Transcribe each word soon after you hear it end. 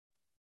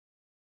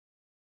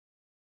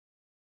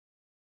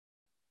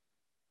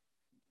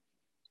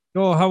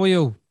Oh, how are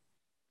you?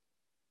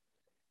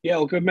 Yeah,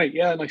 all good, mate.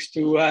 Yeah, nice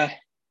to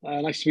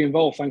be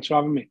involved. Thanks for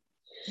having me.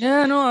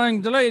 Yeah, no,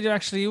 I'm delighted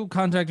actually you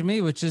contacted me,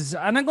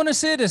 and I'm going to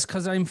say this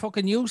because I'm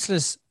fucking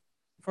useless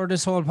for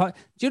this whole pod.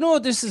 Do you know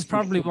this is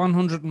probably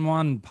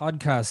 101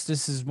 podcast?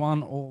 This is Is it?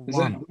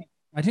 101.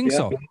 I think Yeah.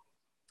 so.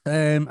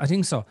 I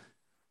think so.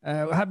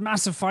 I had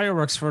massive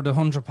fireworks for the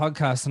 100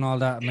 podcast and all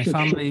that. My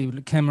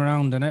family came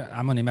around and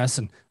I'm only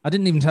messing. I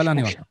didn't even tell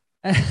anyone.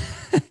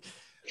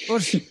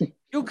 But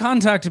you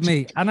contacted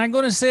me, and I'm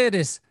going to say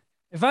this.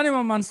 If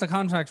anyone wants to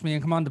contact me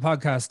and come on the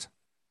podcast,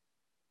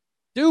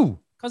 do,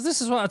 because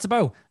this is what it's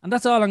about. And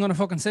that's all I'm going to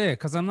fucking say,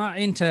 because I'm not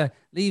into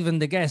leaving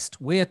the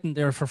guest waiting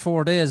there for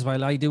 4 days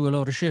while I do a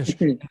load of shit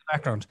in the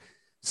background.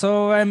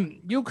 So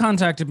you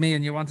contacted me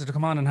and you wanted to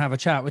come on and have a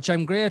chat, which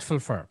I'm grateful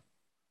for.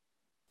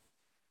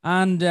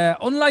 And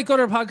unlike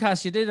other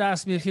podcasts, you did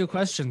ask me a few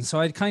questions, so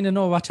I kind of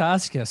know what to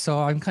ask you. So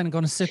I'm kind of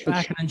going to sit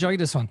back and enjoy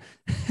this one,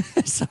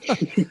 so,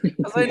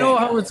 because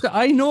Yeah.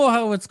 I know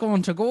how it's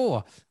going to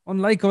go,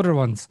 unlike other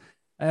ones.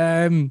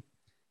 Um,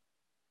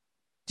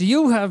 do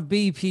you have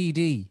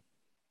BPD?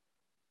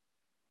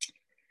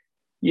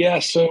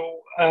 Yeah.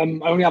 I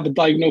only had the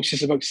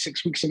diagnosis about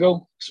 6 weeks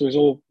ago, so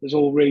it's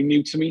all really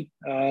new to me.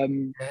 Yeah,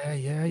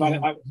 yeah, I've you.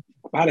 had, I've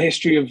had a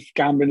history of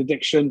gambling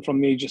addiction from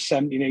the age of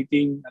 17,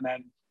 18, and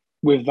then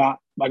with that,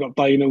 I got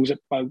diagnosed at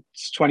about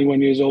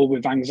 21 years old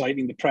with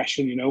anxiety and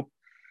depression.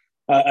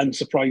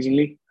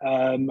 Unsurprisingly,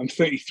 I'm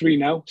 33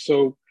 now,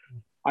 so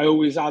I've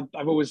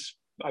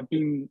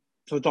been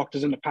to the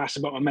doctors in the past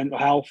about my mental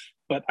health,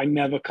 but I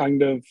never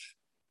kind of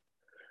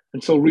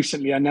until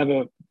recently I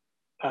never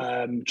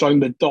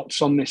joined the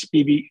dots on this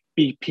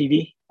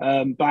BPD.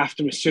 But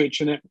after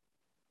researching it,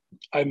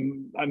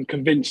 I'm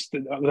convinced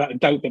that without a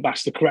doubt that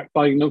that's the correct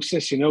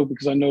diagnosis.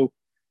 Because I know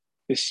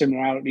there's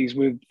similarities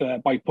with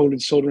bipolar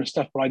disorder and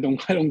stuff, but I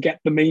don't get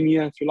the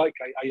mania, if you like.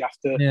 I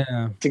have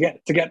Yeah. to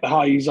get the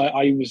highs.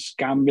 I was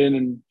gambling,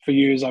 and for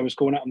years I was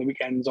going out on the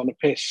weekends on the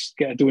piss,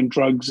 doing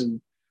drugs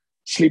and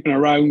sleeping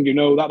around.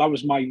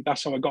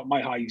 That's how I got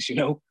my highs.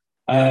 Yeah.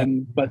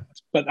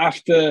 But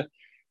after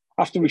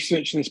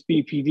researching this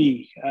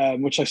BPD,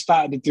 which I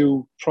started to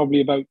do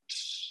probably about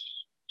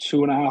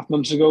 2.5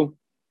 months ago,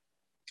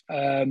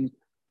 um,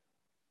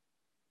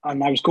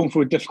 and I was going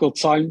through a difficult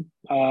time,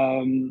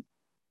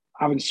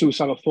 having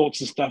suicidal thoughts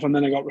and stuff, and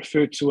then I got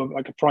referred to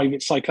a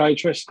private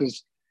psychiatrist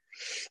because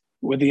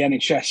with the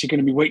NHS, you're going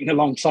to be waiting a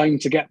long time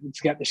to get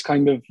this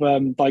kind of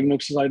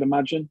diagnosis, I'd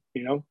imagine.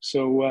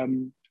 So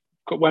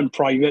went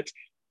private,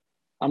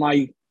 and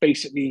I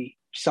basically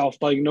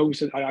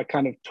self-diagnosed it. I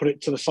kind of put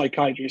it to the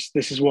psychiatrist.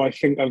 This is what I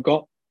think I've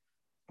got.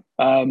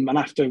 And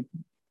after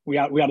we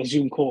had a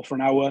Zoom call for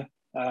an hour,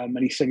 and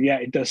he said, "Yeah,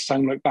 it does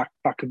sound like that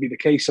could be the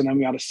case." And then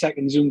we had a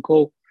second Zoom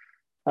call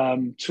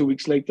 2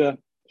 weeks later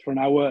for an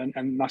hour,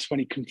 and that's when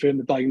he confirmed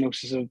the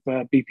diagnosis of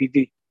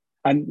BPD.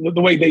 And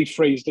the way they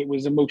phrased it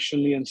was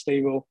emotionally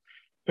unstable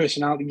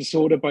personality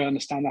disorder. But I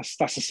understand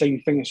that's the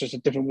same thing. It's just a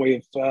different way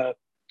of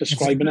It's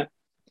describing it.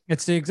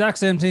 it's the exact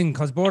same thing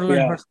because borderline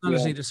Yeah, yeah.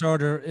 personality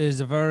disorder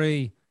is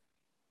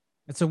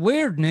it's a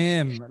weird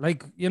name.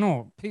 Like,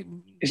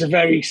 people, It's a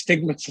very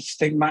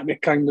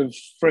stigmatic kind of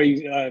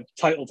phrase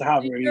title to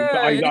have, really.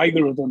 But yeah,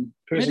 either of them,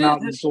 it is.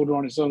 personality disorder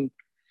on its own.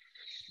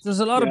 There's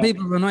a lot of Yeah,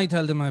 people when I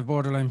tell them I have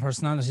borderline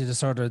personality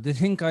disorder, they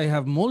think I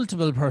have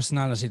multiple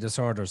personality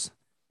disorders.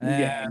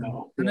 yeah,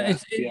 no, And yeah,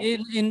 yeah.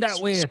 in that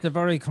way, it's a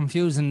very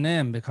confusing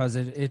name because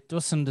it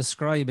doesn't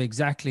describe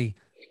exactly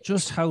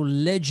just how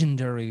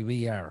legendary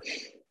we are.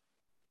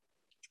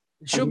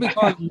 It should I'm, be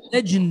called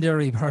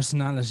legendary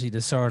personality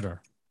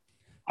disorder.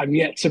 I'm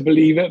yet to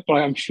believe it, but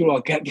I'm sure I'll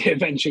get there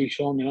eventually,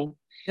 Sean.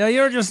 Yeah,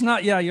 you're just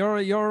not. Yeah,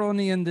 you're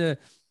only in the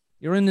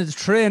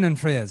training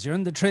phase. You're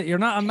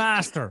not a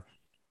master,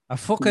 a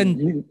fucking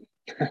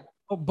Mhm.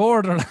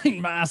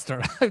 borderline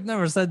master. I've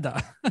never said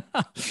that.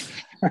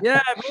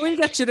 Yeah, but we'll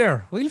get you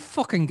there. We'll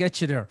fucking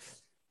get you there.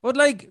 But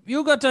like,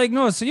 you got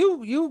diagnosed, so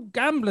you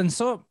gambling.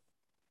 So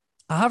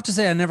I have to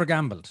say, I never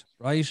gambled,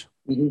 right?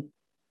 Mhm.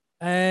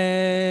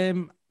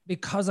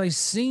 Because I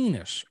seen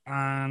it,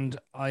 and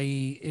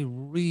it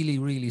really,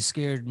 really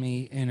scared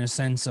me in a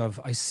sense of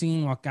I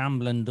seen what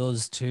gambling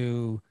does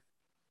to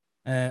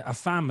a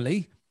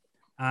family,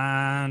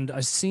 and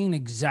I seen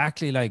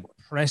exactly like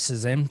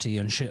presses empty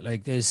and shit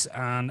like this,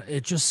 and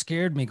it just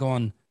scared me.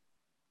 Going,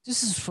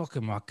 this is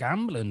fucking what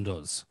gambling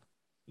does.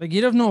 Like,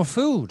 you'd have no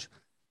food,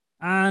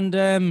 and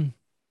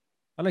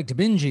I like to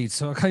binge eat,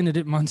 so I kind of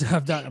didn't want to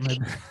have that in my.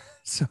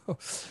 So,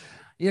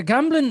 yeah,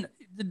 gambling.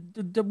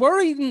 The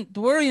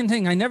worrying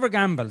thing. I never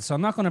gambled, so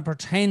I'm not going to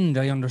pretend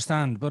I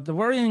understand. But the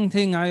worrying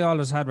thing I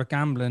always had with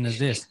gambling is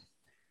this: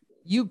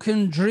 you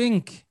can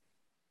drink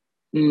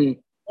Mm.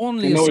 I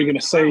only a know what you're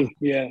certain going to amount. say.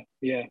 Yeah,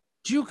 yeah.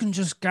 You can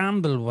just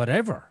gamble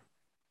whatever.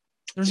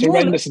 There's It's no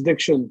limit. horrendous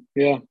addiction.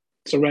 Yeah,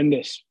 it's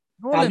horrendous.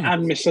 No And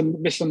limits.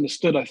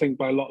 misunderstood, I think,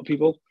 by a lot of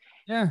people.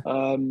 Yeah.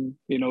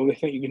 They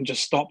think you can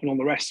just stop and all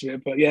the rest of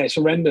it. But yeah, it's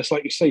horrendous.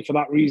 Like you say, for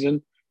that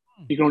reason,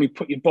 you can only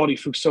put your body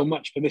through so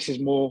much. But this is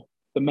more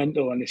the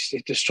mental, and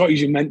it destroys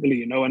you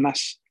mentally. And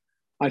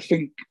I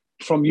think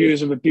from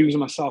years of abusing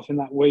myself in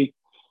that way.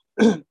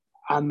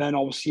 And then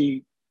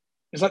obviously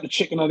it's like the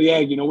chicken or the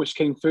egg, you know, which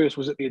came first?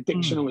 Was it the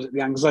addiction or was it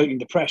the anxiety and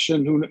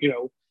depression? Who, you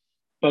know,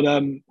 but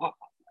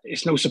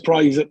it's no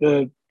surprise that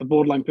the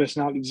borderline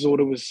personality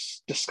disorder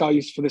was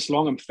disguised for this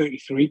long. I'm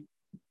 33.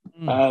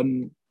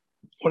 One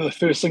of the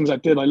first things I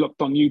did, I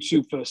looked on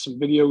YouTube for some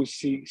videos,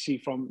 see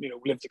from, you know,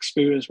 lived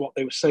experience what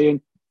they were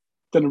saying.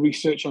 Done a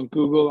research on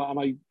Google,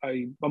 and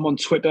I'm on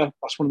Twitter.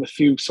 That's one of the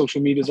few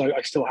social medias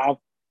I still have.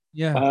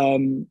 Yeah.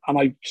 And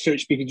I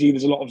searched BPD.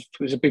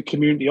 There's a big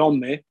community on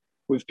there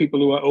with people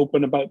who are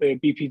open about their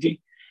BPD.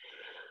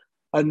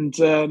 And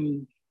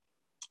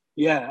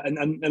yeah,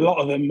 and a lot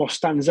of them, what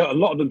stands out, a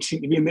lot of them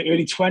seem to be in their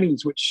early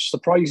 20s, which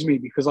surprised me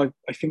because I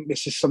think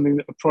this is something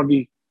that would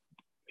probably,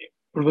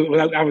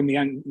 without having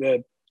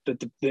the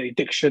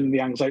addiction, the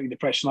anxiety,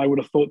 depression, I would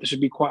have thought this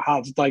would be quite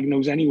hard to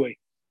diagnose anyway.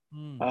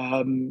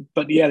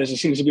 But yeah, there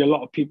seems to be a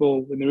lot of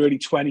people in their early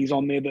 20s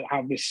on there that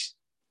have this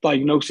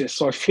diagnosis.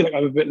 So I feel like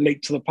I'm a bit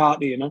late to the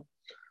party, you know?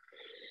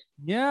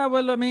 Yeah,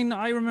 well, I mean,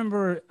 I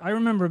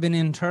remember being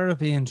in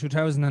therapy in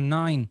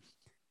 2009.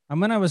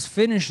 And when I was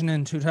finishing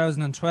in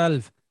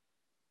 2012,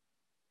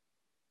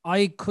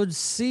 I could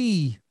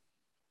see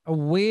a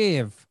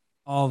wave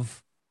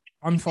of,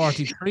 I'm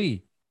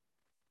 43.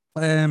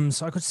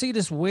 So I could see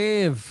this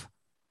wave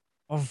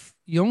of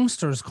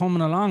youngsters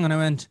coming along, and I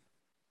went,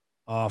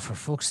 oh, for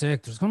fuck's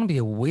sake, there's going to be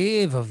a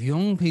wave of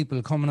young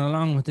people coming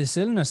along with this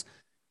illness.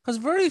 Because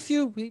very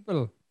few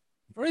people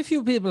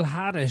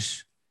had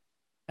it.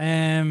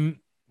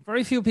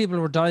 Very few people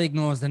were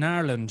diagnosed in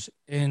Ireland.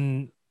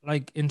 In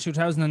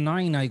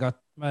 2009,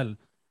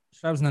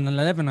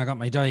 2011, I got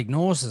my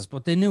diagnosis,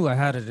 but they knew I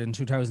had it in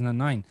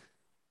 2009.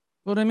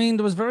 But I mean,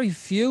 there was very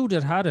few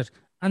that had it.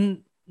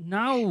 And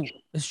now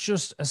it's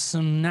just a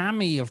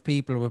tsunami of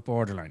people with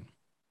borderline.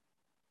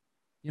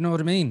 You know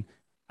what I mean?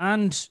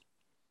 And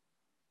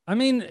I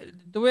mean,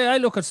 the way I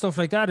look at stuff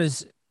like that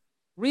is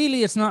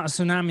really it's not a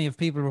tsunami of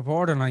people with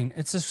borderline.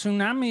 It's a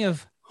tsunami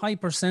of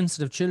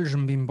hypersensitive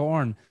children being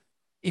born.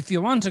 If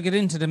you want to get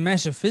into the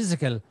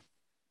metaphysical,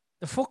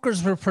 the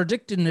fuckers were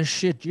predicting this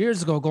shit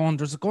years ago, going,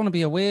 there's going to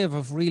be a wave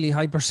of really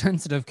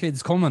hypersensitive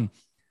kids coming.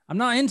 I'm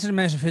not into the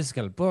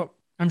metaphysical, but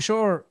I'm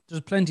sure there's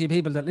plenty of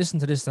people that listen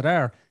to this that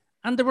are.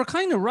 And they were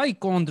kind of right,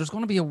 going, there's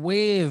going to be a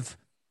wave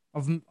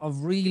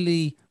of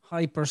really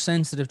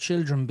hypersensitive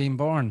children being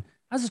born.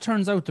 As it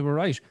turns out, they were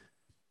right.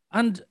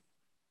 And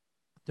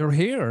they're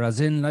here, as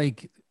in,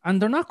 like,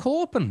 and they're not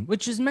coping,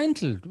 which is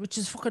mental, which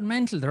is fucking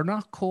mental. They're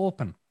not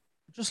coping,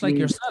 just like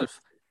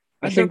yourself.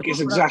 I think it's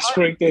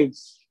exasperated.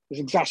 It's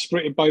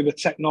exasperated by the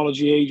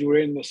technology age we're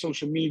in. The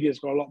social media's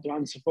got a lot to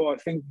answer for, I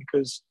think,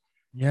 because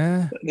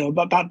yeah, you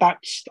know,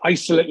 that's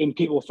isolating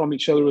people from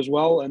each other as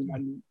well.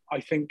 And I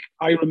think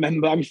I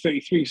remember, I'm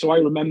 33, so I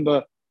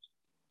remember,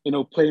 you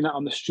know, playing out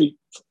on the street,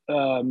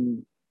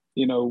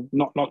 you know,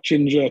 Knock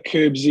Ginger,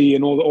 Curbsy,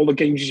 and all the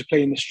games you used to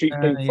play in the street,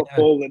 playing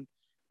football and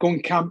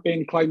going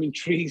camping, climbing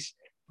trees.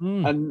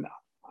 And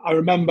I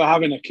remember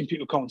having a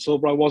computer console,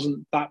 but I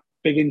wasn't that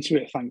big into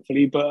it,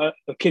 thankfully. But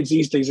the kids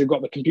these days, they've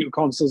got the computer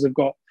consoles, they've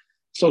got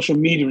social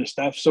media and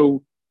stuff,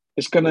 so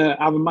it's going to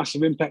have a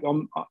massive impact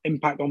on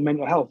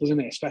mental health, isn't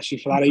it? Especially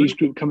for that age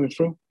group coming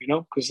through, you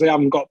know, because they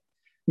haven't got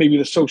maybe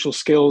the social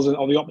skills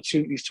or the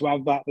opportunities to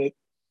have that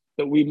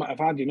we might have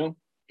had, you know.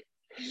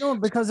 No,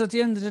 because at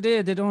the end of the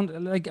day, they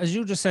don't, like, as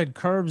you just said,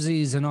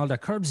 Curbsies and all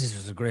that. Curbsies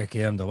was a great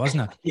game, though,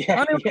 wasn't it?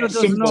 Yeah,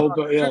 simple,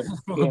 but yeah,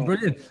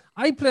 brilliant.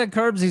 I played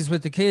Curbsies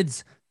with the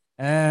kids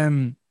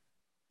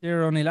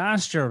there only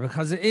last year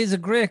because it is a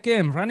great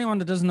game. For anyone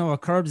that doesn't know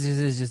what Curbsies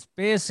is, it's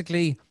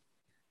basically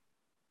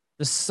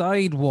the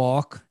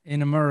sidewalk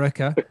in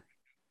America,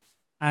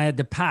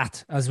 the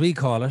path, as we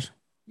call it.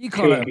 You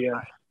call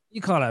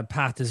it a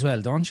path as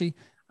well, don't you?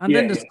 And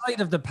then the side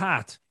of the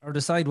path or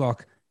the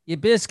sidewalk, you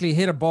basically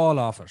hit a ball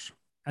off it,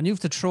 and you have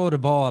to throw the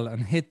ball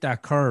and hit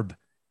that curb.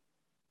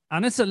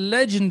 And it's a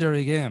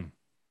legendary game.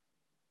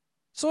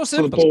 So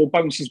simple. So the ball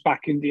bounces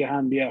back into your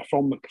hand,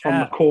 from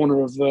the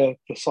corner of the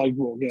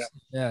sidewalk,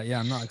 Yeah.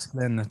 I'm not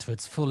explaining it.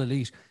 It's full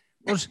elite.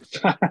 But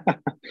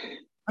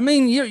I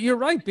mean, you're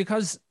right,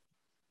 because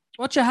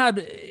what you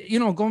had, you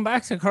know, going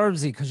back to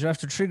Curbsy, because you have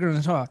to trigger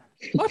it all.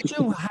 What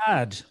you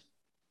had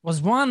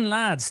was one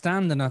lad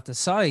standing at the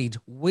side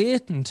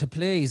waiting to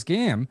play his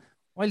game,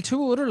 while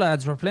two other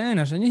lads were playing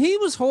it, and he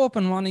was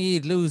hoping one of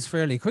you'd lose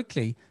fairly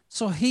quickly,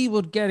 so he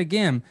would get a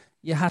game.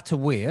 You had to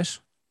wait.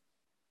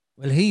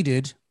 Well, he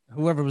did.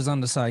 Whoever was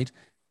on the side.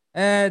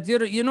 The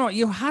other, you know,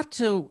 you had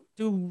to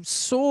do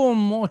so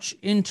much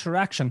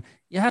interaction.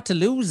 You had to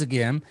lose a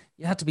game.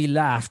 You had to be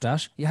laughed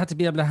at. You had to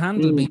be able to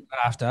handle being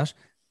laughed at.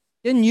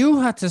 Then you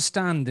had to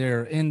stand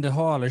there in the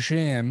hall of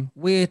shame,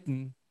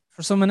 waiting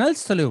for someone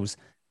else to lose.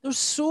 There's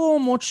so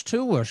much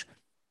to it.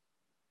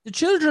 The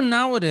children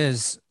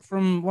nowadays,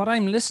 from what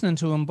I'm listening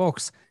to in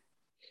books,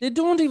 they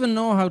don't even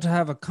know how to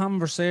have a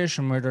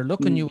conversation where they're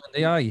looking you in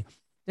the eye.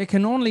 They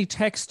can only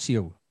text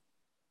you,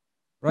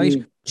 right?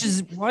 Which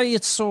is why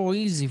it's so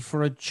easy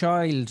for a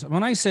child.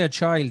 When I say a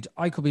child,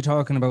 I could be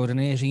talking about an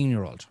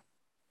 18-year-old.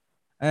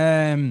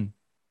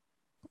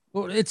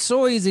 But it's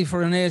so easy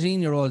for an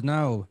 18-year-old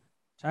now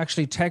to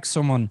actually text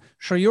someone,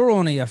 sure, you're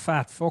only a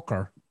fat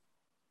fucker,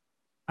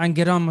 and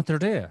get on with their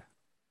day.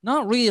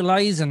 Not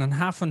realizing and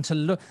having to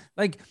look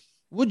like,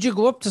 would you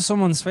go up to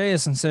someone's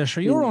face and say,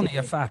 sure, you're only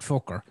a fat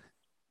fucker?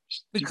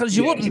 Because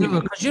you wouldn't do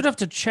it, because you'd have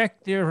to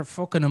check their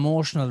fucking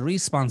emotional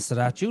response to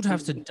that. You'd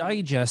have to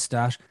digest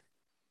that.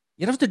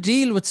 You'd have to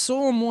deal with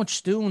so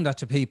much doing that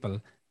to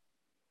people.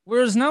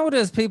 Whereas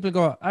nowadays people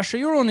go, Asher,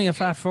 you're only a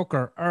fat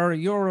fucker, or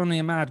you're only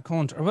a mad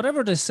cunt, or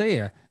whatever they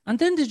say. And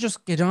then they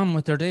just get on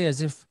with their day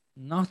as if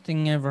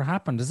nothing ever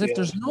happened, as if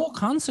there's no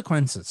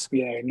consequences.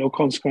 Yeah, no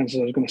consequences,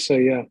 I was going to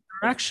say, yeah.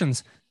 Their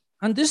actions.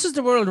 And this is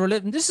the world we're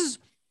living. This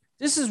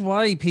is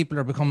why people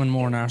are becoming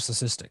more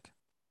narcissistic.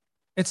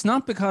 It's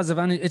not because of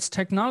it's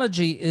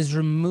technology is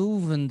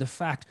removing the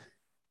fact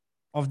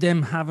of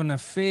them having a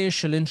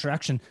facial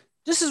interaction.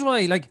 This is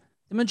why, like,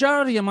 the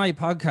majority of my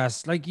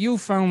podcasts, like, you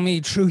found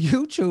me through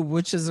YouTube,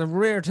 which is a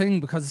rare thing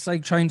because it's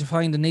like trying to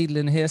find a needle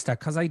in a haystack,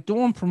 because I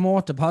don't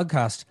promote the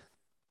podcast.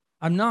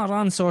 I'm not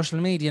on social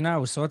media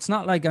now, so it's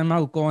not like I'm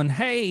out going,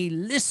 hey,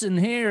 listen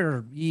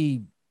here,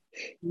 ye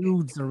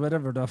dudes, or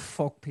whatever the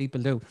fuck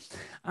people do.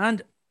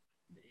 And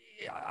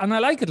I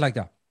like it like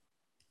that.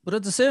 But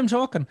at the same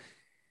token,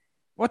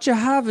 what you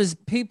have is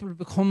people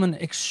becoming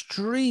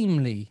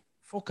extremely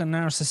fucking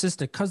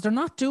narcissistic because they're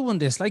not doing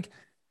this. Like,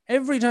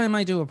 every time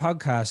I do a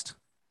podcast,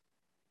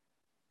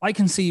 I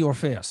can see your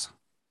face.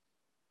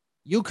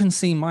 You can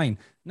see mine.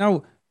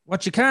 Now,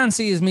 what you can't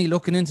see is me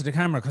looking into the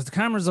camera, because the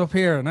camera's up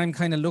here and I'm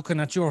kind of looking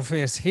at your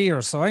face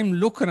here. So I'm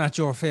looking at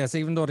your face,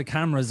 even though the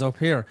camera's up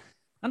here.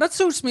 And that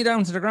suits me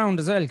down to the ground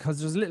as well, because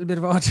there's a little bit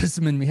of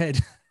autism in my head.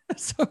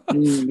 So I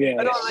don't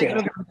like looking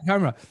at the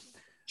camera.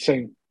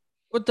 Same.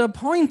 But the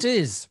point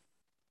is,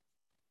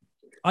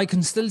 I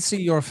can still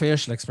see your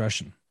facial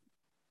expression.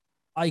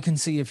 I can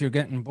see if you're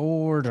getting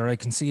bored, or I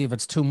can see if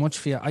it's too much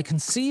for you. I can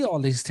see all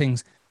these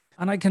things,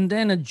 and I can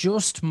then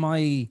adjust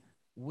my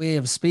way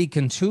of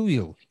speaking to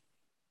you.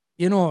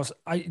 You know,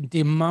 the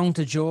amount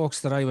of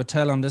jokes that I would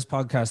tell on this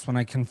podcast when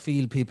I can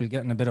feel people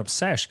getting a bit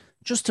upset,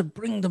 just to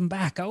bring them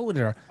back out of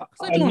there.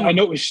 I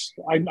noticed,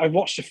 I've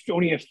watched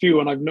only a few,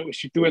 and I've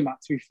noticed you doing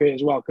that, to be fair,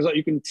 as well, because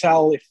you can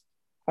tell if,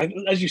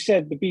 as you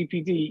said, the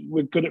BPD,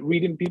 we're good at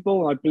reading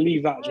people. I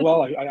believe that as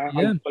well.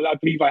 I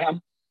believe I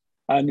am.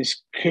 And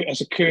it's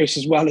as a curse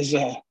as well as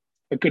a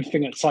good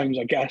thing at times,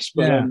 I guess.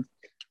 But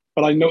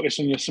I noticed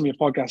on some of your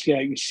podcasts, you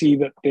can see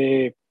that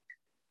they're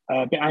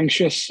a bit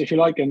anxious, if you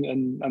like,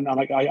 and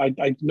like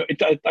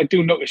I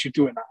do notice you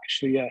doing that,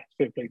 actually. Yeah,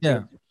 fair play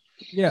to you.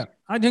 Yeah.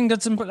 I think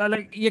that's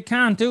like, you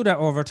can't do that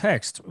over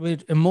text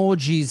with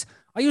emojis.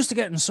 I used to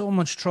get in so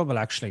much trouble,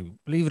 actually,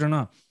 believe it or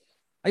not.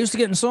 I used to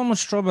get in so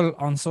much trouble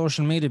on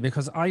social media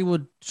because I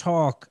would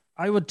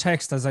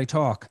text as I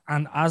talk,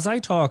 and as I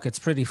talk, it's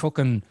pretty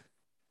fucking.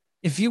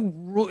 If you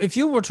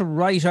were to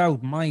write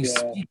out my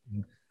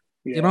speaking,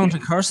 the amount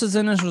of curses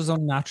in it was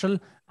unnatural.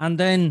 And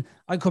then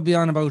I could be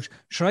on about,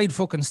 sure, I'd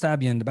fucking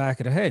stab you in the back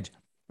of the head,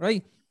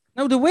 right?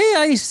 Now, the way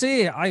I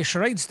say,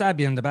 sure, I'd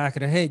stab you in the back of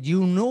the head,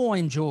 you know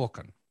I'm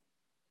joking.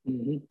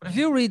 Mm-hmm. But if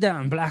you read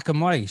that in black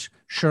and white,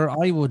 sure,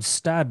 I would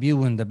stab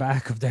you in the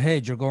back of the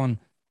head, you're going,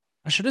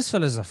 sure, this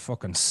fella's a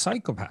fucking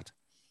psychopath.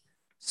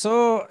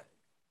 So,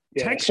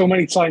 so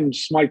many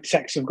times my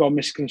texts have got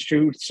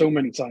misconstrued, so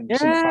many times in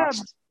the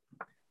past.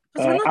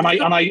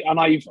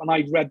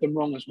 I've read them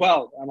wrong as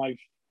well, and I've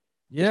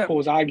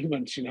caused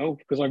arguments,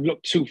 because I've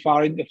looked too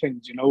far into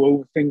things,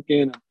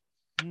 overthinking.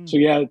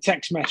 So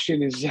text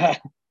messaging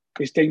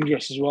is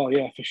dangerous as well,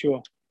 for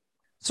sure.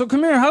 So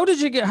come here, how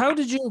did you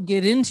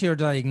get into your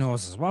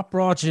diagnosis? What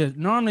brought you?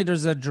 Normally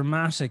there's a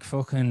dramatic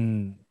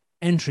fucking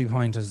entry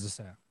point, as they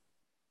say.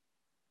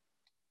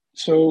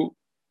 So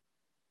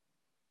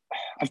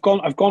I've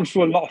gone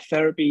through a lot of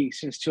therapy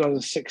since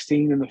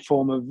 2016 in the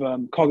form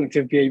of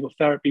cognitive behavioral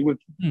therapy with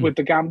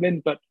the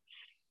gambling. But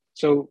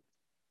so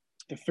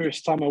the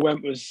first time I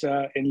went was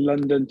in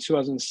London,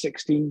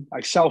 2016.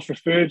 I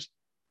self-referred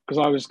because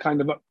I was kind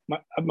of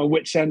at my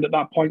wit's end at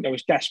that point. I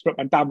was desperate.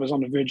 My dad was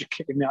on the verge of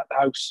kicking me out of the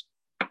house,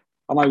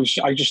 and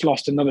I just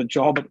lost another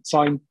job at the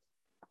time.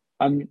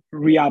 And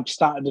rehab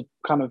started to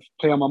kind of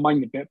play on my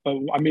mind a bit. But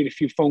I made a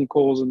few phone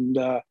calls, and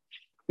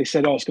they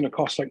said, "Oh, it's going to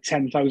cost like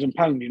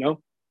 £10,000."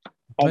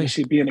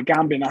 Obviously, being a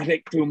gambling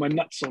addict, doing my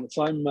nuts all the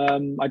time,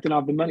 I didn't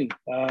have the money.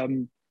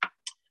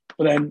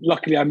 But then,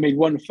 luckily, I made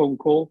one phone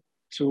call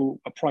to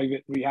a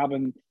private rehab,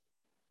 and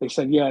they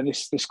said, "Yeah,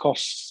 this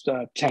costs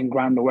 10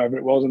 grand or whatever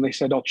it was." And they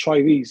said, "I'll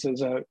try these."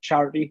 There's a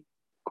charity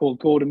called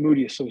Gordon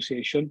Moody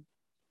Association,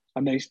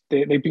 and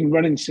they've been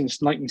running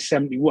since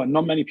 1971.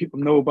 Not many people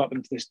know about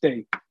them to this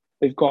day.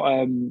 They've got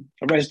a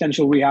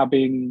residential rehab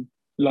in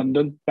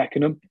London,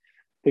 Beckenham.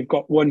 They've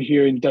got one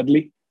here in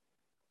Dudley.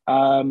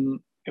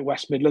 In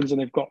West Midlands,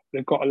 and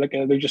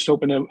they've just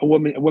opened a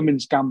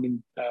women's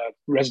gambling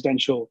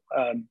residential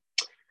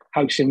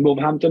house in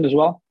Wolverhampton as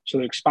well. So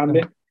they're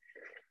expanding,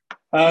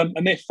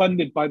 and they're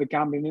funded by the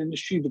gambling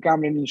industry. The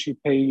gambling industry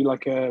pay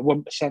like a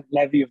 1%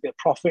 levy of their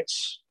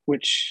profits.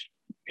 Which,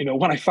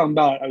 when I found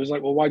out, I was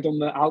like, well, why don't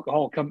the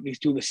alcohol companies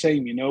do the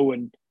same?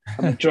 And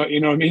and the drug, you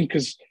know what I mean?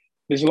 Because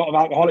there's a lot of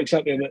alcoholics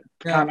out there that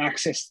can't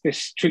access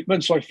this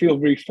treatment. So I feel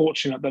very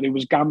fortunate that it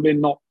was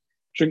gambling, not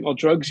drink or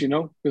drugs, you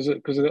know,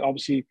 because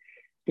obviously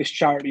this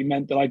charity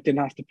meant that I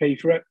didn't have to pay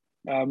for it,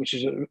 which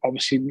is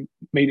obviously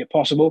made it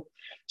possible.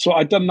 So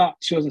I'd done that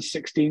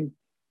 2016.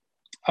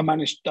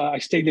 I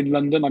stayed in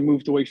London. I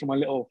moved away from my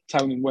little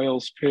town in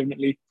Wales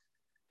permanently.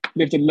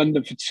 Lived in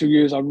London for 2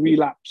 years. I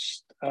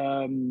relapsed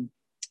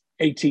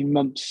 18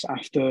 months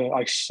after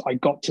I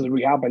got to the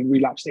rehab. I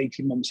relapsed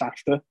 18 months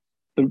after.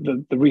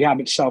 The rehab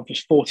itself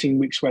was 14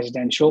 weeks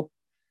residential.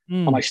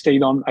 And I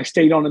stayed on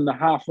in the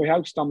halfway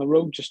house down the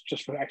road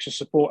just for extra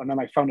support. And then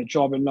I found a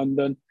job in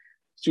London.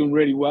 It's doing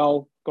really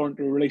well. Got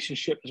into a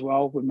relationship as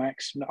well with my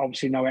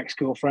obviously now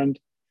ex-girlfriend.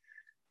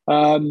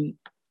 And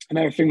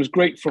everything was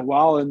great for a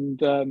while.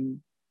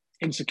 And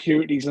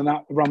insecurities and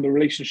that around the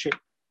relationship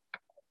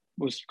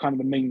was kind of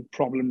the main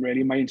problem,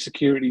 really. My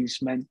insecurities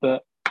meant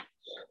that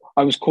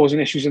I was causing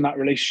issues in that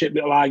relationship,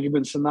 little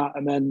arguments and that.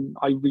 And then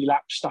I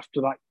relapsed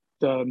after that.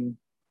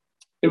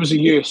 It was a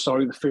year,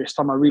 the first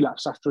time I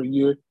relapsed after a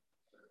year.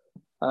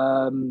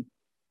 I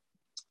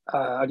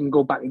can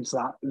go back into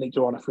that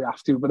later on if we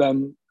have to, but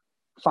then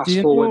fast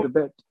forward a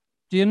bit.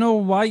 Do you know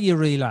why you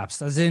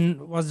relapsed? As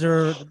in, was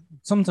there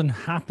something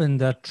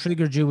happened that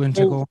triggered you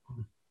into going?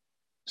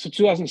 So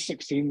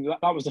 2016,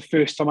 that was the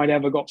first time I'd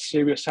ever got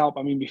serious help.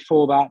 I mean,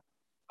 before that,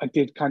 I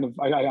did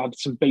I had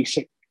some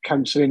basic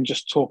counselling,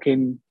 just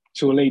talking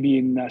to a lady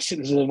in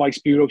Citizens Advice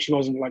Bureau. She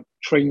wasn't like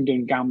trained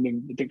in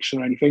gambling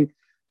addiction or anything,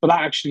 but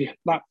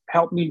that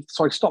helped me.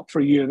 So I stopped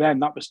for a year then.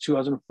 That was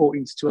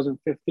 2014 to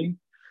 2015.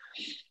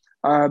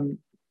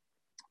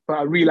 But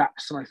I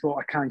relapsed and I thought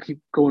I can't keep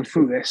going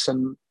through this.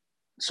 And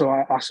so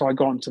I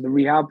got into the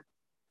rehab.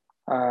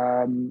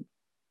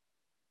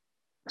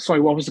 Sorry,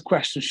 what was the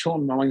question,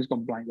 Sean? My mind's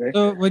gone blank there.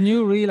 So when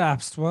you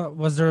relapsed, what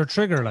was there a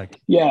trigger like?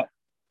 Yeah,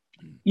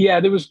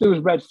 there was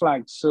red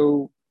flags.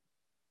 So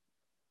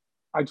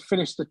I'd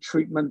finished the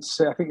treatment.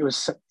 I think it was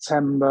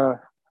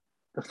September.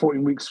 The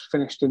 14 weeks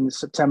finished in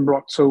September,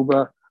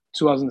 October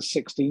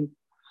 2016.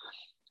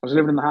 I was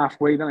living in the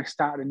halfway. Then I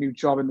started a new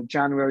job in the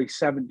January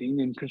 17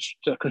 in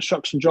a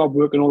construction job,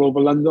 working all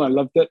over London. I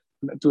loved it,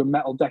 doing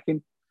metal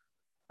decking.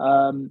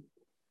 And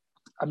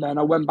then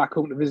I went back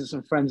home to visit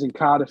some friends in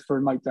Cardiff for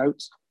a night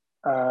out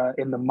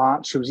in the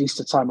March. It was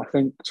Easter time, I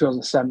think,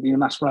 2017.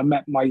 And that's when I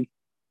met my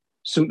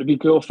soon-to-be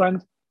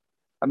girlfriend.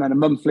 And then a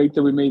month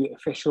later, we made it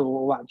official,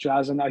 all that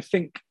jazz. And I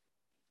think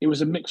it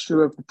was a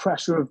mixture of the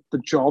pressure of the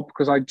job,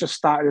 because I just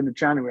started in the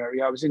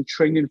January. I was in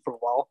training for a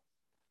while.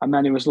 And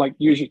then it was like,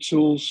 use your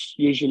tools,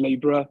 use your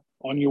labourer,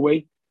 on your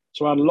way.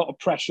 So I had a lot of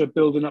pressure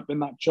building up in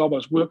that job. I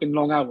was working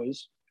long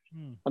hours.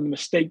 And the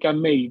mistake I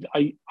made,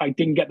 I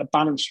didn't get the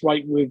balance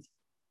right with,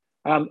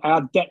 I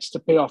had debts to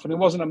pay off. And it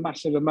wasn't a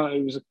massive amount.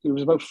 It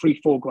was about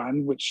 3-4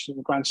 grand, which in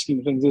the grand scheme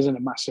of things isn't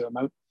a massive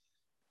amount.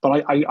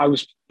 But I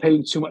was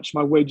paying too much of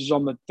my wages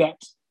on the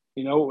debt,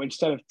 you know,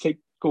 instead of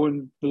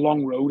going the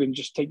long road and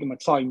just taking my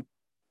time.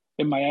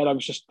 In my head, I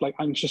was just like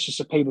anxious just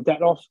to pay the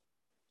debt off.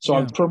 So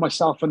I put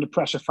myself under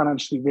pressure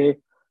financially there.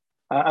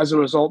 As a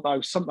result, I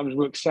sometimes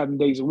work 7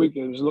 days a week.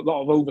 There was a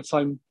lot of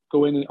overtime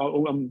going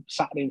on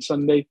Saturday and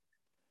Sunday.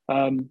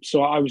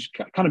 So I was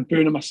kind of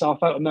burning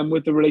myself out. And then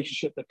with the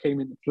relationship that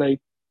came into play,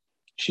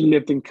 she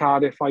lived in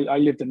Cardiff. I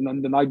lived in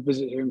London. I'd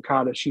visit her in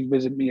Cardiff. She'd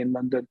visit me in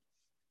London.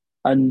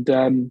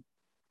 And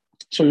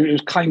so it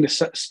was kind of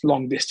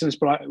long distance,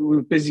 but we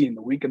were busy in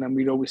the week, and then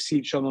we'd always see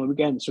each other on the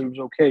weekend. So it was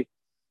okay.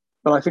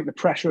 But I think the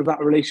pressure of that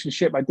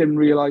relationship, I didn't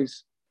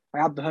realize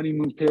I had the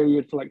honeymoon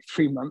period for like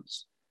 3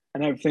 months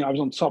and everything. I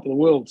was on top of the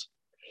world,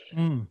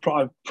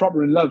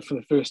 proper in love for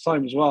the first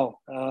time as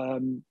well.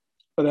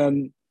 But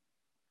then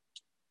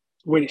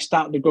when it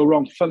started to go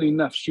wrong, funnily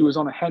enough, she was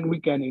on a hen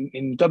weekend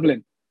in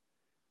Dublin.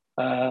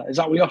 Is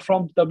that where you're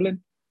from,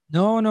 Dublin?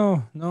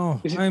 No.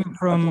 I'm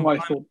from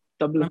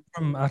Dublin. I'm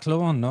from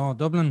Athlone. No,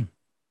 Dublin.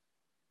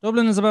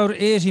 Dublin is about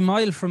 80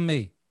 miles from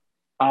me.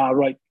 Ah,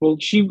 right. Well,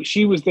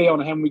 she was there on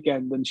a hen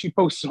weekend, and she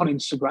posted on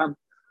Instagram.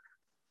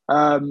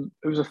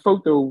 It was a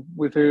photo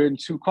with her in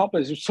 2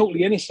 coppers. It was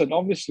totally innocent,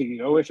 obviously. You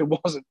know, if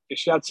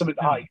she had something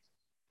to hide,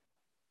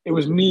 it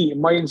was me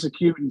and my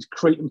insecurities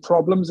creating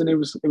problems. And it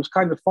was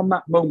kind of from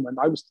that moment,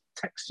 I was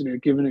texting her,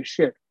 giving her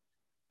shit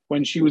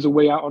when she was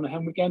away out on a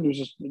hen weekend. It was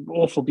just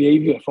awful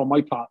behaviour from my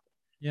part.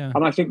 Yeah.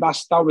 And I think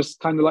that was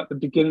kind of like the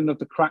beginning of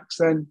the cracks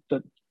then.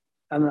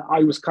 And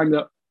I was kind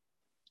of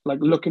like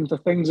looking for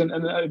things, and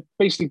it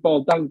basically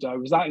boiled down to I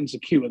was that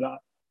insecure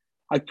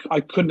that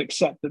I couldn't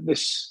accept that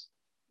this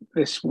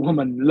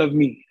woman loved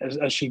me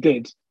as she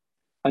did.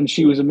 And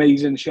she was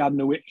amazing. She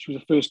was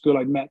the first girl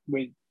I'd met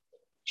with.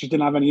 She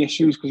didn't have any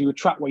issues because you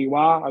attract where you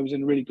are. I was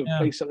in a really good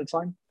place at the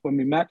time when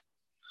we met.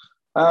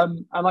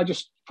 And I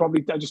just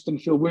didn't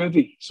feel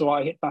worthy. So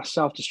I hit that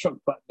self-destruct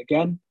button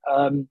again.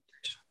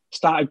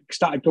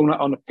 Started going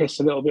out on the piss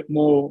a little bit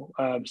more.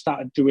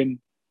 Started doing,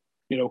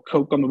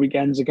 coke on the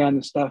weekends again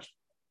and stuff.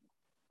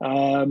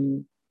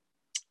 And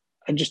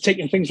just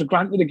taking things for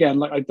granted again,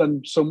 like I'd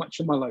done so much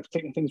in my life,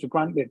 taking things for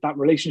granted, that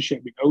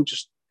relationship,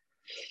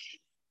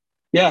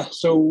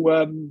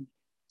 So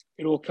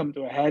it all come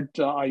to a head.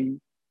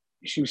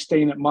 She was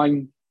staying at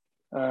mine.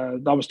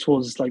 That was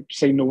towards like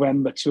say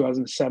November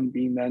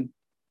 2017 then.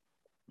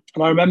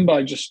 And I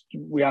remember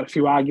we had a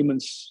few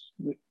arguments,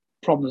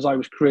 problems I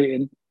was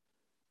creating.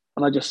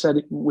 And I just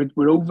said,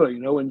 we're over, you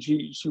know, and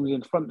she was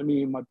in front of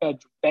me in my bed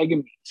begging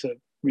me to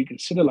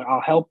reconsider, like,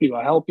 I'll help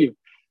you.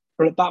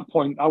 But at that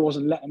point, I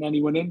wasn't letting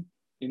anyone in.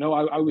 You know,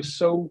 I was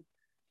so,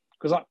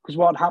 because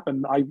what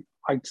happened, I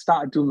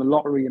started doing the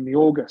lottery in the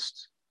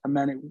August. And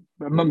then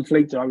a month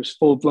later, I was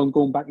full blown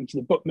going back into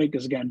the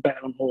bookmakers again,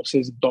 betting on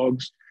horses and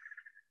dogs.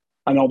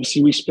 And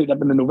obviously we split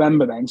up in the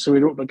November then. So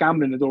the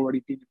gambling had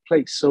already been in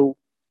place. So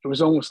it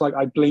was almost like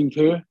I blamed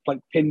her, like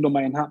pinned on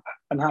my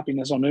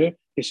unhappiness on her.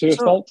 It's her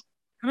fault.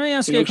 Can I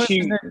ask you a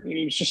question?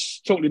 It was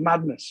just totally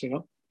madness, you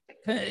know.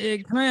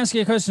 Can I ask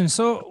you a question?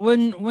 So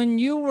when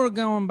you were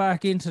going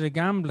back into the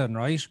gambling,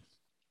 right,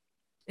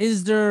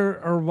 was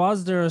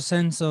there a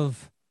sense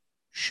of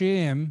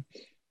shame,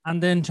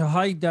 and then to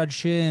hide that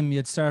shame,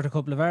 you'd start a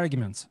couple of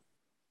arguments?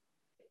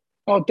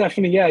 Oh,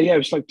 definitely, yeah. It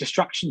was like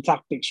distraction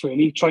tactics,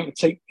 really, trying to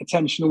take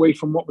attention away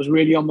from what was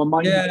really on my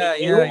mind.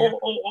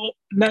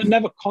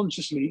 Never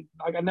consciously.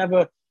 Like I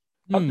never at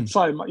the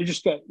time. You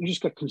just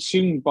get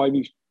consumed by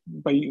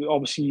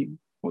obviously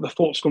what the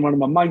thoughts going on in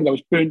my mind. I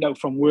was burned out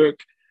from work.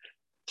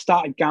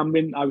 Started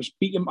gambling. I was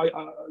beating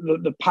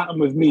the pattern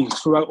with me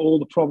throughout all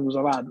the problems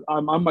I've had.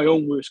 I'm my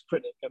own worst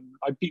critic, and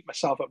I beat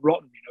myself up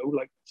rotten. You know,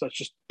 like so I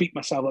just beat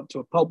myself up to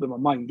a pulp in my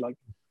mind. Like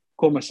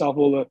call myself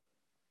all the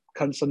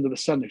cunts under the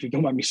sun, if you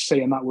don't mind me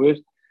saying that word.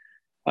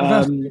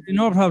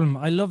 No problem.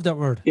 I love that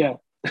word. Yeah,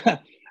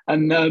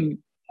 and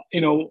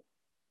you know,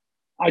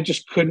 I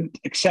just couldn't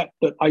accept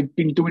that I'd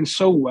been doing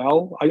so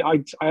well.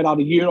 I had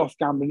a year off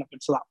gambling up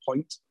until that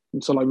point,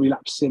 until I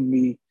relapsed in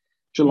the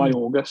July,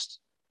 August.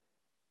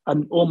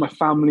 And all my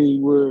family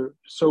were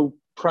so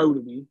proud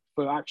of me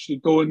for actually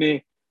going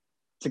there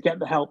to get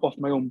the help off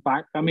my own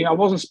back. I mean, I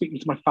wasn't speaking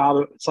to my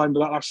father at the time,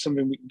 but that's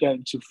something we can get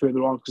into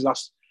further on because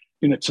that's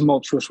been a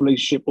tumultuous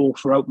relationship all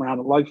throughout my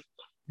adult life.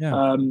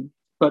 Yeah.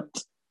 But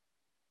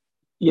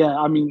yeah,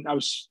 I mean,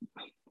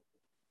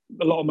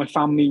 a lot of my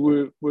family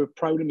were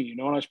proud of me, you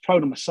know, and I was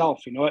proud of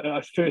myself, you know.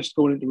 At first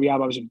going into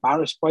rehab, I was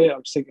embarrassed by it. I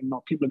was thinking,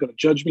 no, people are going to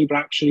judge me, but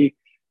actually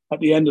at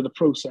the end of the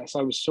process,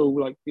 I was so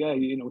like, yeah,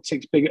 you know, it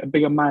takes a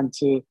bigger man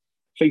to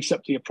face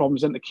up to your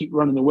problems than to keep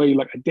running away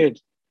like I did.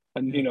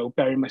 And, you know,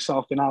 burying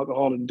myself in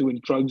alcohol and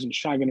doing drugs and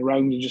shagging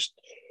around and just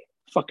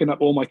fucking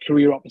up all my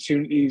career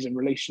opportunities and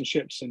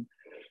relationships. And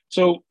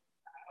so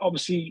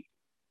obviously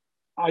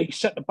I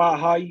set the bar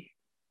high,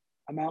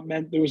 and that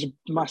meant there was a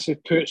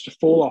massive perch to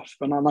fall off.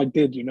 And I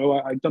did, you know,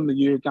 I'd done the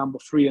year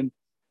gamble free, and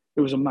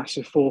it was a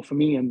massive fall for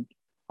me. And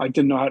I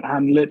didn't know how to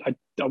handle it. I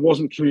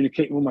wasn't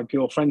communicating with my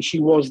girlfriend. She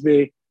was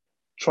there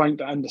trying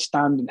to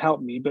understand and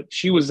help me, but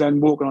she was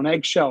then walking on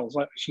eggshells.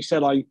 Like she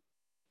said,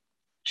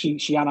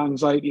 she had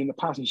anxiety in the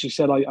past, and she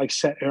said I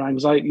set her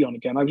anxiety on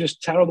again. I was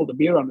just terrible to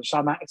be around. Just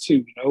had an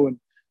attitude, you know, and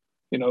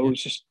you know, it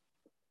was just.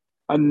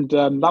 And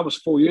that was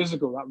 4 years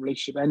ago. That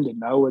relationship ended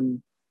now,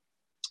 and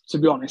to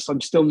be honest, I'm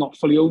still not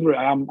fully over it.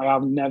 I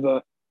have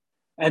never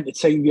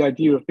entertained the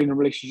idea of being in a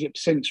relationship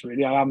since.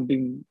 Really, I haven't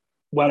been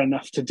well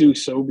enough to do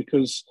so,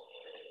 because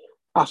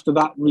after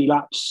that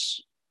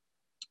relapse,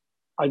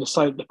 I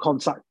decided to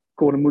contact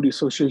Gordon Moody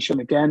Association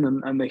again,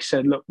 and they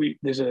said, look,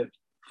 there's a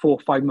 4 or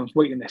 5 month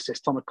waiting list. This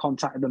time I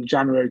contacted them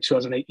January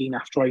 2018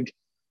 after I'd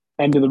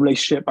ended the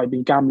relationship. I'd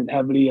been gambling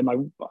heavily, and I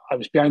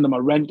was behind on my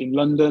rent in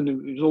London.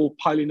 It was all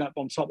piling up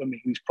on top of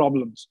me, these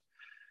problems.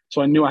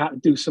 So I knew I had to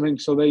do something.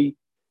 So they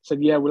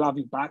said, yeah, we'll have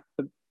you back,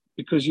 but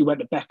because you went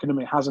to Beckenham,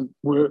 it hasn't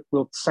worked.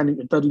 We'll send you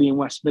to Dudley in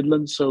West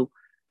Midlands. So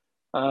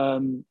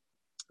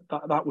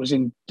that was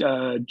in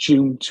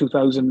June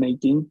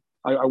 2018.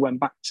 I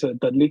went back to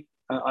Dudley.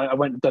 I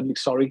went to Dudley,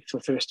 for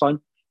the first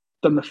time.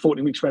 Done the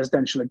 14 weeks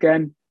residential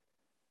again.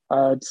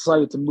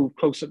 Decided to move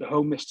closer to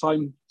home this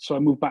time. So I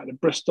moved back to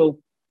Bristol.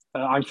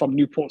 I'm from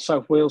Newport,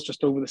 South Wales,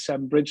 just over the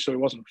Severn Bridge, so it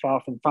wasn't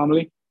far from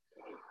family.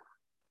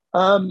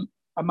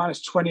 I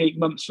managed 28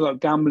 months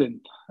without gambling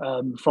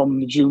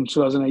from June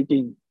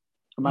 2018.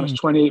 I managed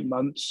 28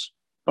 months,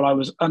 but I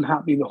was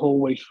unhappy the whole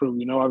way through.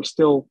 You know, I was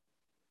still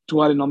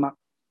dwelling on that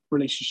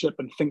relationship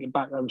and thinking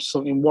back. I was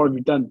thinking, what have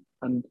you done?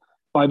 And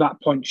by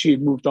that point, she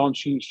had moved on.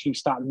 She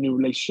started a new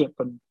relationship,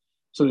 and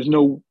so there's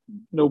no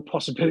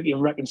possibility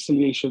of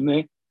reconciliation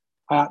there.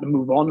 I had to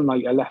move on, and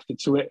I left it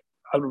to it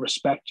out of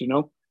respect, you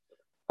know.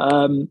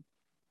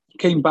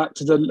 Came back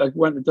to Dudley,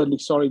 went to Dudley,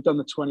 done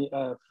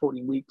the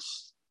 14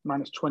 weeks,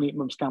 managed 28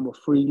 months gamble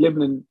free,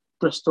 living in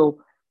Bristol.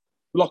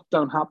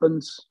 Lockdown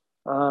happened.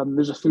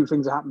 There's a few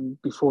things that happened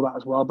before that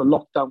as well, but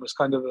lockdown was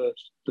kind of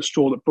the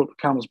straw that broke the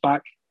camel's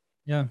back.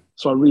 Yeah.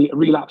 So I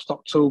relapsed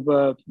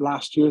October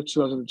last year,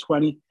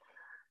 2020,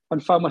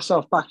 and found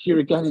myself back here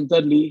again in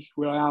Dudley,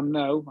 where I am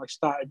now. I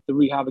started the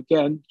rehab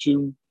again,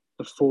 June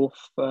the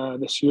 4th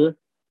this year.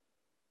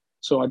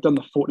 So I've done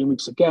the 14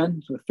 weeks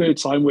again for the third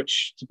time,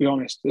 which, to be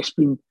honest, it's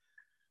been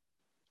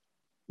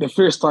the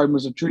first time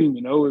was a dream,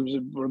 you know. It was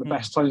one of the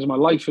best times of my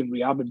life in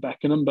rehab in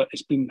Beckenham, but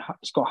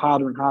it's got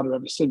harder and harder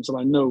ever since. And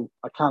I know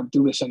I can't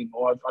do this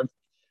anymore.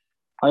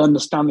 I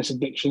understand this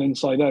addiction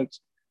inside out,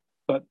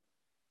 but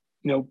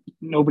you know,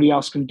 nobody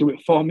else can do it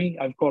for me.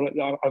 I've got it.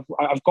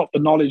 I've got the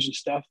knowledge and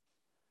stuff.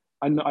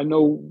 I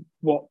know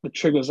what the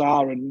triggers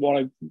are and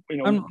what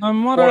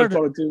what I've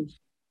got to do.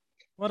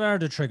 What are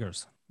the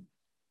triggers?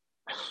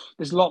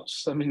 There's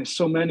lots. I mean, there's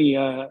so many.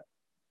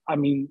 I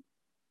mean,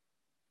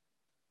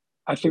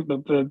 I think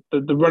the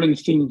running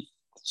theme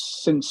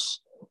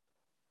since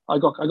I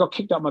got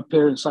kicked out of my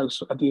parents'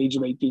 house at the age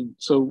of 18.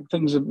 So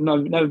things have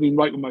never been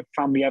right with my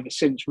family ever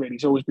since. Really,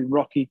 it's always been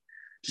rocky,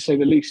 to say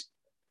the least.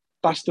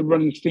 That's the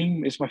running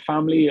theme. It's my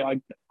family.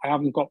 I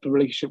haven't got the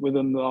relationship with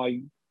them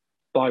that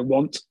I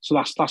want.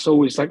 So that's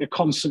always like a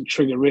constant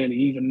trigger. Really,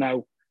 even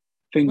now,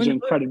 things are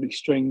incredibly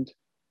strained.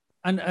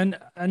 And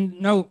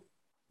now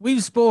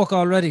we've spoke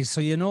already,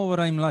 so you know what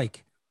I'm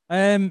like.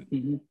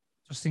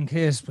 Just in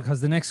case, because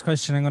the next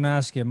question I'm going to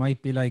ask you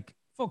might be like,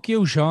 "Fuck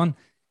you, Sean."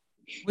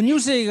 When you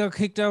say you got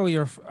kicked out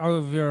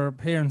of your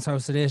parents'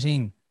 house at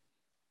 18,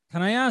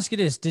 can I ask you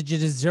this? Did you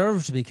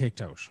deserve to be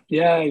kicked out?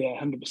 Yeah,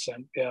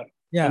 100%. Yeah,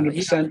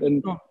 100%.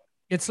 And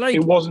it's like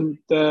it wasn't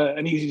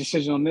an easy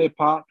decision on their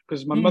part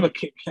because my mother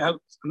kicked me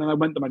out, and then I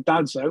went to my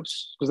dad's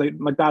house because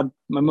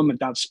my mum and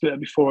dad split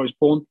up before I was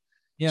born.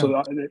 Yeah. So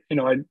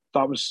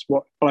that was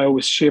what I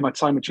always share my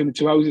time between the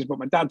two houses. But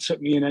my dad took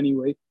me in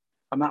anyway.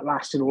 And that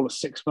lasted all of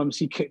 6 months.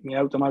 He kicked me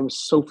out and I was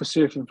sofa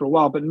surfing for a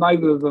while, but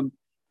neither of them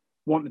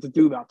wanted to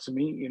do that to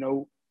me. You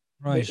know,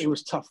 right. It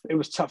was tough. It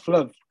was tough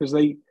love because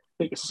they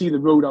could see the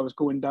road I was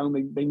going down.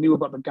 They knew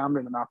about the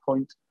gambling at that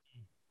point.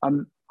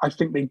 And I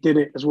think they did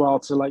it as well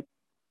to like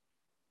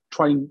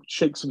try and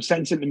shake some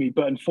sense into me.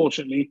 But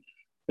unfortunately,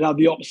 it had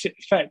the opposite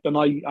effect. And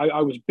I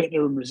was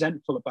bitter and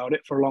resentful about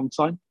it for a long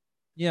time.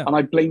 Yeah. And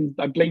I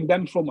blamed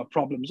them for my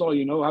problems. Oh,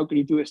 you know, how could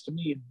you do this to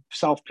me? And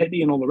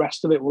self-pity and all the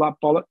rest of it, all that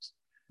bollocks.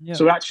 Yeah.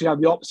 So it actually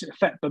had the opposite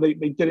effect, but they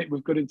did it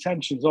with good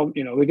intentions.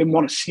 You know, they didn't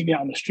want to see me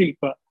out on the street,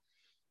 but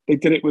they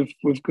did it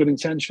with good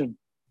intention.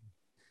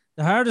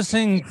 The hardest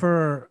thing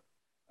for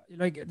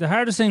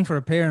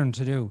a parent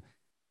to do,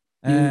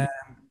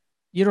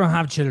 you don't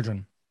have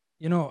children,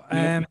 you know.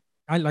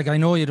 I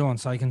know you don't,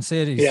 so I can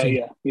say these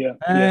things. Yeah.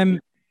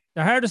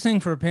 The hardest thing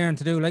for a parent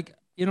to do, like,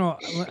 you know,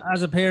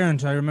 as a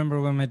parent, I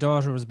remember when my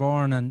daughter was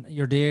born, and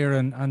you're there,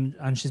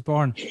 and she's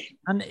born,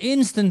 and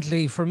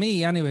instantly, for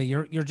me anyway,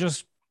 you're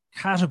just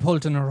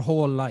catapulting her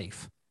whole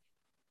life,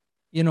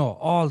 you know,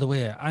 all the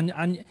way.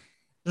 And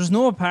there's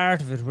no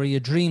part of it where you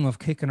dream of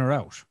kicking her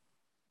out.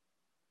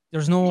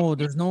 There's no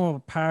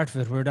part of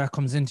it where that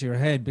comes into your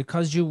head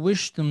because you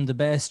wish them the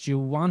best. You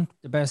want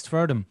the best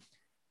for them.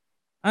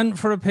 And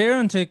for a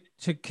parent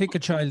to kick a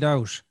child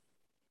out,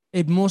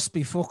 it must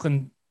be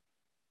fucking,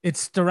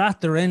 they're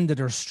at their end of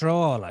their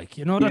straw, like,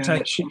 you know, that's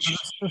it's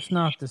just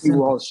not the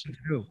simple thing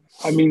to do.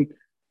 I mean,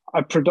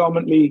 I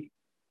predominantly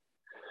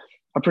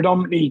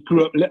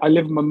grew up. I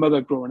lived with my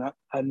mother growing up,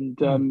 and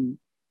then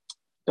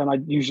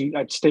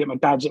I'd stay at my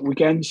dad's at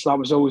weekends. So that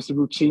was always the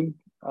routine.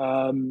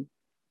 I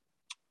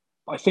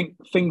think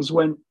things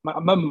went. My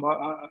mum,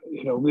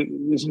 you know,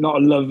 there's not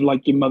a love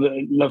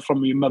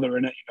from your mother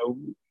in it. You know,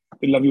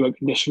 they love you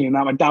unconditionally, and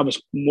that. My dad was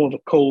more of a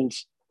cold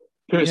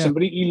person,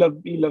 but he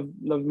loved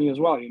me as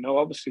well. You know,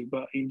 obviously,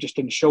 but he just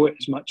didn't show it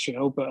as much. You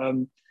know, but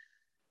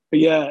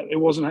yeah, it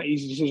wasn't an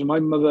easy decision. My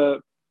mother,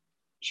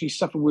 she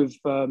suffered with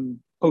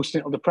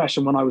postnatal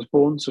depression when I was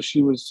born. So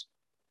she would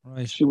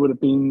have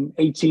been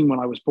 18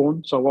 when I was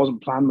born. So I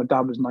wasn't planned. My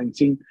dad was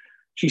 19.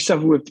 She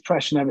suffered with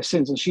depression ever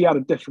since. And she had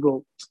a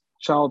difficult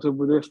childhood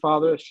with her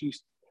father.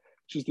 She's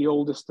the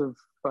oldest of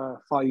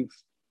 5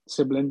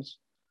 siblings.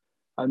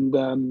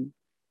 And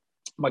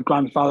my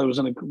grandfather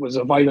was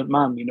a violent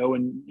man, you know,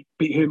 and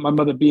my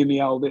mother being the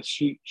eldest,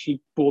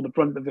 she bore the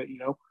brunt of it, you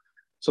know.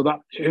 So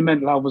that her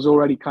mental health was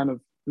already kind of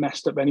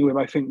messed up anyway.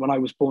 But I think when I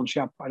was born,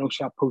 I know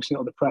she had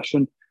postnatal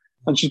depression.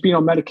 And she's been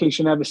on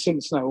medication ever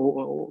since now,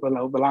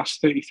 the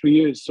last 33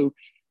 years. So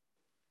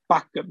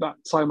back at that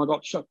time I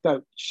got chucked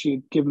out, she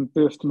had given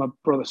birth to my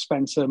brother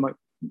Spencer, my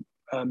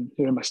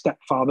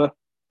stepfather.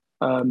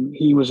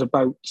 He would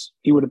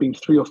have been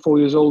 3 or 4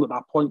 years old at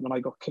that point when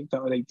I got kicked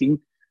out at 18.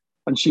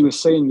 And she was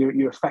saying,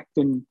 you're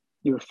affecting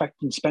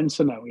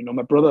Spencer now, you know,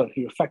 my brother,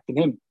 you're affecting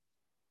him.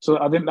 So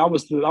I think that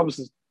was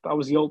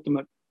the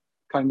ultimate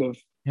kind of,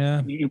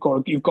 you've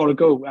got to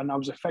go. And I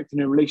was affecting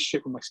her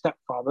relationship with my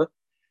stepfather.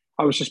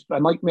 I was just a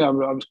nightmare.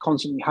 I was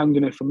constantly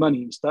hounding her for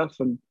money and stuff,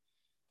 and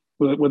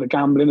with the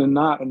gambling and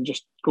that, and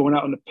just going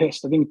out on the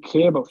piss. I didn't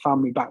care about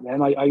family back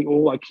then.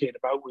 All I cared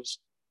about was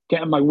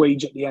getting my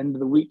wage at the end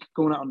of the week,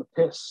 going out on the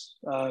piss,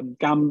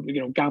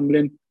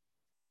 gambling,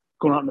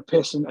 going out on the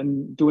piss,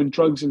 and doing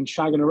drugs and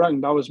shagging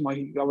around. That was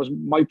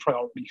my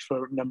priority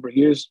for a number of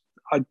years.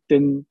 I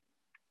didn't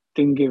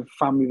give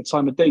family the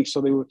time of day,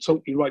 so they were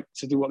totally right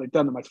to do what they'd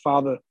done. And my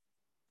father,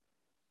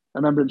 I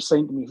remember him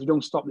saying to me, if you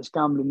don't stop this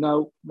gambling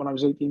now, when I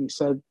was 18, he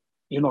said,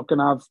 you're not going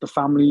to have the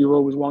family you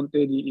always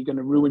wanted. You're going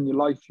to ruin your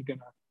life. You're going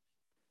to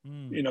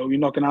You know, you're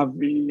not going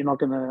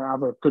to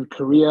have a good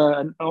career.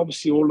 And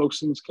obviously all those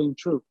things came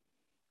true.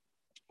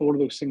 All of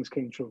those things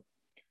came true.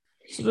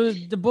 So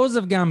the buzz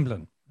of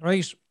gambling,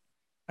 right?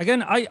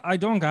 Again, I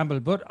don't gamble,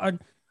 but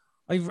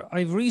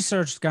I've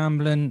researched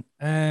gambling.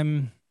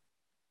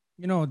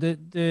 You know,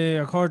 the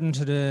according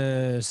to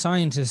the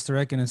scientists, I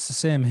reckon it's the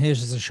same hit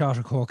as a shot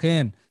of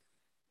cocaine.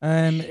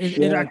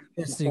 It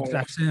activates the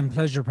exact same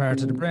pleasure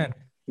part of the brain.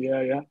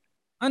 Yeah.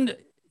 And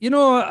you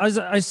know, as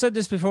I said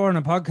this before in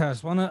a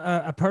podcast,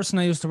 a person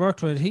I used to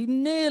work with, he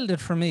nailed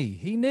it for me.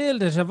 He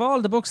nailed it. Of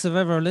all the books I've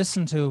ever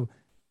listened to,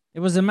 it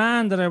was a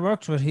man that I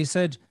worked with. He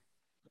said,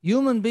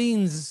 human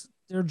beings,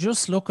 they're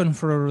just looking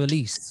for a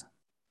release.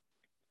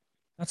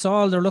 That's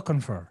all they're looking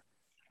for.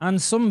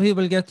 And some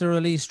people get the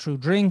release through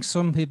drinks,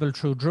 some people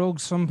through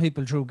drugs, some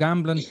people through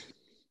gambling.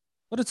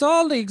 But it's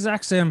all the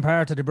exact same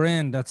part of the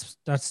brain. That's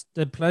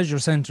the pleasure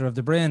center of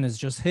the brain is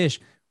just hit,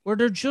 where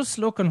they're just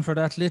looking for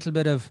that little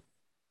bit of,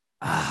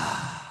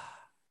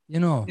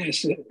 you know.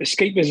 It's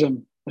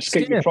escapism,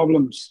 escape your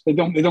problems. They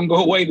don't go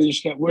away. They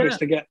just get worse.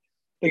 Yeah.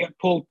 They get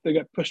pulled, they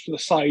get pushed to the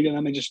side, and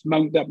then they just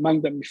mount up.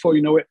 Before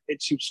you know it,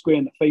 it's you square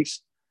in the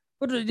face.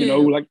 But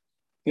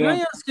can I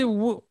ask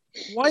you,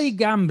 why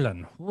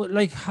gambling?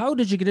 Like, how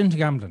did you get into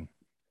gambling?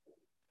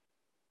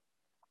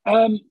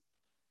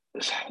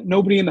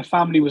 Nobody in the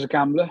family was a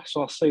gambler,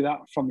 so I'll say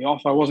that from the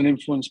off. I wasn't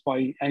influenced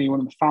by anyone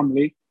in the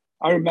family.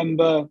 I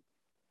remember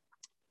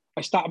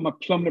I started my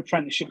plumbing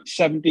apprenticeship at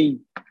 17,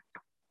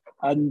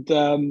 and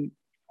I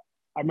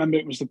remember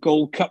it was the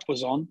Gold Cup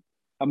was on,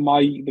 and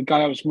the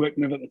guy I was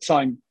working with at the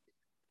time,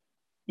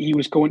 he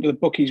was going to the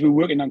bookies. We were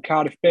working on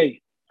Cardiff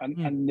Bay,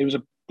 and there was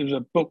a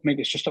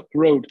bookmakers just up the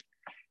road,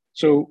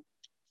 so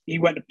he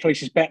went to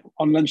place his bet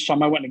on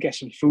lunchtime. I went to get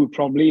some food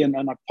probably, and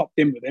I popped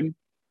in with him.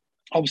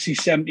 Obviously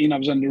 17, I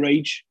was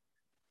underage,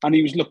 and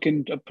he was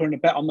looking at putting a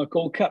bet on the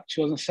Gold Cup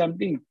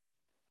 2017,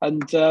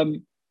 and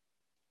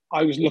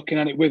I was looking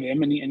at it with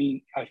him, and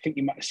he I think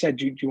he might have said,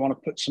 do you want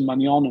to put some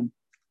money on? And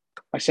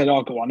I said,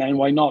 "I'll go on then,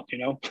 why not?" You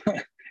know,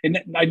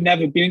 and I'd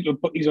never been into a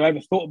bookies or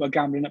ever thought about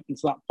gambling up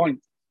until that point.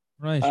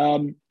 Right.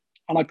 And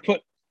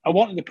I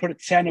wanted to put a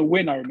 10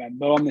 win, I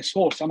remember, on this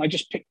horse, and I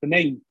just picked the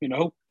name, you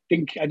know. I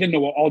didn't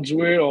know what odds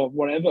were or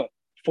whatever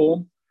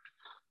form.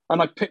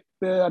 And I picked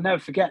I'll never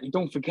forget,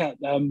 don't forget,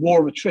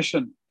 War of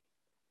Attrition.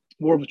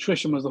 War of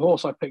Attrition was the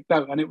horse I picked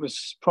out, and it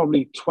was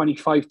probably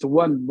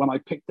 25-1 when I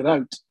picked it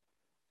out.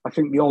 I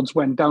think the odds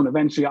went down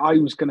eventually. I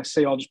was going to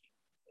say, I'll just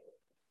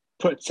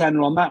put a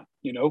tenner on that,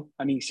 you know.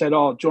 And he said,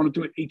 "Oh, do you want to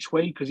do it each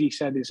way?" Because he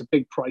said it's a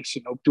big price,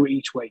 you know, do it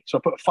each way. So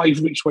I put a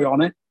 £5 each way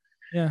on it.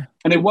 Yeah.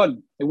 And it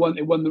won. I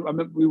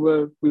remember we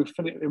were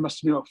it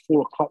must have been about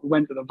 4 o'clock. We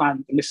went to the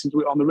van and listened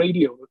to it on the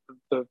radio,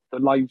 the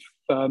live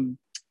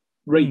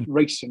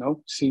race, you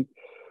know, see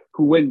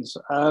who wins.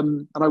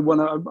 And I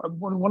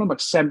won about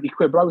 70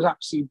 quid, but I was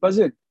absolutely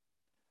buzzing.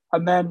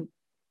 And then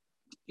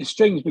it's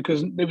strange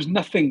because there was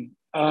nothing.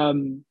 I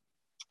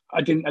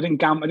didn't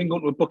gamble. I didn't go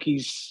to a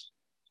bookies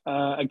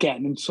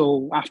again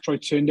until after I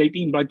turned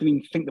 18, but I didn't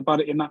even think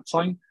about it in that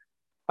time.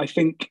 I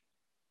think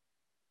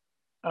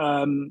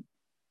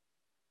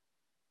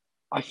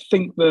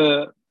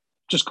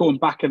just going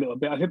back a little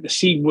bit, I think the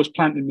seed was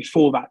planted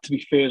before that, to be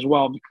fair as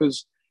well,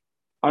 because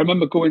I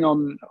remember going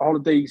on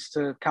holidays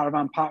to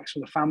caravan parks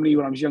with the family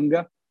when I was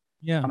younger.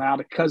 Yeah. And I had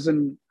a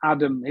cousin,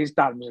 Adam, his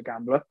dad was a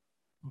gambler.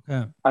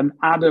 Okay. And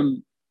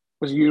Adam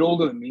was a year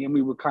older than me, and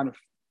we were kind of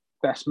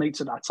best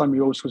mates at that time.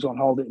 We always was on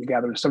holiday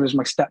together, and so was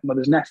my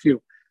stepmother's nephew.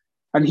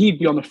 And he'd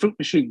be on the fruit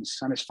machines,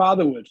 and his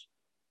father would.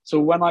 So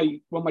when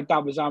my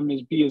dad was having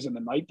his beers in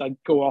the night, I'd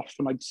go off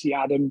and I'd see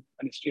Adam,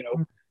 and it's, you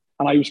know,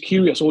 and I was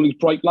curious, all these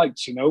bright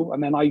lights, you know,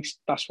 and then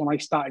that's when I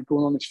started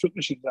going on these fruit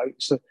machines. I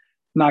used to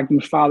nag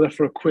my father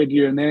for £1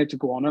 here and there to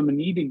go on them, and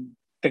he didn't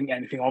think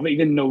anything of it. He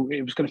didn't know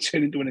it was going to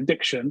turn into an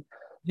addiction.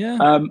 Yeah.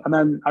 And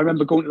then I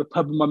remember going to the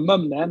pub with my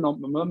mum then,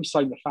 on my mum's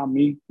side of the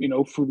family, you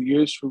know, through the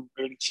years, through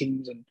early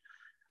teens, and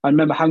I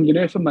remember hanging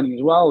her for money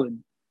as well.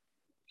 And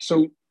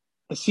so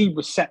the seed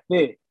was set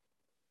there.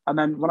 And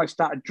then when I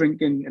started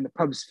drinking in the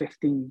pubs,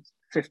 15,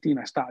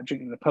 I started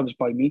drinking in the pubs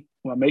by me,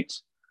 my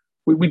mates.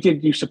 We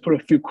did used to put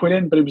a few quid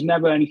in, but it was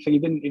never anything.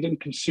 It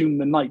didn't consume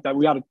the night. That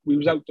we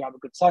was out to have a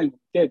good time.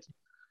 We did.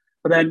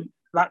 But then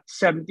that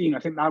 17, I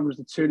think that was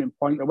the turning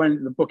point. I went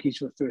into the bookies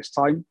for the first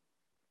time.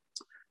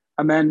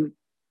 And then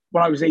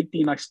when I was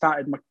 18, I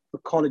started the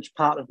college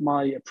part of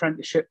my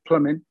apprenticeship,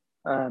 plumbing.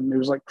 It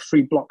was like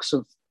 3 blocks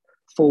of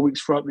 4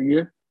 weeks throughout the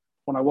year.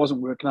 When I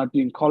wasn't working, I'd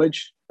be in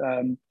college.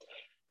 And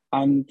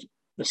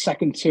the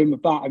second term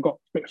of that, I got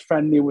a bit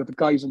friendlier with the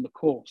guys on the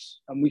course,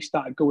 and we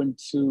started going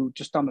to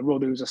just down the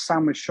road. There was a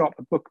sandwich shop,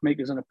 a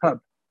bookmakers, and a pub.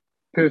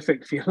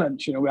 Perfect for your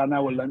lunch. You know, we had an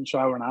hour lunch,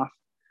 hour and a half.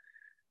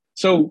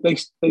 So they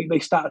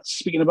started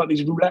speaking about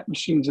these roulette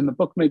machines in the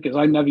bookmakers.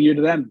 I never heard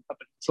of them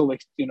until they,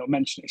 you know,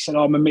 mentioned. They said,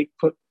 "Oh, my mate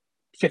put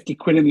 50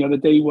 quid in the other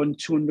day, won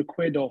 200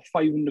 quid or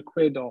 500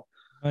 quid." Or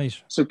right.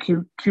 So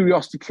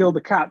curiosity killed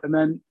the cat, and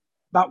then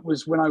that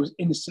was when I was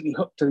instantly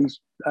hooked to these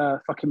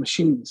fucking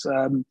machines.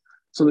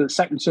 So the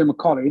second term of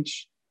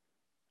college,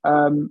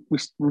 We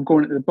were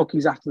going to the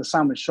bookies after the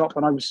sandwich shop,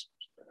 and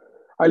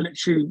I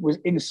literally was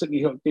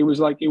instantly hooked. It was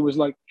like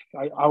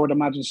I would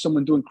imagine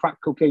someone doing crack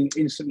cocaine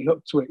instantly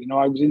hooked to it. You know,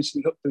 I was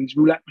instantly hooked to these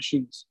roulette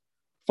machines,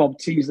 fob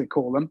T's they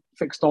call them,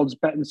 fixed odds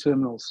betting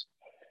terminals.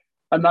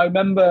 And I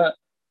remember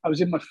I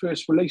was in my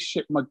first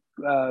relationship, my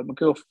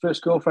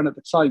first girlfriend at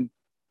the time,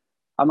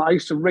 and I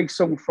used to race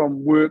home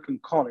from work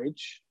and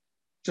college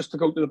just to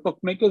go to the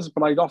bookmakers,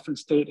 but I'd often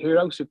stay at her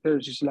house. Her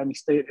parents used to let me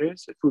stay at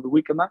hers through the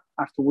week and that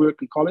after work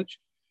and college.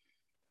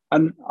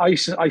 And I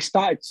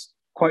started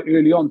quite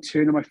early on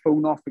turning my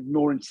phone off,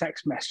 ignoring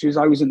text messages.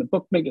 I was in the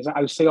bookmakers.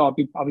 I would say, "Oh,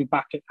 I'll be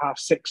back at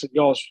 6:30 at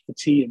yours for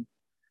tea and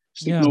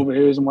sleeping over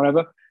hers and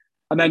whatever."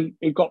 And then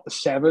it got to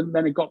 7,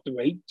 then it got to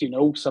 8, you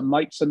know, some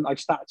nights, and I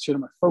started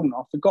turning my phone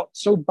off. It got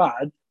so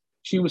bad,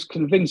 she was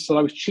convinced that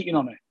I was cheating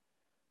on her.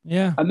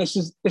 Yeah. And this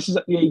is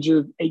at the age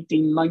of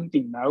 18,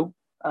 19 now.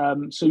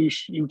 So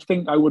you'd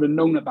think I would have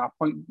known at that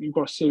point you've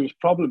got a serious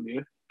problem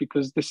here,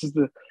 because this is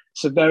the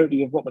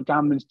severity of what the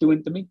gambling's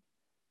doing to me.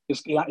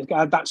 It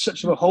had that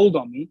such of a hold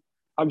on me.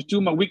 I was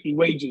doing my weekly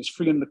wages,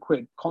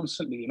 £300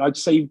 constantly, and I'd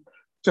save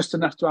just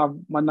enough to have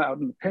my night out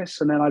in the piss,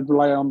 and then I'd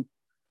rely on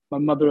my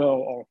mother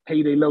or a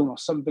payday loan or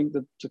something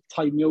to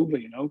tide me over,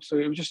 you know. So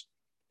it was just,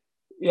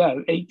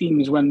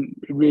 18 is when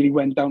it really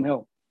went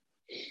downhill.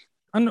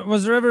 And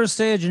was there ever a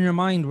stage in your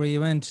mind where you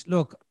went,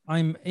 look,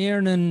 I'm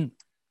earning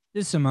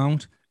this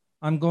amount,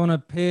 I'm going to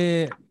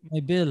pay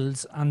my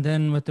bills, and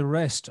then with the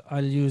rest,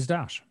 I'll use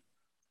that?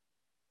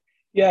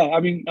 Yeah, I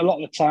mean, a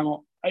lot of the time,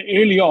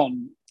 early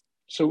on,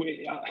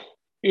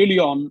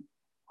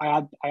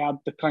 I had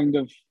the kind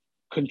of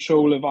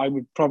control of I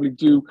would probably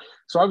do.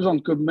 So I was on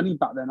good money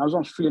back then. I was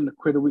on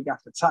 £300 a week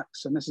after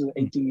tax, and this is at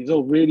 18 years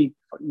old, really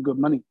fucking good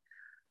money.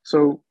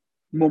 So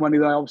more money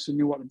that I obviously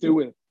knew what to do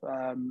with.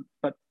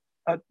 But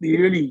at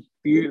maybe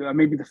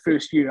the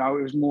first year out,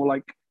 it was more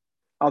like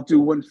I'll do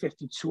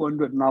 150,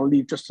 200, and I'll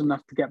leave just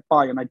enough to get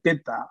by. And I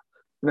did that.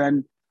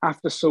 Then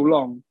after so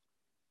long,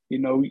 you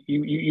know,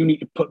 you need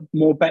to put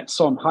more bets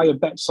on, higher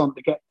bets on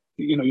to get,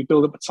 you know, you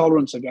build up a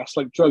tolerance, I guess.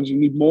 Like drugs, you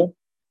need more.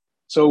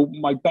 So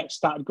my bets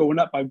started going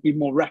up. I'd be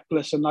more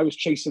reckless, and I was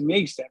chasing the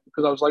ace then,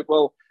 because I was like,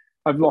 well,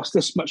 I've lost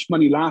this much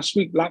money last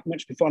week, that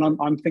much before, and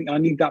I'm thinking I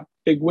need that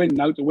big win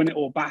now to win it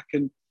all back.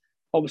 And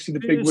obviously the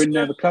big win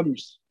never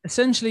comes.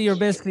 Essentially,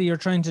 you're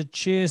trying to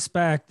chase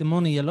back the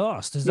money you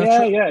lost. Is that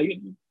true? Yeah.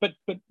 But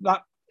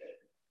that,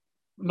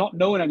 not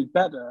knowing any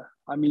better,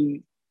 I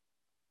mean,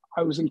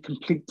 I was in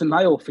complete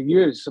denial for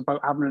years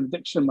about having an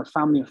addiction. My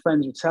family and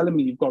friends were telling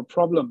me, you've got a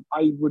problem.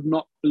 I would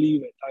not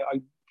believe it.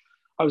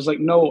 I was like,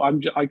 no,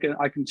 I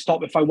can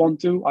stop if I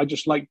want to. I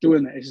just like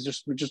doing it. It's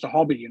just a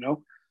hobby, you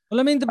know? Well,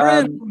 I mean, the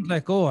brain won't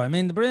let go. I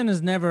mean, the brain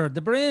is never,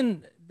 the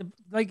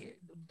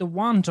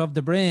want of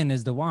the brain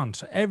is the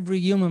want. Every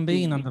human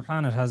being on the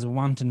planet has a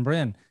wanting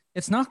brain.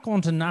 It's not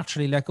going to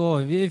naturally let go.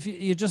 If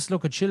you just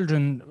look at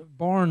children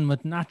born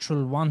with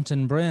natural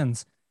wanting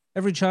brains,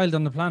 every child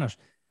on the planet.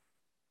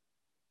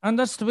 And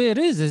that's the way it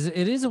is.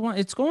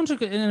 It's going to,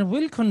 and it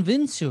will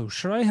convince you,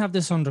 sure, I have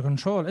this under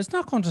control. It's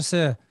not going to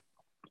say,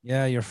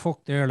 yeah, you're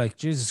fucked there, like,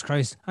 Jesus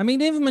Christ. I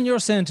mean, even when you're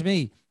saying to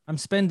me, I'm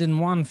spending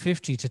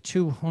 £150 to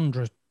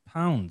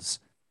 £200,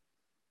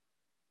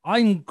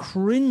 I'm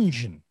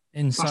cringing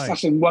inside.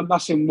 That's in one.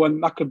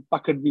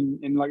 That could be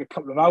in like a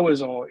couple of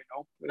hours, or, you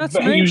know. That's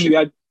usually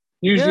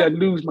I'd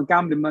lose my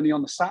gambling money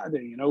on the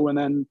Saturday, you know, and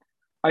then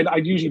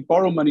I'd usually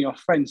borrow money off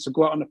friends to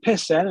go out on a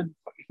piss then, and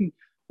fucking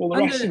all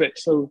the rest of it.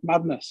 So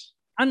madness.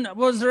 And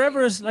was there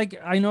ever,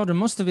 like, I know there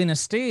must have been a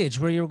stage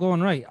where you're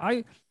going, right,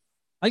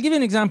 I'll give you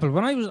an example.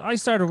 When I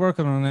started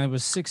working when I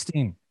was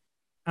 16,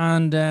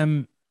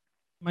 and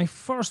my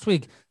first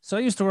week, so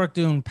I used to work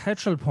doing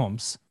petrol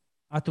pumps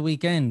at the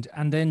weekend,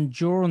 and then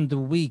during the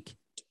week,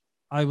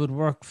 I would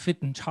work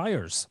fitting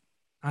tires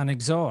and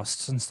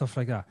exhausts and stuff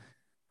like that.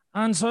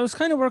 And so I was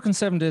kind of working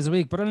 7 days a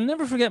week, but I'll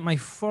never forget my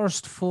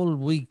first full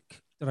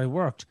week that I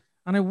worked.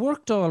 And I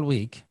worked all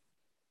week,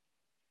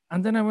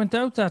 and then I went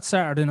out that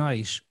Saturday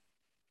night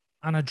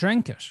and I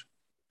drank it.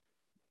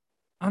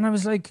 And I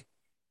was like,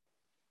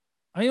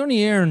 I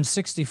only earned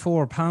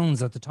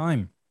 £64 at the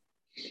time.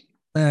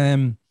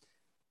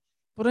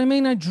 But I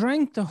mean, I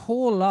drank the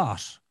whole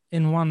lot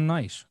in one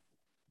night.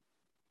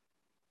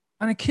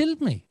 And it killed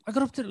me. I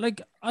got up to,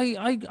 like,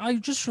 I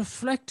just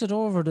reflected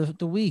over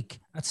the week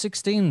at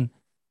 16,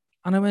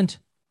 and I went,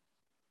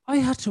 I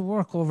had to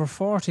work over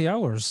 40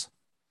 hours,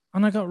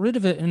 and I got rid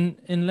of it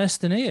in less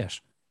than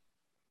 8.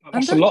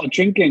 That's a lot of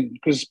drinking,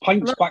 because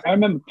pints back, I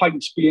remember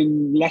pints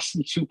being less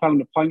than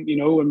 £2 a pint, you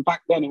know, and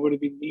back then it would have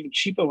been even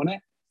cheaper, wouldn't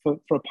it,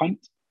 for a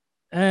pint?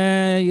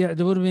 Yeah,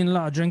 there would have been a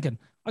lot of drinking.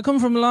 I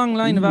come from a long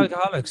line of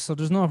alcoholics, so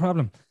there's no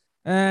problem.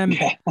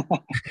 Yeah.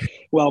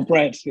 Well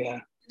bred, yeah.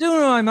 Do you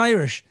know I'm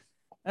Irish?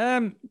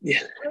 Yeah.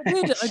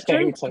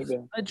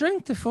 I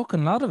drank the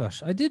fucking lot of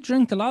it. I did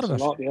drink a lot of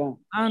it. Yeah.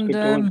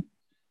 And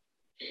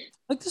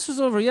like, this was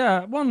over,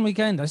 one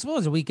weekend. I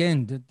suppose a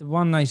weekend, the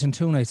one night and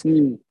 2 nights.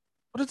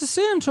 But at the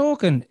same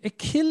token, it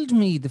killed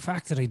me, the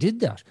fact that I did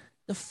that.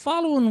 The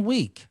following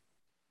week,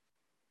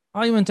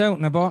 I went out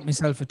and I bought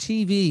myself a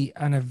TV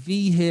and a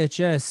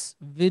VHS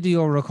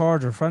video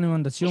recorder. For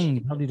anyone that's young,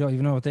 you probably don't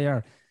even know what they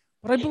are.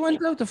 But I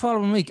went out the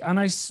following week and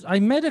I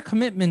made a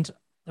commitment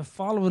the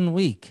following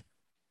week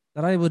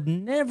that I would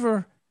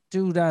never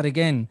do that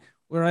again,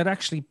 where I'd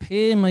actually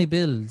pay my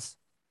bills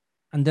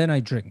and then I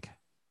drink.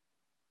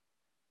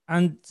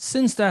 And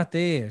since that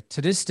day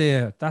to this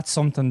day, that's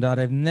something that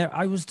I've never.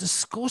 I was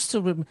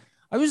disgusted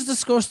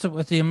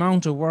with the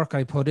amount of work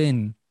I put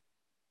in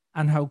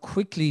and how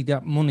quickly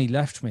that money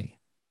left me.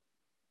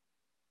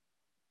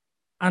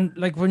 And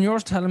like when you're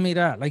telling me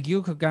that, like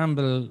you could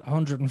gamble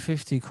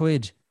 150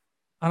 quid,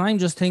 and I'm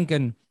just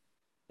thinking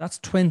that's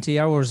 20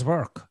 hours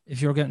work.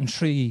 If you're getting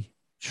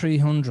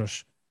 300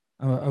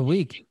 a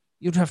week,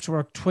 you'd have to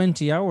work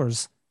 20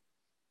 hours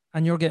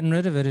and you're getting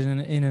rid of it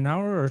in an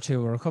hour or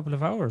two or a couple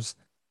of hours.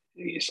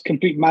 It's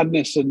complete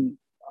madness, and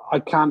I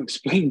can't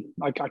explain.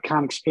 Like I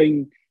can't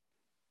explain.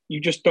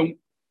 You just don't.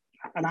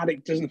 An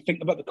addict doesn't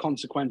think about the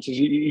consequences.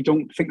 You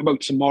don't think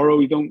about tomorrow.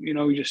 You don't.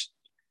 You just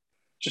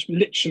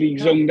literally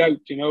zoned out.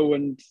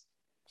 And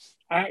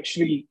I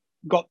actually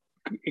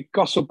it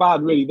got so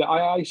bad really that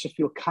I used to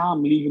feel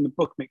calm leaving the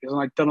bookmakers,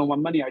 and I'd done all my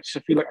money. I used to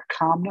feel like a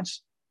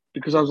calmness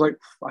because I was like,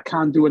 I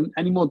can't do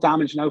any more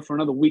damage now for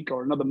another week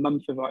or another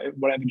month.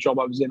 Whatever job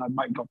I was in, I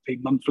might have got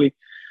paid monthly.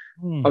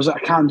 I was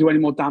like, I can't do any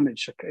more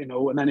damage,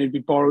 and then it'd be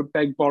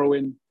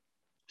borrowing,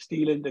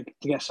 stealing to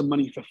get some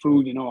money for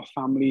food, our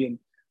family, and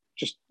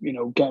just,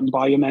 getting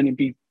by. And then it'd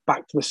be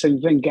back to the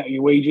same thing, getting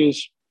your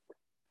wages,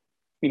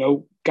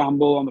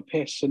 gamble on the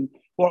piss. And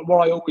what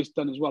I always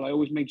done as well, I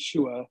always made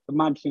sure, the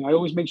mad thing, I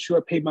always made sure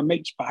I paid my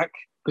mates back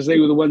because they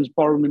were the ones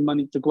borrowing me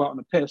money to go out on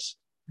the piss.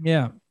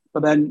 Yeah.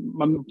 But then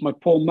my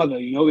poor mother,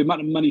 the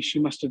amount of money she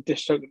must have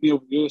dished out to me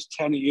over the years,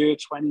 10 a year,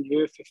 20 a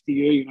year, 50 a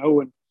year,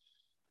 and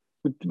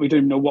we don't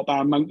even know what that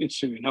amounted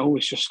to,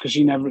 It's just because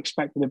she never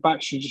expected it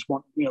back. She just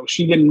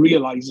she didn't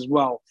realize as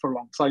well for a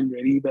long time,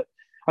 really, that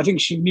I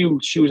think she knew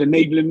she was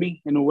enabling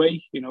me in a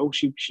way,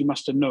 she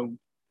must have known.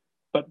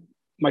 But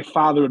my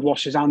father had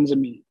washed his hands of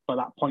me by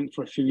that point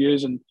for a few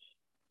years, and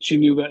she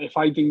knew that if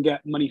I didn't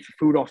get money for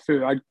food off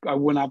her, I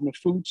wouldn't have no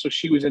food. So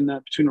she was in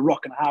between a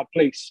rock and a hard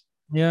place.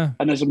 Yeah.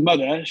 And as a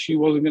mother, she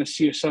wasn't going to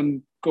see her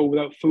son go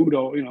without food,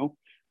 or,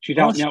 she'd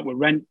help me out with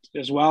rent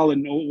as well,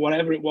 and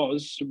whatever it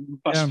was,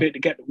 bus fare to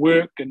get to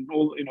work, and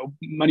all,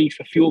 money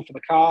for fuel for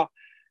the car.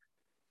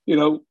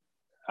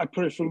 I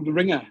put her through the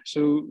ringer.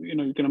 So,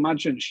 you can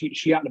imagine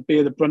she had to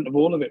bear the brunt of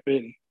all of it,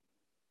 really.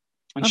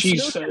 And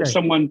Absolutely. she's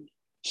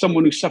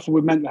someone who suffered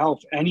with mental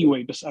health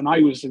anyway, and I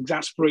was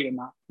exasperating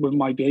that with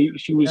my behavior.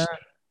 She was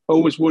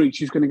always worried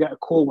she's going to get a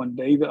call one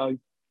day that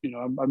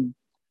I'm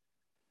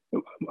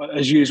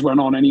as years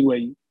went on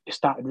anyway, it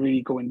started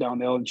really going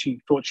downhill, and she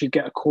thought she'd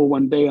get a call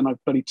one day and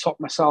I'd bloody top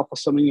myself or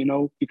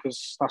something,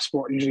 because that's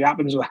what usually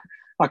happens.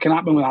 That can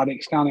happen with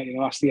addicts, can it?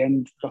 That's the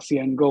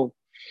end goal.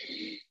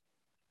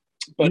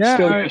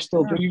 But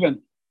still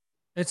breathing.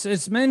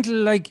 It's mental.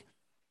 Like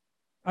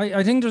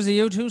I think there's a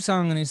U2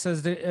 song, and he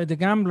says the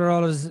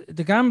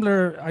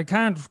gambler. I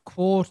can't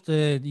quote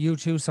the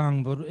U2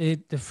 song, but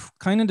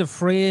the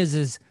phrase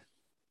is,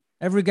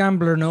 every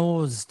gambler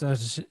knows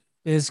that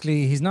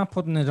basically he's not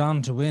putting it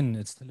on to win;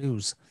 it's to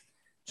lose,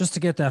 just to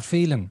get that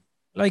feeling.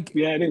 Like,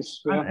 yeah, it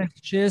is. Yeah.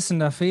 It's chasing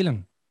that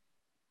feeling,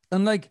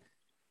 and like,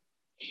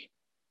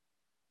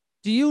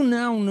 do you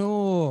now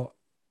know?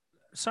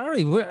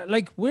 Sorry,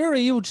 where are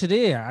you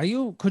today?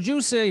 Could you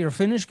say you're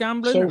finished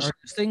gambling, or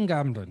still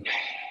gambling?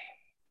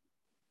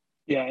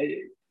 Yeah.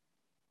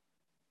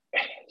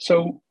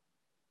 So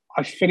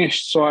I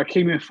finished. So I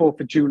came here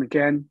 4th of June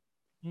again.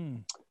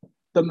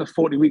 Done the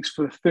 40 weeks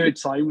for the third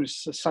time,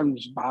 which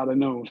sounds bad, I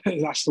know.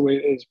 That's the way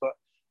it is. But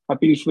I've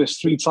been for this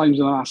 3 times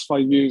in the last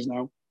 5 years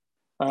now.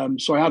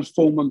 So I had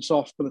 4 months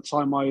off by the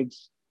time I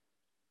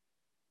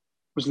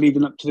was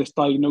leading up to this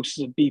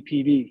diagnosis of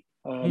BPD.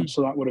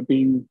 So that would have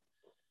been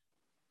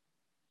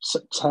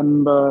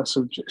September.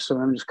 So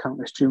let me just count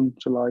this: June,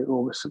 July,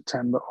 August,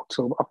 September,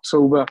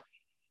 October.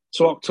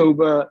 So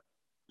October,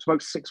 it's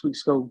about 6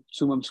 weeks ago,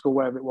 2 months ago,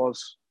 wherever it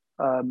was.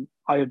 I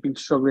had been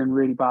struggling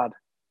really bad.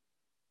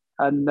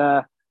 And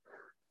I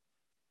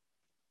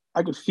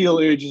could feel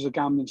urges of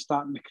gambling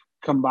starting to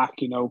come back,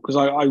 because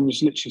I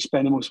was literally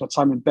spending most of my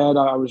time in bed.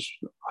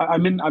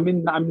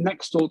 I'm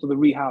next door to the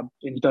rehab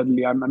in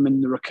Dudley. I'm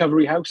in the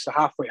recovery house, the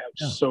halfway house.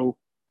 Yeah. So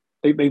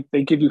they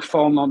give you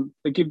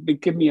they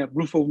give me a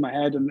roof over my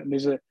head, and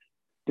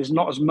there's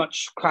not as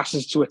much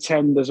classes to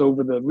attend as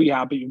over the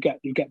rehab, but you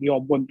get the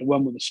odd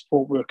one-to-one with a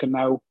support worker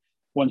now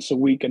once a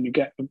week, and you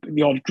get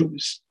the odd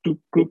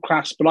group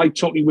class. But I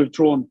totally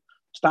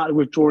started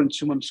withdrawing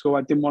 2 months ago.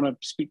 I didn't want to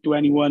speak to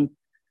anyone.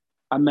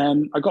 And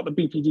then I got the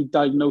BPD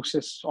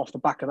diagnosis off the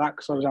back of that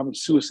because I was having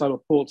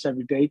suicidal thoughts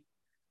every day.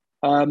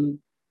 And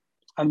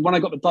when I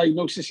got the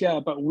diagnosis,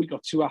 about a week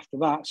or 2 after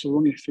that, so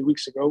only a few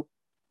weeks ago,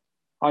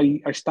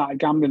 I started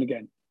gambling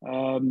again.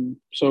 And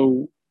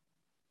the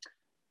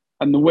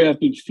way I've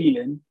been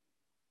feeling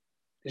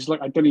is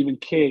like I don't even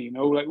care,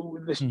 like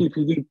this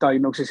BPD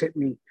diagnosis hit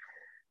me.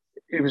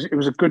 it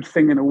was a good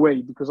thing in a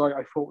way, because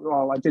I thought,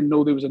 well, I didn't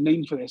know there was a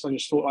name for this. I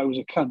just thought I was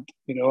a cunt.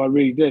 I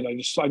really did. I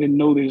didn't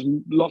know there's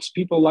lots of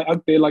people like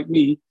out there like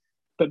me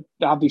that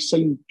have these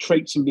same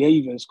traits and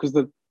behaviors, because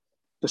the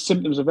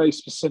symptoms are very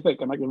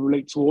specific, and I can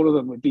relate to all of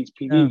them with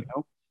BPD.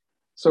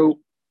 So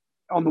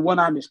on the one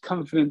hand, it's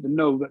comforting to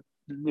know that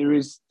there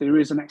is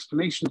an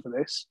explanation for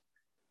this,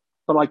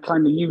 but I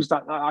kind of used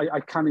that. I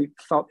kind of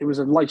felt it was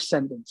a life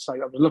sentence. I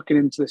was looking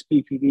into this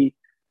BPD,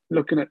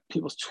 looking at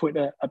people's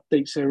Twitter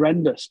updates, are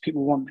horrendous.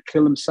 People want to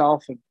kill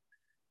themselves, and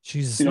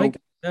Jesus,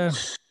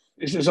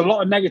 there's a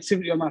lot of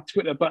negativity on that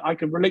Twitter. But I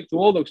can relate to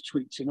all those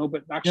tweets,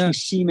 But actually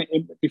seeing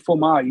it before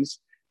my eyes,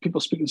 people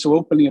speaking so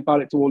openly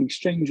about it to all these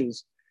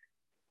strangers,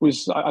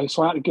 so I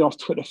had to get off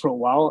Twitter for a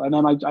while, and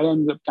then I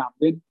ended up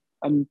gambling,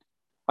 and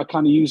I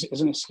kind of use it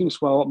as an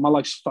excuse. Well, my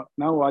life's fucked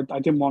now. I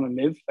didn't want to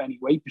live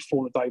anyway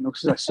before the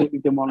diagnosis. I certainly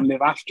didn't want to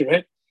live after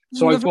it.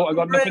 So I thought I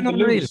got nothing to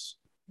lose.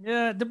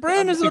 Yeah, the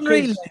brain is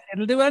unreal.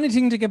 It'll do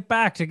anything to get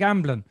back to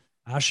gambling.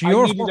 I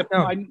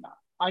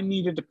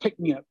needed to pick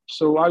me up.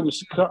 So I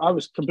was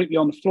completely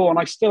on the floor, and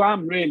I still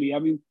am, really. I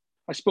mean,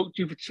 I spoke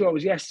to you for 2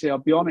 hours yesterday. I'll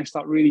be honest,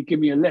 that really gave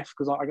me a lift,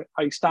 because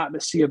I started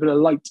to see a bit of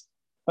light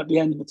at the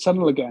end of the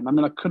tunnel again. I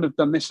mean, I couldn't have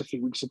done this a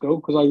few weeks ago,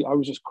 because I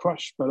was just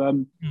crushed. But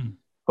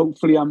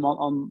hopefully I'm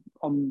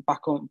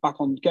back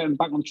on getting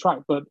back on track.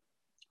 But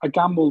I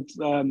gambled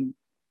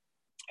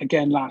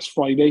again last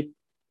Friday,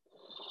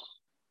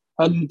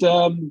 and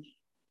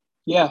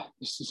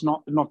this is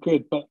not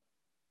good. But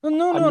I'm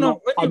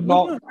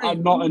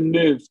not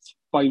unnerved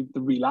by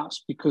the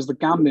relapse, because the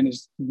gambling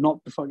is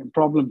not the fucking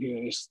problem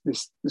here.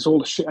 It's all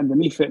the shit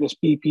underneath it. This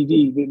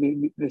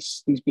BPD,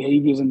 these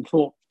behaviours and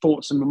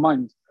thoughts in my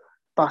mind.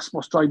 That's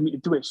what's driving me to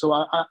do it.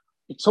 So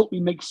it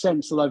totally makes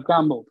sense that I've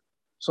gambled.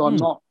 So I'm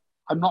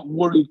not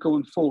worried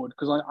going forward,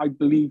 because I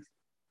believe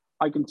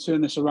I can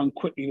turn this around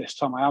quickly this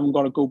time. I haven't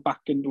got to go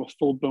back into a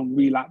full-blown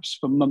relapse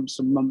for months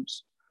and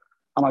months.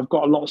 And I've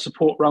got a lot of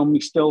support around me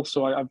still.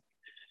 So I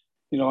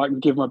can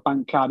give my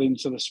bank card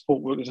into the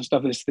support workers and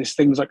stuff. There's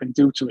things I can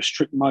do to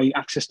restrict my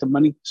access to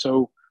money.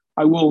 So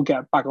I will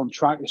get back on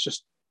track. It's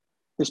just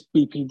this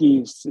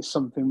BPD is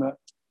something that,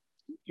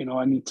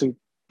 I need to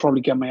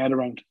probably get my head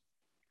around.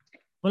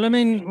 Well, I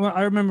mean,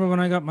 I remember when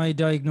I got my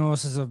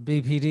diagnosis of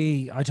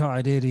BPD, I thought I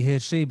had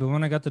ADHD, but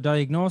when I got the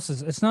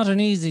diagnosis, it's not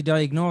an easy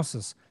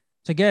diagnosis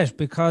to get,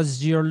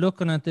 because you're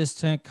looking at this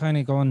kind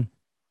of going,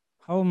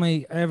 how am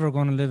I ever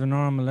going to live a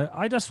normal life?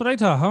 That's what I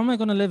thought. How am I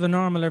going to live a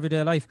normal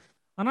everyday life?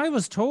 And I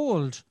was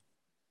told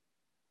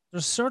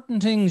there's certain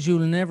things you'll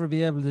never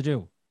be able to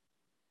do.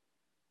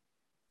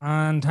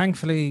 And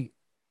thankfully,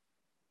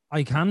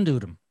 I can do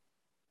them.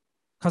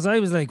 Because I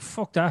was like,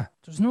 fuck that.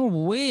 There's no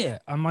way.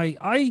 I'm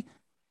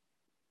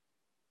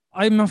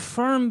a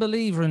firm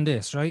believer in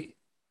this, right?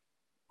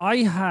 I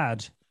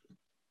had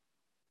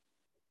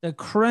the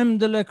creme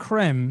de la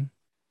creme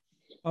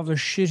of a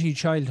shitty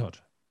childhood,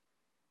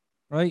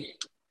 right?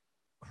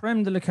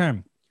 Creme de la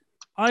creme.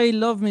 I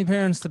love my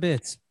parents to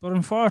bits, but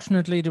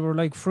unfortunately they were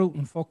like fruit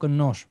and fucking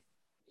nut.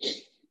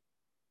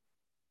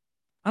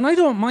 And I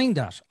don't mind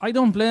that. I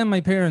don't blame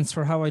my parents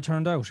for how I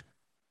turned out.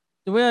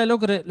 The way I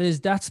look at it is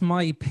that's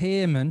my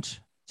payment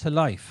to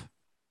life.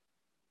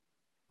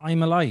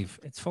 I'm alive.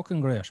 It's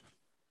fucking great.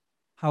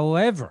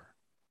 However,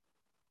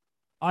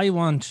 I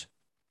want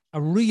a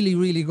really,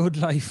 really good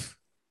life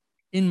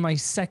in my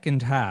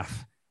second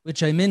half,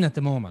 which I'm in at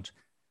the moment.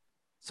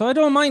 So I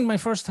don't mind my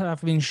first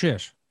half being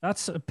shit.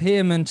 That's a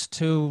payment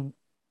to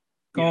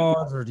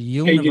God or the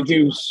universe. Pay your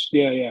dues.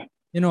 Yeah.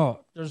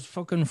 There's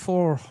fucking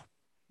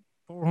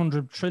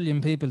 400 trillion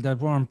people that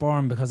weren't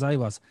born because I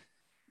was.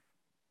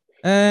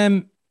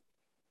 And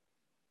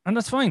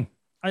that's fine.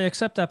 I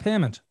accept that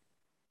payment.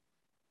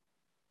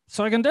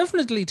 So I can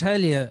definitely tell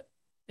you,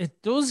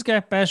 it does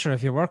get better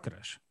if you work at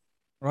it,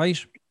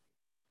 right?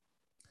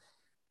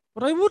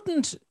 But I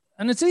wouldn't,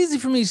 and it's easy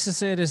for me to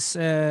say this,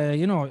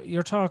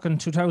 you're talking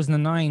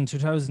 2009,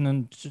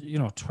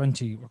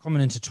 2020, we're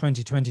coming into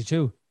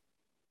 2022.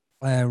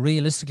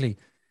 Realistically,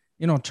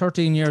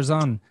 13 years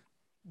on,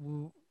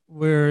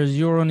 where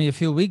you're only a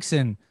few weeks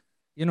in,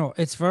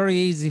 it's very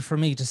easy for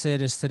me to say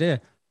this today.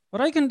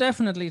 But I can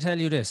definitely tell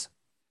you this.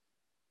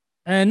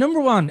 Number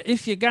one,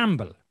 if you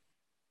gamble,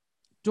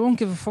 don't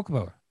give a fuck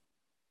about it.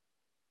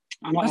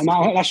 And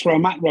that's where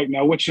I'm at right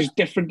now, which is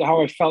different to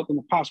how I felt in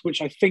the past,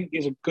 which I think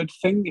is a good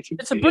thing.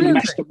 It's a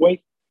brilliant thing.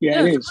 Way.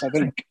 Yeah, it is, I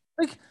think.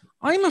 Like,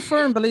 I'm a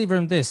firm believer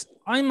in this.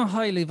 I'm a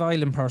highly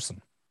violent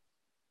person,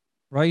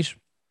 right?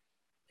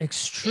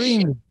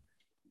 Extremely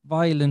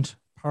violent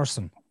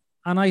person.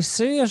 And I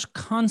say it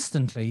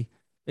constantly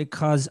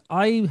because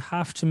I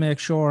have to make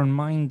sure and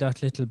mind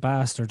that little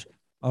bastard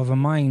of a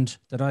mind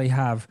that I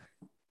have.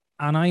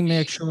 And I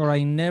make sure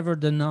I never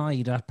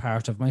deny that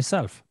part of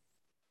myself.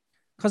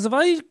 Because if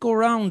I go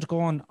around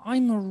going,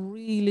 I'm a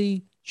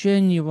really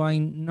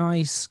genuine,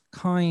 nice,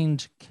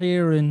 kind,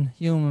 caring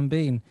human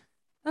being,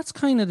 that's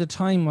kind of the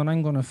time when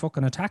I'm going to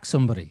fucking attack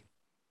somebody.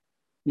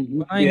 Mm-hmm.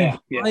 When I'm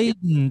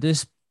hiding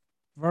this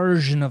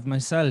version of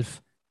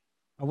myself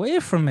away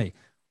from me.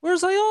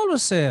 Whereas I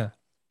always say,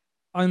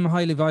 I'm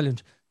highly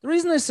violent. The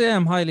reason I say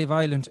I'm highly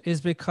violent is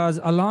because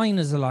a lion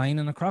is a lion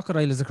and a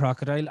crocodile is a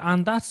crocodile,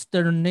 and that's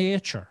their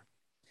nature.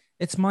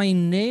 It's my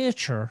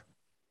nature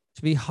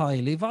to be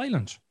highly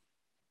violent.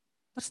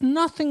 That's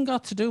nothing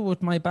got to do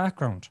with my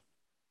background.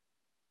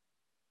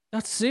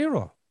 That's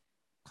zero.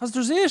 Because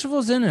there's 8 of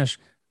us in it,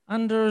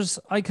 and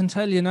I can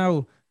tell you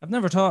now, I've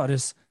never thought of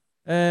this.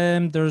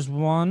 There's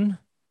 1,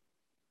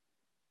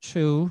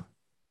 2,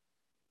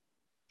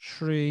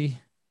 3,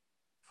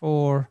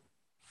 4,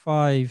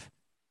 5,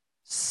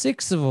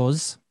 6 of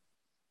us.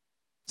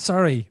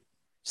 Sorry,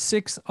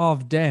 6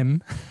 of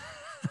them,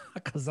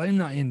 because I'm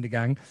not in the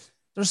gang.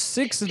 There's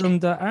 6 of them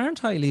that aren't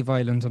highly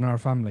violent in our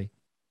family,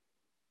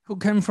 who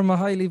came from a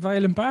highly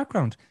violent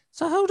background.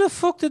 So how the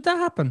fuck did that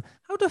happen?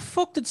 How the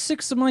fuck did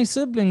 6 of my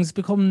siblings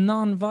become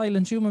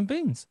non-violent human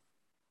beings?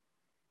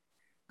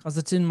 Because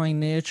it's in my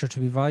nature to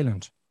be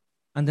violent.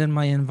 And then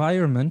my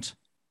environment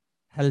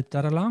helped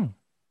that along.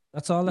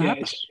 That's all that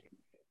happened.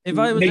 If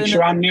I was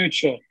nature and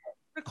nurture.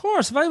 Of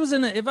course, if I was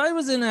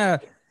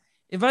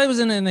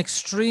in an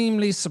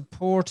extremely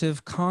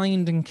supportive,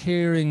 kind and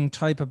caring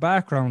type of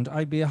background,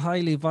 I'd be a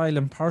highly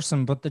violent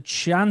person, but the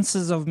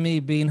chances of me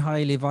being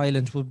highly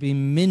violent would be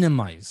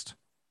minimized.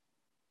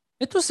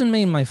 It doesn't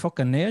mean my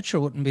fucking nature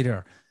wouldn't be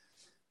there.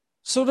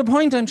 So the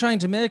point I'm trying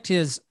to make to you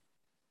is,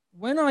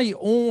 when I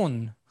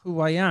own who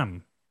I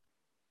am,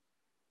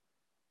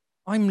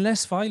 I'm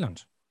less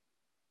violent.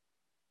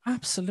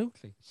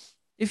 Absolutely.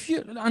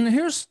 And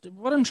here's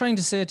what I'm trying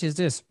to say to you is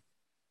this.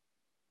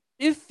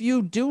 If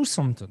you do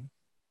something,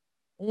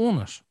 own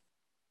it.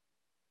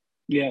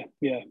 Yeah.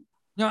 Yeah,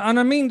 and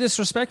I mean this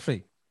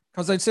respectfully,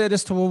 because I'd say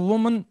this to a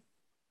woman,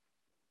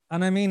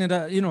 and I mean it,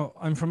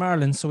 I'm from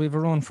Ireland, so we have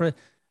our own phrase.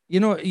 You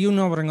know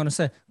what I'm going to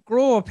say.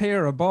 Grow a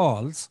pair of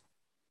balls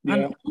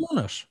and own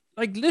it.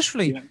 Like,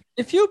 literally,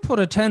 if you put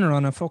a tenner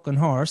on a fucking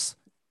horse,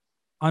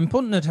 I'm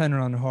putting a tenner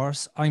on the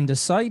horse. I'm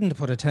deciding to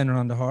put a tenner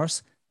on the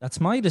horse. That's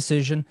my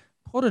decision.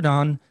 Put it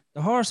on.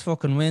 The horse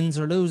fucking wins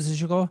or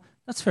loses. You go,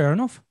 that's fair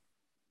enough.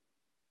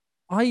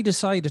 I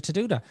decided to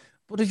do that.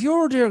 But if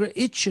you're there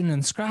itching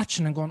and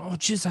scratching and going, oh,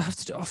 jeez, I have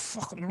to do, oh,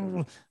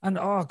 fucking, and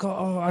oh, God,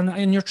 oh,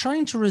 and you're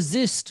trying to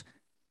resist,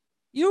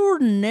 you're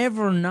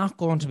never not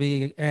going to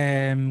be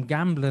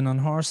gambling on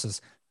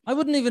horses. I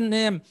wouldn't even,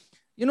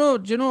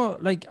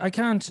 like,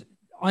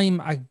 I'm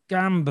a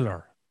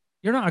gambler.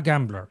 You're not a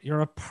gambler.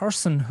 You're a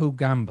person who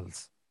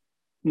gambles.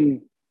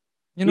 You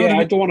know what I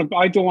mean?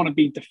 I don't want to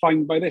be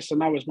defined by this,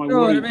 and that was my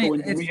worry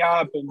going to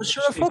rehab and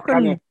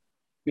kind of,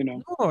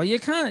 No, you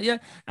can't. Yeah,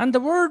 and the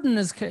wording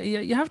is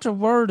you have to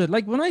word it.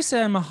 Like, when I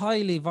say I'm a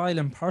highly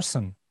violent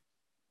person,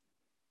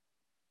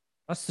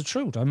 that's the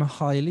truth. I'm a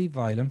highly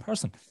violent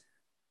person.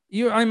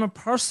 I'm a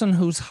person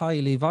who's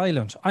highly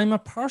violent. I'm a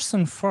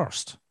person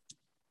first.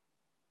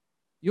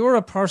 You're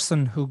a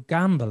person who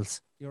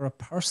gambles. You're a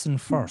person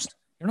first.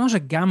 You're not a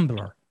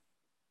gambler.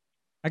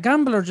 A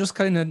gambler just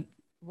kind of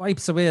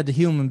wipes away the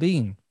human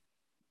being.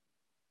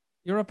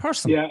 You're a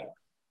person. Yeah.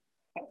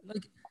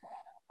 Like,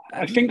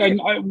 I think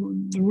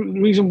the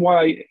reason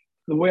why,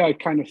 the way I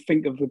kind of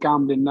think of the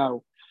gambling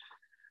now,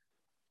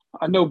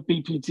 I know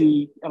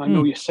BPD and I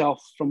know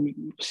yourself from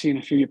seeing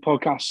a few of your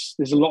podcasts.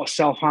 There's a lot of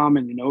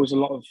self-harming, there's a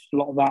lot of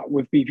that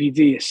with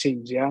BPD, it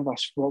seems. Yeah,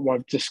 that's what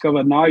I've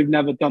discovered. Now, I've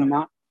never done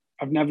that.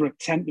 I've never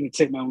attempted to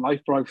take my own life,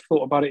 but I've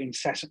thought about it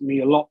incessantly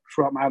a lot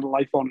throughout my adult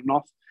life, on and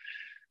off.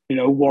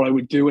 What I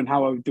would do and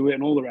how I would do it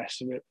and all the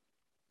rest of it.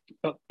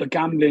 But the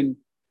gambling,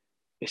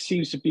 it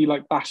seems to be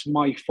like that's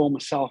my form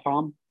of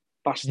self-harm.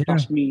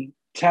 That's me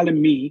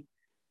telling me,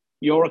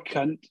 you're a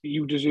cunt,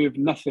 you deserve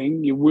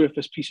nothing, you're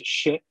worthless piece of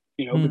shit,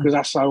 because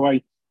that's how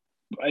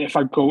if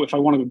I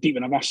want to go deep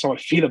enough, that's how I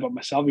feel about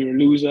myself. You're a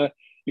loser,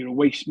 you're a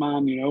waste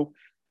man,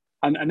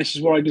 and this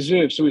is what I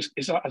deserve. So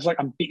it's like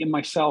I'm beating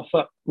myself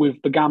up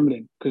with the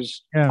gambling,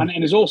 because and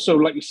it's also,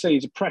 like you say,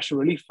 it's a pressure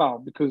relief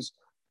valve, because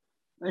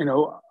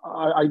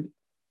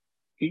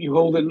you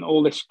hold in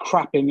all this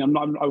crapping.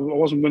 I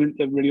wasn't willing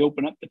to really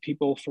open up to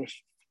people for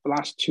the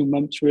last 2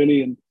 months,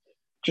 really, and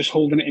just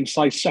holding it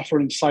inside, suffer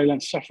in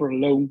silence, suffer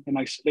alone in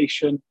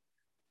isolation,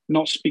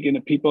 not speaking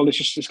to people.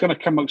 It's going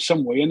to come out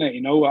some way, isn't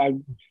it?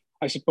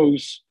 I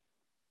suppose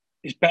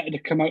it's better to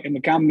come out in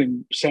the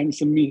gambling sense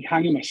than me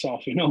hanging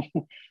myself,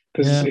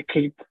 because it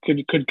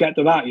could get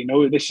to that.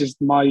 This is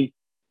my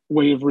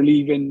way of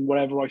relieving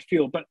whatever I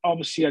feel. But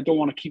obviously, I don't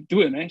want to keep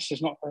doing this.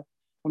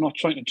 I'm not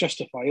trying to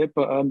justify it,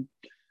 but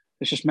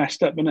it's just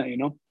messed up, isn't it?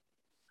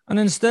 And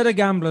instead of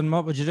gambling,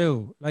 what would you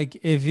do? Like,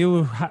 if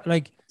you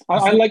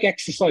I like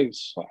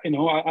exercise.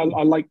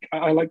 I like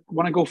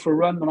when I go for a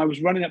run. When I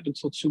was running up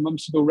until 2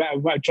 months ago,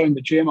 I joined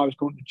the gym. I was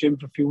going to the gym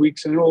for a few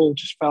weeks, and it all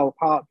just fell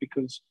apart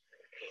because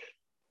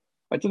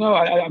I don't know.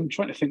 I'm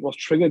trying to think what's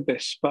triggered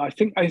this, but I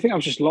think I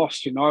was just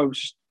lost. I was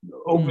just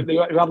over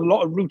there. I had a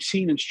lot of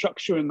routine and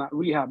structure in that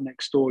rehab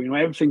next door.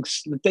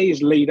 Everything's, the day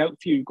is laid out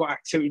for you. You've got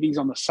activities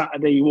on the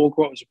Saturday. You all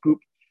go out as a group.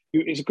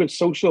 It's a good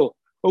social.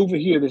 Over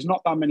here, there's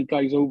not that many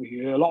guys over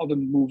here. A lot of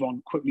them move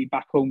on quickly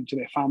back home to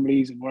their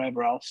families and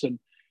wherever else. And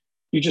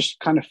you just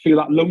kind of feel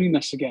that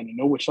loneliness again, you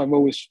know, which I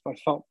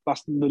felt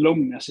that's the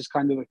loneliness is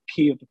kind of the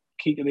key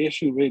to the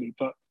issue, really.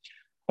 But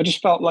I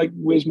just felt like,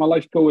 where's my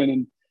life going?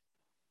 And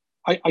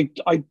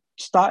I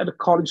started a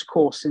college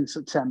course in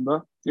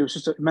September. It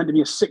was meant to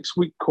be a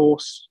 6-week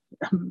course,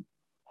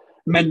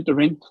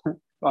 mentoring,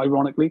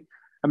 ironically,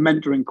 a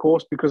mentoring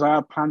course, because I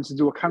had plans to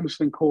do a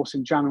counselling course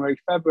in January,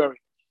 February.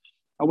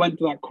 I went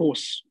to that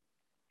course.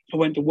 I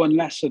went to one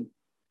lesson,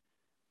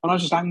 and I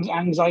was just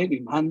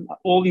anxiety, man.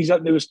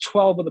 There was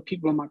 12 other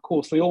people on my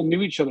course. They all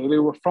knew each other. They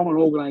were from an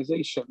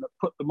organisation that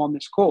put them on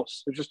this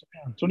course. It's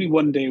only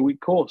 1 day a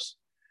week course,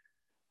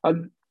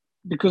 and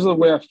because of the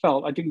way I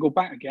felt, I didn't go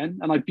back again,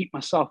 and I beat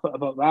myself up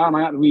about that. And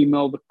I had to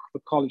email the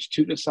college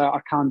tutor, say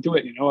I can't do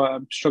it. You know,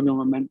 I'm struggling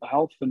with mental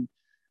health, and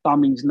that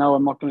means now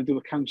I'm not going to do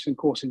the counselling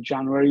course in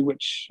January.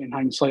 Which, in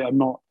hindsight, I'm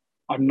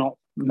not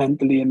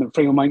mentally in the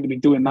frame of mind to be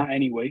doing that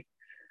anyway.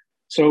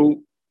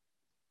 So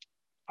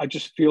I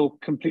just feel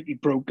completely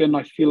broken.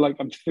 I feel like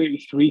I'm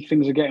 33.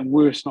 Things are getting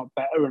worse, not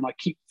better, and I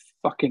keep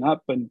fucking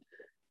up and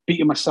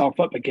beating myself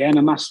up again.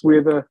 And that's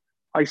where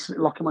I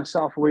locking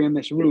myself away in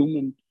this room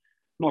and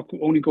not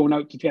only going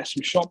out to get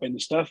some shopping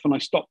and stuff, and I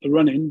stopped the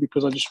running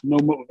because I just no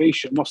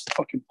motivation. What's the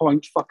fucking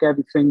point? Fuck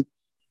everything.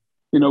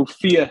 You know,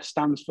 fear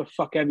stands for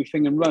fuck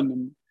everything and run.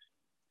 And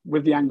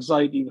with the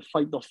anxiety, the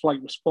fight or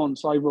flight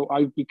response,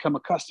 I've become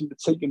accustomed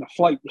to taking a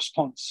flight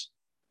response.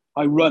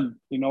 I run,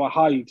 you know, I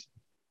hide.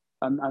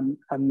 And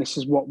this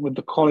is what with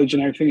the college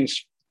and everything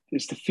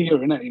is the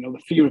fear in it, you know, the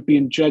fear of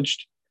being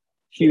judged,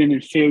 feeling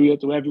inferior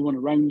to everyone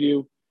around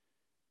you.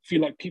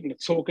 Feel like people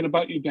are talking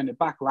about you, behind your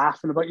back,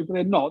 laughing about you, but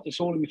they're not. It's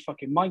all in your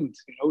fucking mind.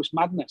 You know, it's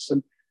madness.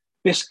 And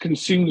this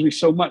consumes me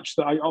so much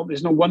that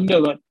there's no wonder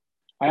that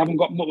I haven't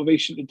got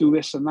motivation to do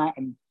this and that.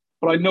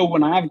 But I know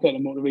when I have got the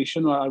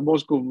motivation, I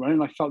was going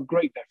running, I felt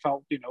great. I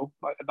felt, you know,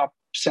 that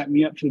set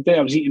me up for the day.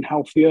 I was eating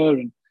healthier,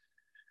 and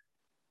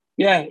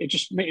yeah,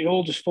 it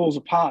all just falls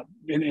apart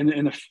in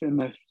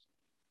the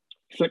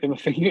flick of a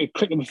finger,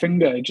 click of a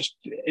finger.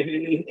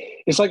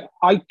 It's like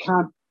I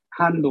can't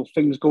handle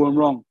things going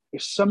wrong.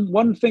 If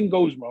one thing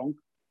goes wrong,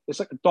 it's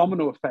like a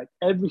domino effect.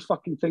 Every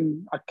fucking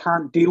thing, I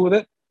can't deal with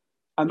it.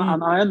 And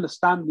I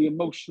understand the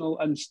emotional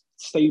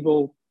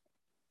unstable.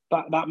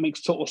 That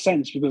makes total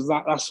sense, because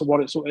that's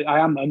what it's. I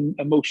am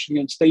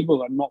emotionally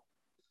unstable. I'm not,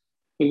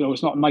 you know,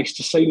 it's not nice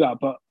to say that,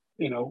 but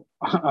you know,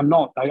 I'm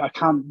not. I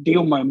can't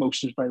deal my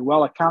emotions very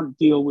well. I can't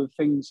deal with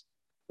things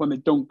when they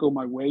don't go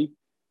my way.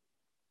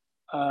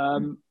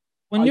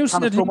 When you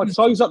kind of throw my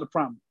toys at the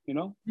pram, you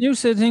know. You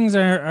said things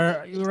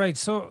are you're right.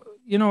 So,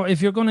 you know,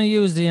 if you're going to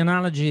use the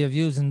analogy of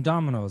using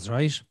dominoes,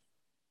 right?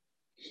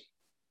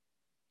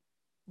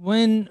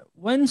 When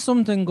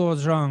something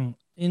goes wrong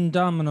in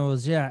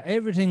dominoes, yeah,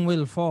 everything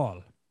will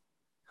fall.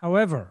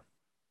 However,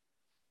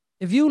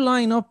 if you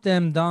line up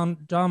them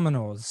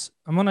dominoes,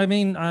 and what I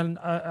mean,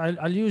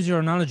 I'll use your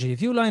analogy.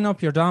 If you line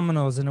up your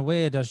dominoes in a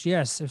way that,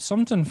 yes, if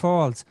something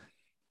falls,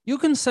 you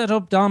can set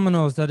up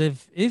dominoes that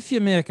if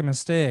you make a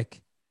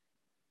mistake,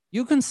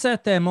 you can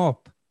set them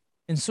up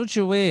in such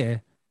a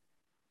way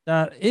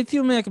that if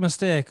you make a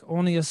mistake,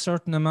 only a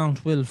certain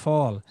amount will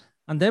fall.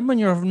 And then when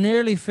you're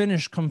nearly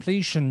finished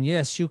completion,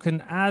 yes, you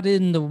can add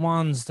in the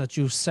ones that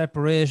you've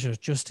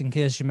separated just in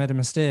case you made a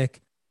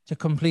mistake to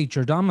complete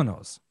your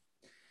dominoes.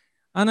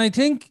 And I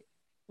think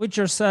with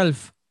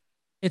yourself,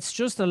 it's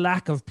just a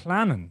lack of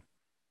planning.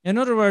 In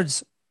other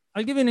words,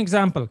 I'll give you an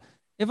example.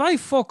 If I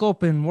fuck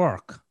up in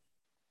work,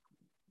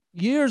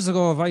 years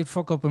ago, if I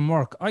fuck up in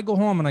work, I go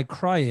home and I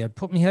cry. I'd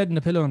put my head in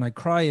the pillow and I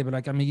cry. I'd be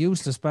like, I'm a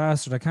useless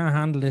bastard. I can't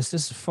handle this.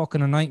 This is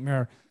fucking a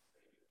nightmare.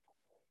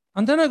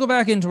 And then I go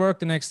back into work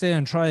the next day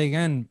and try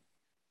again.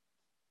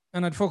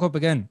 And I'd fuck up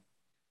again.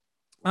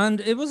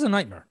 And it was a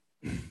nightmare.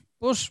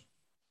 But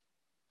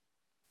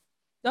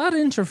that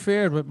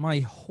interfered with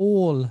my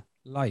whole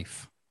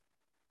life.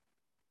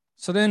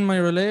 So then my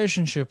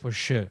relationship was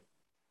shit.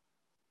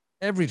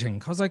 Everything.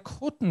 Because I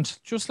couldn't,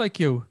 just like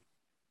you,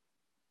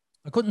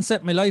 I couldn't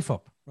set my life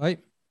up, right?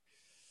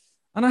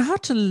 And I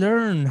had to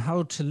learn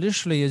how to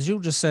literally, as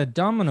you just said,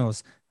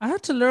 dominoes. I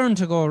had to learn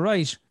to go,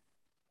 right,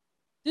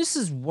 this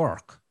is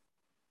work.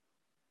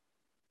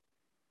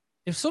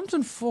 If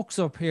something fucks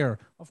up here,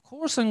 of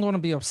course I'm going to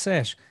be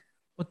upset.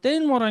 But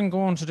then what I'm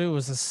going to do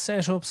is to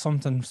set up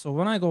something. So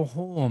when I go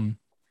home,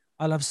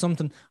 I'll have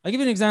something. I'll give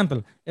you an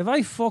example. If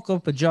I fuck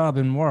up a job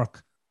in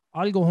work,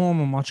 I'll go home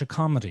and watch a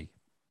comedy.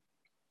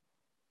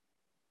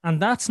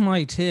 And that's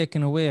my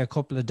taking away a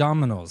couple of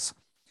dominoes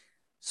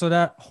so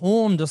that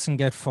home doesn't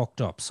get fucked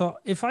up. So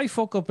if I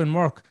fuck up in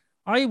work,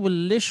 I will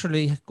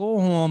literally go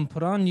home,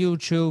 put on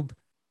YouTube,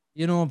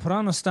 you know, put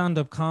on a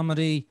stand-up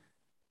comedy,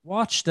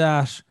 watch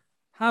that,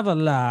 have a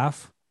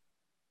laugh,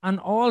 and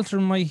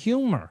alter my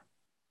humor.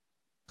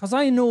 Because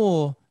I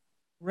know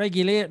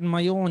regulating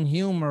my own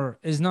humor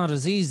is not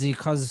as easy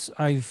because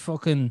I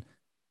fucking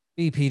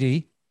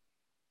BPD.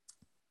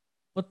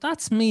 But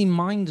that's me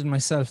minding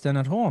myself then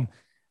at home.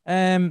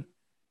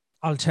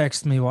 I'll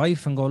text my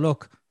wife and go,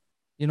 look,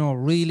 you know,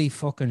 really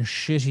fucking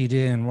shitty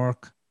day in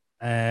work.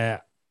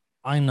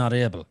 I'm not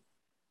able.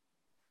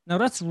 Now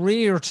that's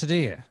rare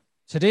today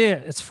Today,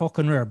 it's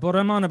fucking rare, but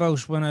I'm on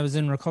about when I was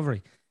in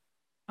recovery.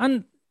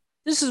 And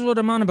this is what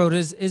I'm on about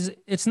is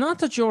it's not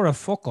that you're a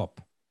fuck up.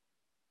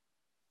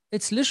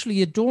 It's literally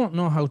you don't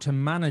know how to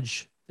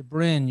manage the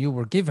brain you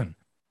were given.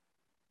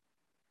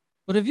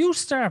 But if you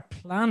start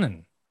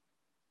planning,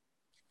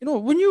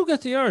 when you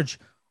get the urge,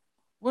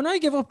 when I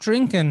give up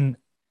drinking,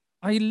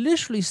 I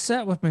literally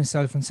sat with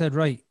myself and said,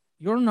 right,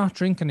 you're not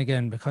drinking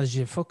again because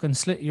you fucking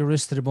slit your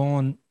wrist to the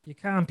bone. You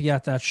can't be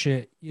at that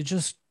shit.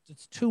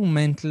 It's too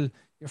mental.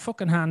 Your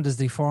fucking hand is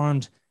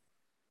deformed.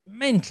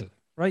 Mental,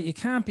 right? You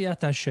can't be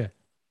at that shit.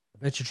 I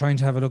bet you're trying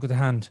to have a look at the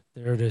hand.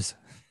 There it is.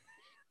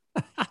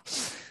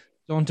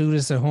 Don't do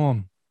this at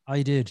home.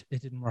 I did.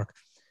 It didn't work.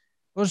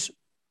 But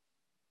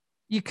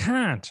you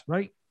can't,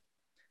 right?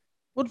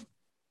 But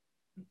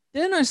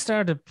then I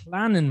started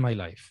planning my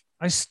life.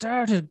 I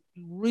started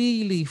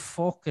really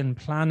fucking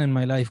planning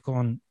my life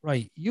going,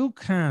 right, you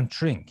can't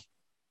drink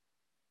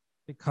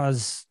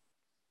because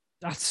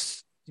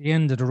that's the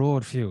end of the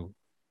road for you.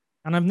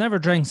 And I've never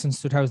drank since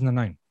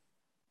 2009.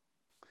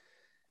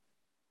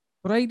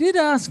 But I did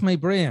ask my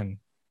brain,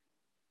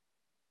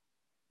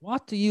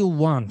 what do you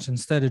want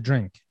instead of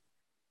drink?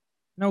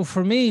 Now,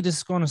 for me, this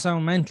is going to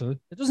sound mental.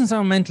 It doesn't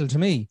sound mental to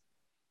me.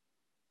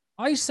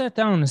 I sat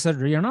down and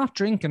said, you're not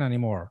drinking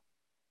anymore.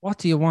 What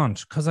do you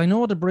want? Because I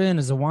know the brain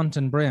is a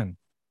wanting brain.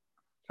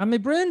 And my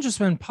brain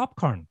just went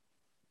popcorn,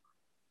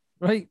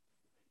 right?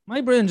 My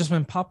brain just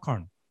went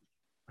popcorn.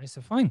 I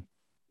said, fine.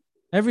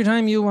 Every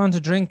time you want to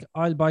drink,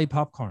 I'll buy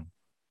popcorn.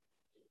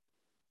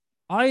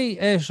 I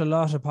ate a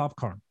lot of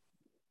popcorn.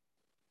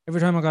 Every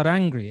time I got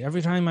angry,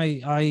 every time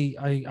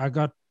I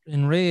got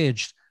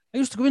enraged, I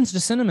used to go into the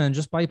cinema and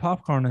just buy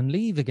popcorn and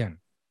leave again.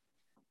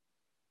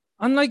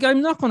 And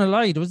I'm not going to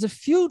lie, there was a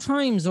few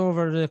times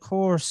over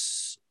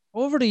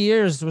the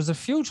years, there was a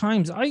few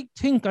times I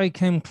think I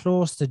came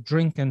close to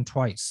drinking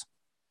twice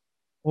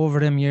over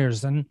them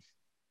years. And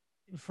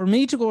for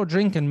me to go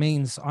drinking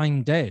means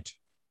I'm dead.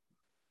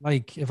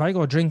 Like if I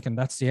go drinking,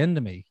 that's the end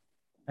of me.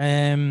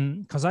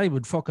 Because I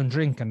would fucking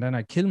drink and then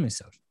I'd kill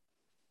myself.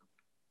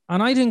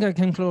 And I think I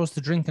came close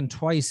to drinking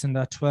twice in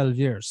that 12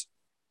 years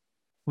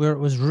where it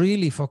was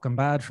really fucking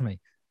bad for me.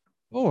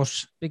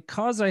 But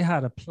because I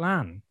had a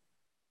plan,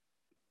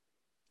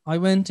 I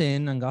went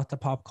in and got the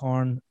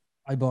popcorn.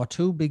 I bought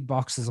 2 big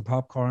boxes of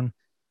popcorn.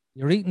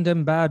 You're eating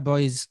them bad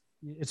boys.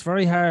 It's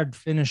very hard to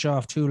finish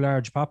off 2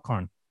 large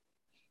popcorn.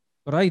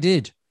 But I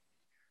did.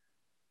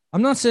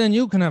 I'm not saying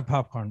you can have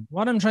popcorn.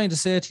 What I'm trying to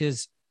say to you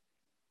is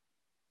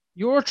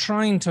you're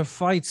trying to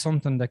fight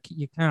something that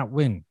you can't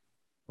win,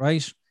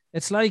 right?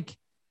 It's like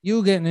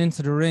you getting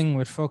into the ring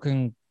with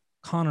fucking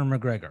Conor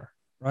McGregor,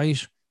 right?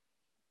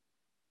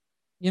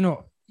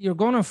 You're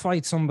going to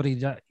fight somebody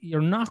that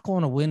you're not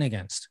going to win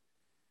against.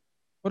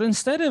 But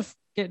instead of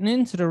getting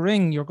into the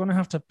ring, you're going to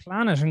have to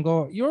plan it and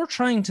go, you're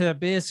trying to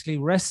basically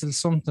wrestle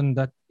something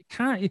that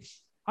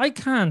I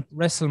can't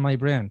wrestle my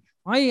brain.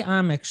 I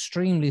am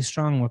extremely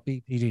strong with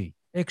BPD,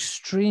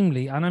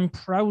 extremely. And I'm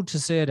proud to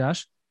say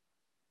that.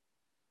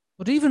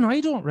 But even I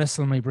don't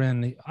wrestle my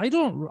brain. I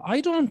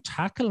don't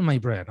tackle my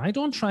brain. I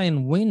don't try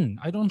and win.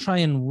 I don't try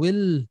and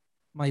will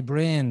my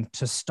brain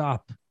to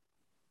stop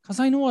because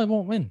I know I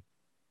won't win.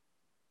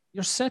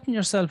 You're setting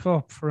yourself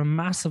up for a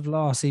massive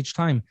loss each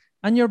time.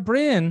 And your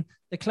brain,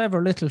 the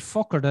clever little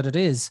fucker that it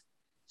is,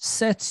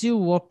 sets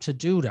you up to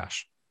do that.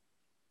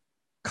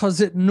 Because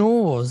it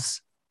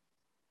knows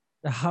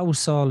the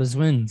house always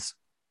wins,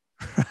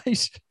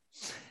 right?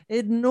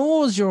 It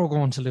knows you're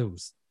going to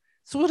lose.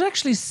 So it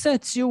actually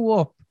sets you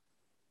up.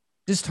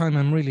 This time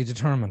I'm really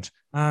determined.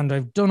 And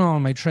I've done all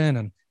my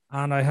training.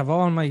 And I have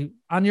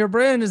and your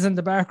brain is in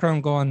the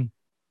background going,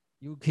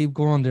 you keep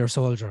going there,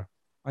 soldier.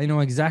 I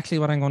know exactly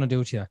what I'm going to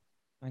do to you.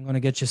 I'm going to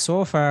get you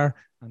so far,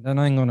 and then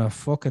I'm going to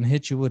fucking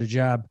hit you with a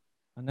jab,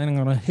 and then I'm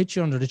going to hit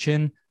you under the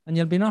chin, and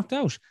you'll be knocked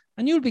out.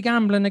 And you'll be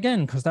gambling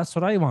again, because that's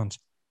what I want.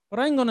 But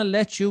I'm going to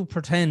let you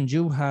pretend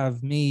you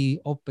have me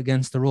up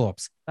against the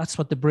ropes. That's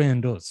what the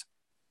brain does.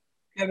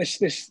 Yeah,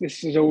 this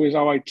is always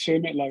how I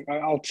term it. Like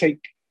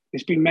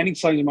there's been many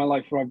times in my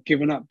life where I've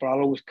given up, but I'll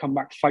always come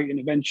back fighting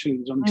eventually.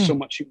 There's only so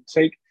much you can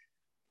take.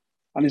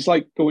 And it's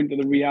like going to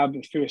the rehab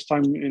the first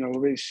time,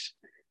 it's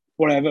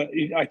whatever.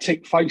 I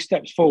take 5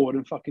 steps forward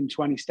and fucking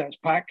 20 steps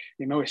back.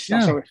 That's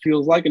how it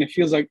feels like. And it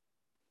feels like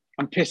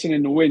I'm pissing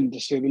in the wind, to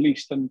say the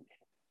least. And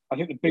I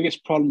think the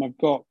biggest problem I've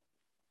got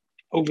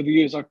over the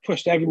years, I've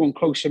pushed everyone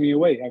close to me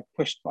away.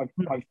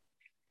 I've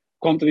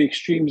gone to the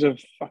extremes of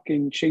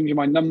fucking changing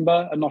my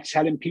number and not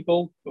telling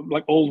people,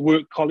 like old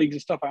work colleagues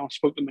and stuff. I haven't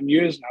spoken to them in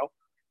years now.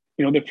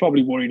 They're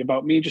probably worried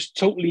about me. Just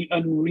totally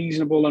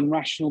unreasonable,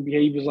 irrational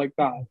behaviors like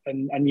that.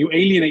 And you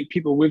alienate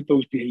people with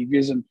those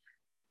behaviors. And,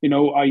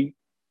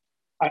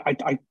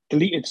 I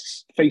deleted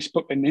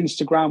Facebook and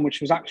Instagram,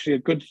 which was actually a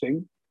good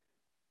thing.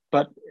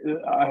 But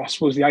I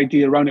suppose the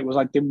idea around it was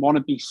I didn't want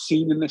to be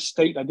seen in this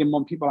state. I didn't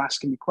want people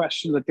asking me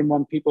questions. I didn't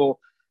want people,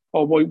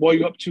 oh, what are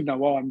you up to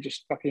now? Oh, I'm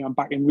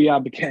back in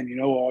rehab again,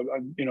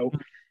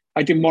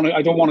 I don't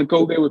want to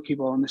go there with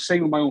people. And the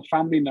same with my own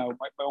family now.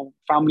 My own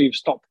family have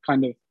stopped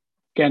kind of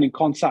getting in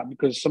contact,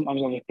 because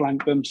sometimes I'll just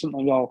blank them.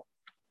 Sometimes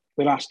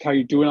they'll ask how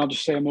you doing. I'll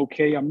just say I'm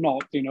okay. I'm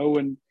not,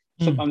 and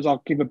sometimes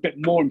I'll give a bit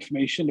more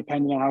information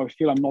depending on how I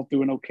feel. I'm not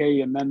doing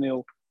okay, and then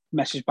they'll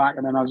message back,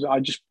 and then I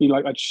just be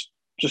like, I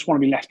just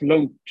want to be left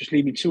alone. Just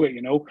leave me to it,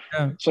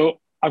 Yeah. So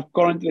I've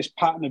got into this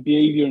pattern of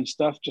behavior and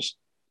stuff, just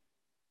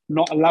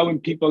not allowing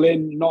people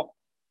in, not,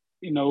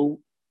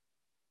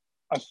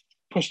 I've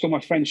pushed all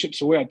my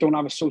friendships away. I don't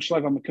have a social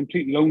life. I'm a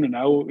complete loner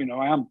now.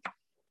 I am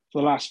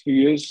for the last few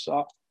years.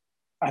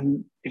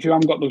 And if you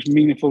haven't got those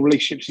meaningful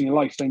relationships in your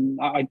life, then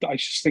I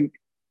just think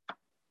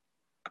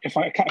if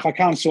I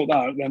can't sort that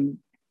out, then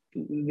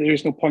there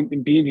is no point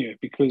in being here,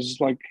 because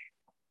like,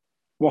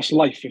 what's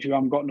life if you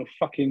haven't got no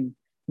fucking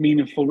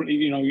meaningful,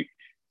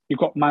 you've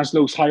got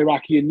Maslow's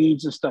hierarchy of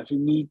needs and stuff. You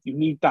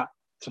need that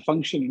to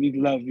function. You need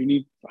love. You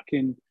need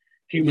fucking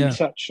human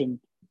touch. And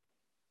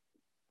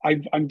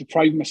I'm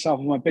depriving myself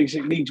of my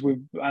basic needs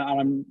with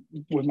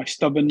my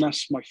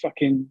stubbornness, my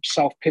fucking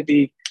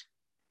self-pity.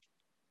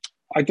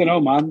 I don't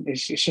know, man.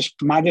 It's just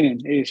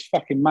maddening. It is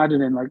fucking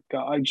maddening. Like,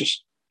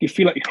 you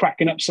feel like you're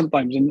cracking up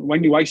sometimes. And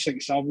when you isolate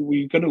yourself, well,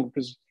 you're going to,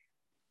 because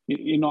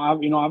you're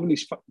not having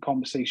these fucking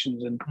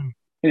conversations. And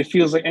it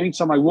feels like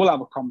anytime I will have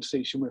a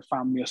conversation with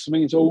family or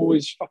something, it's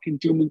always fucking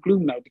doom and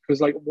gloom now,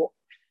 because like, what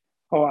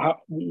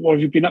have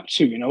you been up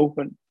to,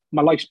 But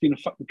my life's been a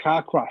fucking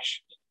car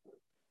crash.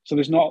 So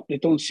there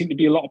don't seem to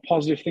be a lot of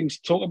positive things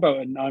to talk about.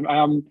 And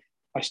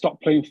I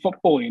stopped playing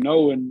football,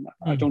 and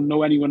I don't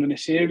know anyone in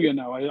this area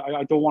now.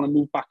 I don't want to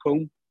move back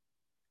home.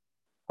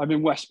 I'm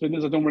in West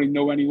Midlands. I don't really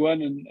know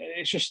anyone. And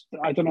it's just,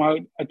 I don't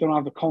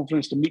have the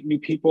confidence to meet new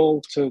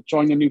people, to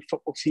join a new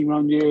football team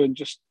around here. And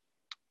just,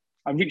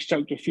 I reached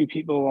out to a few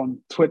people on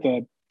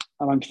Twitter,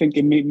 and I'm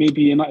thinking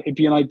maybe it'd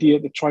be an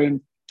idea to try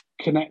and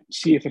connect,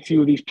 see if a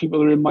few of these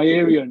people are in my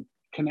area and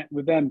connect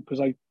with them, because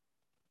I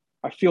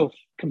feel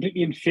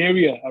completely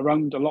inferior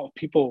around a lot of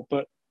people,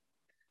 but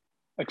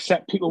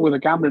except people with a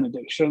gambling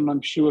addiction,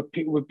 I'm sure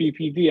people with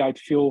BPD, I'd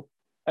feel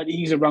at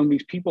ease around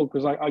these people,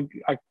 because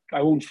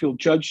I won't feel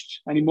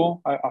judged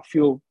anymore. I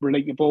feel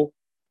relatable.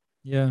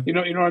 Yeah. You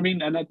know what I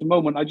mean? And at the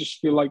moment, I just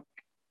feel like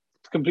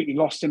completely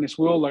lost in this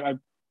world. Like I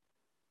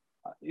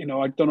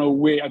don't know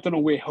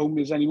where home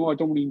is anymore. I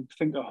don't even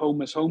think of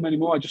home as home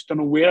anymore. I just don't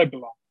know where I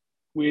belong.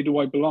 Where do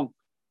I belong?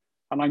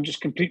 And I'm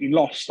just completely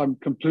lost. I'm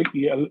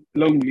completely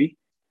lonely.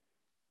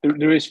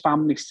 There is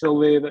family still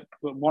there that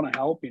want to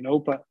help,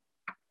 but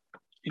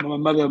my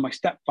mother and my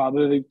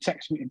stepfather, they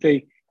text me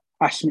today,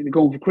 asked me to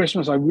go home for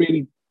Christmas.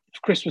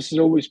 Christmas has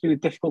always been a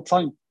difficult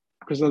time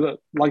because of the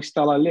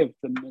lifestyle I lived,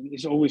 and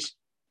it's always,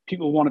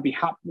 people want to be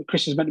happy.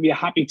 Christmas is meant to be a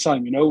happy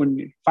time,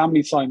 and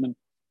family time, and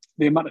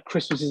the amount of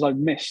Christmases I've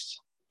missed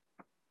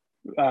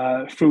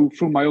through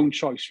my own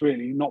choice,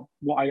 really, not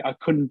what I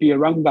couldn't be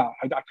around that.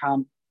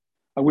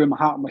 I wear my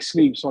heart on my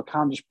sleeve, so I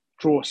can't just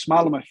draw a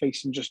smile on my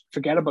face and just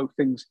forget about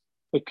things.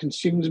 It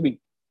consumes me.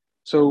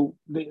 So,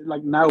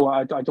 like now,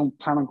 I don't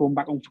plan on going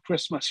back home for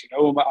Christmas. I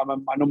know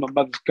my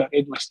mother's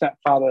gutted. My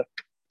stepfather,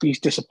 he's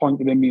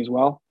disappointed in me as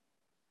well,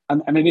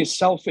 and it is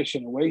selfish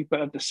in a way.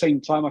 But at the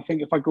same time, I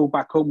think if I go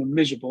back home and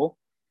miserable,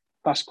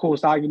 that's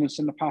caused arguments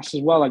in the past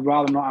as well. I'd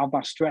rather not have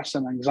that stress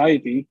and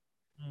anxiety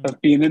of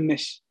being in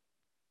this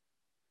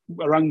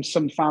around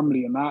some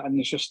family and that. And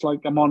it's just like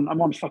I'm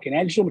on fucking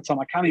edge all the time.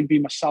 I can't even be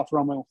myself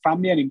around my own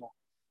family anymore.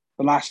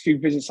 The last few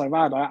visits I've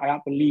had, I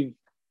had to leave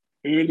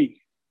early.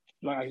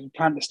 Like, I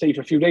planned to stay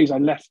for a few days. I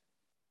left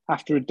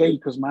after a day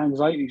because my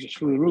anxiety is just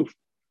through the roof.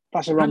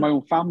 That's around my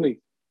own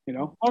family,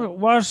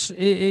 What?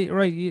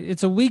 Right.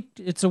 It's a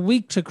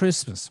week to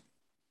Christmas.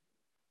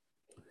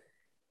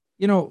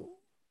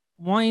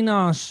 Why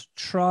not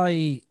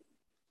try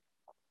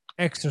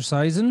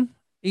exercising,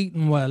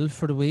 eating well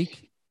for the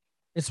week?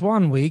 It's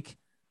 1 week,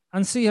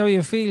 and see how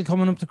you feel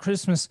coming up to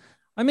Christmas.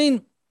 I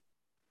mean,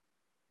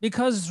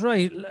 because,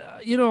 right,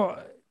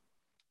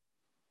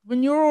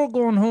 when you're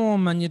going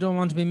home and you don't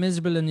want to be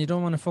miserable and you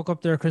don't want to fuck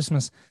up their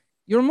Christmas,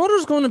 your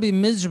mother's going to be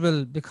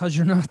miserable because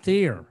you're not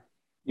there.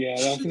 Yeah,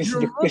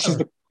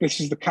 this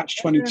is the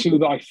catch-22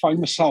 that I find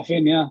myself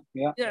in.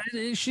 Yeah.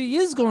 She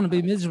is going to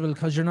be miserable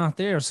because you're not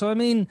there. So I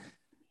mean,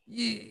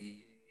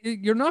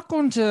 you're not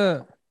going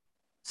to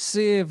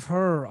save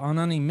her on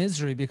any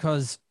misery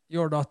because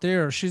you're not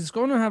there. She's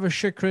going to have a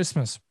shit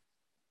Christmas.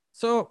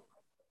 So,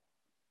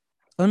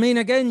 I mean,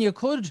 again, you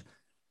could,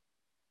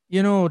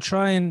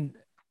 try and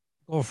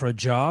go for a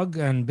jog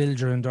and build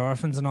your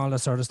endorphins and all that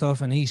sort of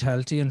stuff, and eat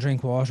healthy and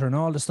drink water and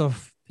all the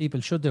stuff people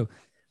should do,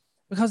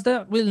 because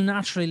that will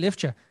naturally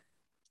lift you.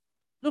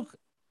 Look,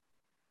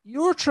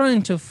 you're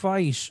trying to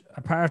fight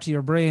a part of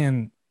your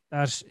brain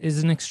that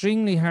is an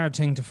extremely hard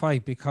thing to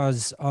fight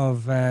because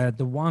of the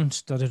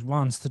want that it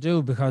wants to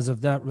do, because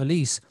of that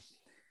release.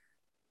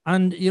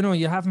 And,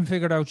 you haven't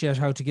figured out yet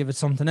how to give it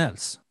something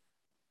else.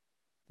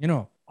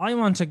 I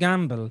want to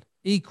gamble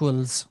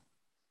equals,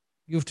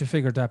 you have to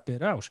figure that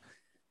bit out.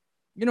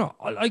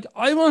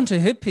 I want to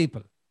hit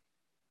people,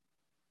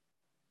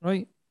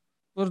 right?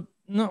 But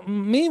no,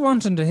 me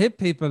wanting to hit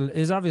people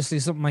is obviously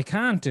something I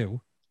can't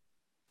do.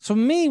 So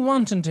me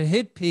wanting to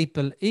hit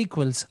people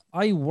equals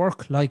I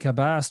work like a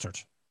bastard.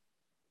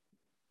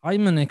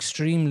 I'm an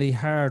extremely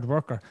hard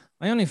worker.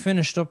 I only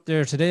finished up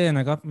there today and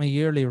I got my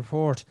yearly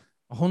report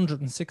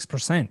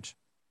 106%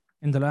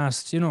 in the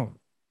last,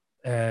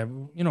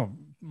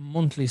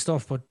 monthly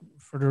stuff. But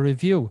for the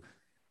review,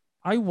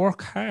 I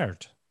work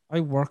hard. I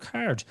work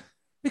hard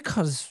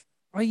because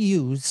I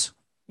use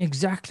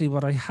exactly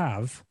what I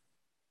have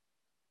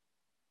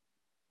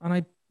and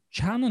I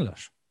channel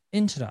it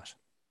into that.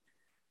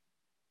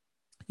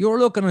 You're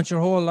looking at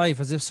your whole life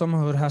as if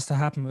somehow it has to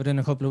happen within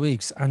a couple of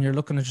weeks and you're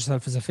looking at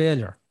yourself as a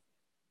failure.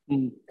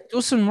 It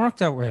doesn't work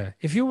that way.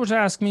 If you were to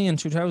ask me in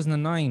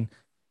 2009,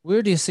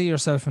 where do you see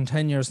yourself in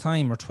 10 years'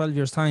 time or 12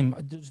 years' time?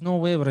 There's no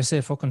way would I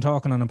say fucking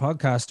talking on a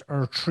podcast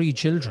or 3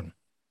 children.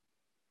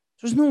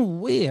 There's no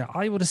way.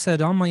 I would have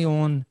said on my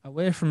own,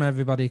 away from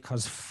everybody,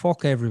 because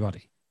fuck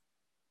everybody.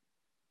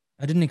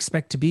 I didn't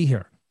expect to be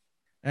here.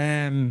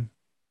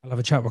 I'll have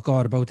a chat with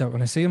God about that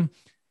when I see him.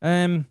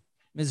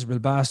 Miserable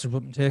bastard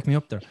wouldn't take me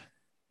up there.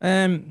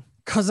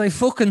 Because I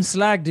fucking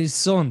slagged his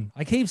son.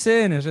 I keep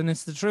saying it, and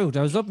it's the truth.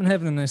 I was up in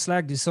heaven and I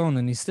slagged his son,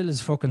 and he still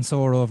is fucking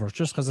sore over it,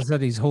 just because I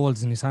said he's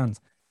holes in his hands.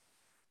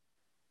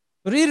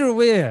 But either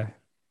way,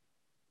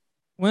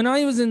 when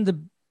I was in the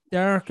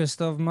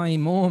darkest of my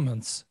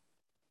moments,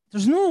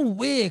 there's no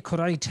way could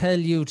I tell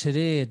you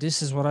today,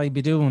 this is what I'd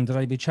be doing, that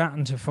I'd be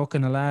chatting to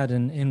fucking a lad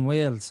in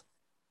Wales.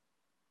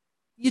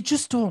 You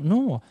just don't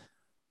know.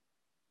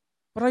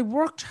 But I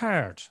worked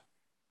hard.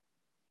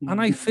 And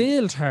I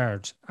failed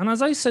hard. And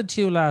as I said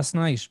to you last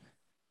night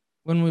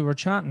when we were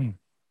chatting,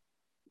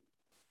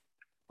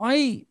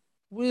 I'm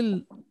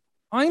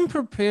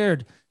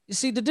prepared. You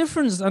see, the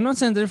difference, I'm not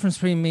saying the difference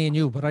between me and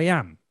you, but I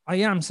am. I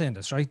am saying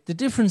this, right? The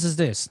difference is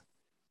this.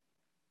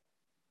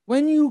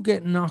 When you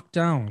get knocked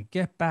down,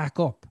 get back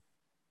up.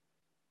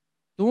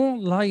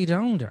 Don't lie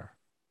down there.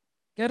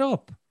 Get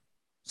up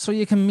so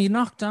you can be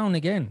knocked down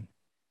again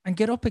and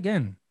get up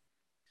again.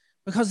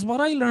 Because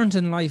what I learned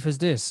in life is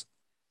this.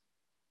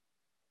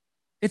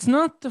 It's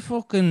not the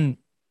fucking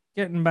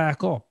getting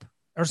back up.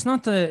 Or it's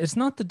not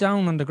the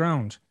down on the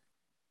ground.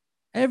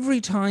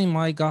 Every time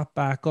I got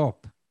back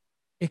up,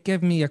 it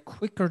gave me a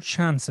quicker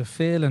chance of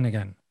failing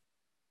again.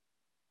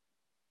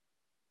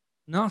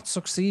 Not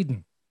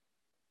succeeding.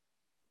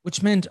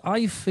 Which meant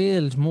I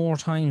failed more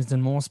times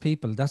than most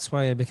people. That's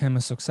why I became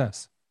a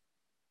success.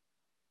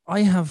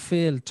 I have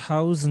failed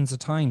thousands of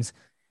times.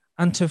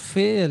 And to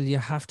fail, you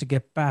have to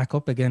get back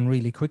up again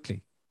really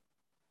quickly.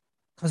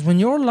 Because when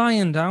you're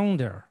lying down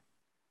there,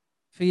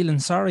 feeling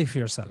sorry for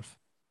yourself,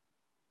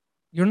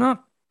 you're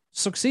not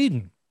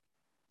succeeding.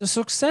 The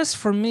success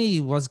for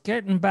me was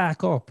getting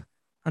back up.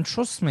 And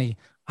trust me,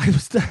 I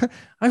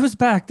was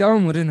back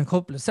down within a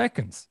couple of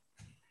seconds.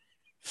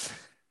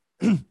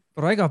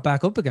 But I got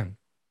back up again.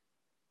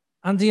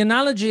 And the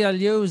analogy I'll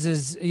use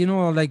is,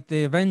 like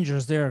the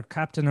Avengers there,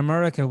 Captain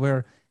America,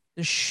 where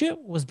the shit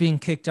was being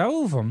kicked out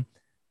of him.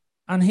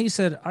 And he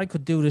said, I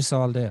could do this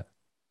all day.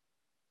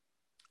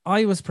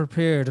 I was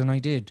prepared and I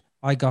did.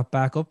 I got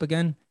back up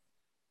again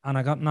and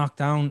I got knocked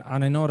down.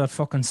 And I know that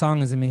fucking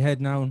song is in my head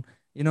now.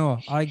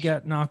 I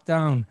get knocked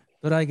down,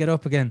 but I get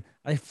up again.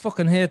 I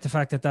fucking hate the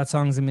fact that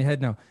song's in my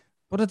head now.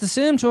 But at the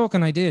same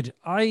token, I did.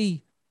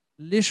 I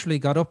literally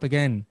got up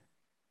again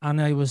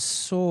and I was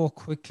so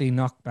quickly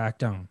knocked back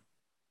down.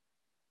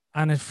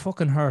 And it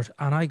fucking hurt.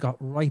 And I got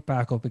right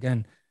back up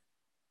again.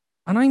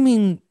 And I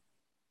mean,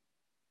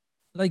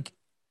 like,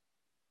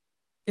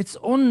 it's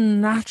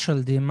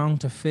unnatural the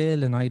amount of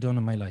failing I done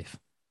in my life.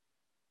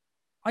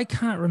 I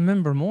can't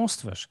remember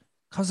most of it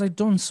because I've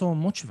done so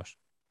much of it.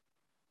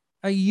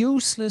 A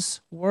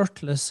useless,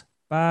 worthless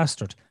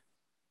bastard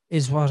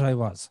is what I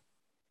was.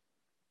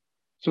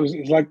 So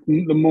it's like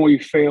the more you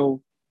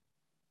fail,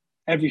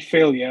 every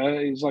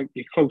failure is like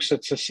you're closer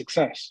to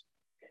success.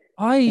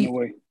 I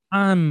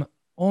am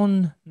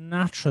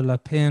unnatural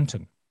at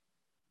painting.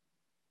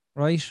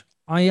 Right?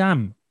 I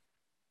am.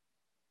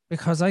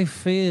 Because I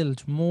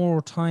failed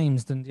more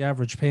times than the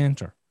average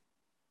painter.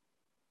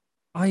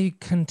 I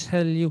can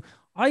tell you,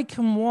 I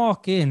can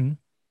walk in,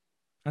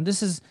 and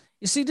this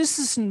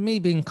isn't me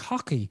being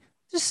cocky.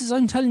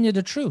 I'm telling you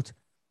the truth.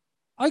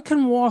 I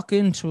can walk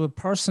into a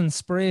person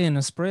spraying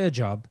a spray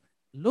job,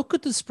 look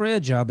at the spray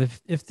job.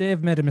 If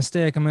they've made a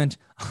mistake, I meant,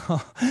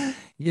 oh,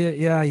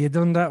 yeah, you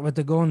done that with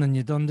the gun, and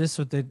you done this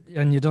with it,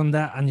 and you done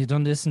that, and you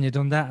done this, and you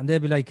done that. And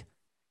they'd be like,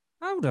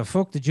 how the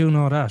fuck did you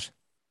know that?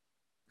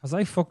 Because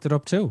I fucked it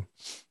up too.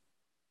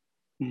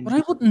 But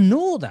I wouldn't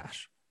know that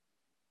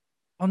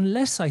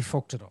unless I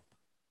fucked it up.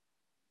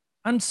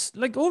 And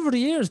like over the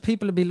years,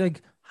 people would be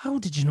like, how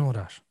did you know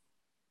that?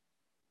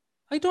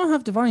 I don't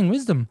have divine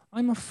wisdom.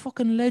 I'm a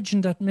fucking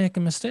legend at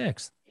making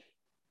mistakes.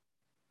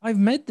 I've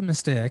made the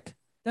mistake.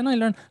 Then I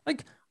learned.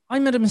 Like, I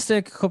made a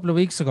mistake a couple of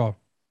weeks ago.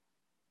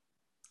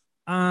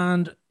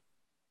 And,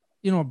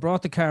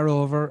 brought the car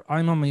over.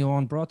 I'm on my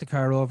own, brought the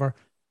car over.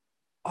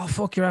 Oh,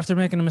 fuck, you're after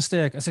making a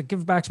mistake. I said,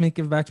 give it back to me,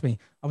 give it back to me.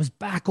 I was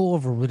back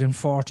over within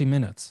 40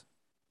 minutes.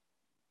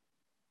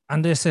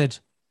 And they said,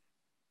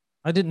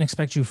 I didn't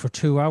expect you for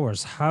 2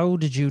 hours. How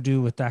did you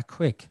do it that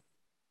quick?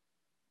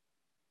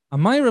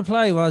 And my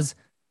reply was,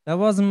 that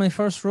wasn't my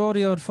first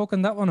rodeo at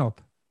fucking that one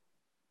up.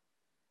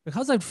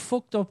 Because I'd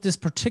fucked up this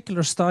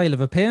particular style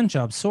of a paint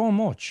job so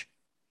much,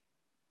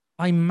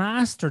 I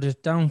mastered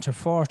it down to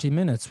 40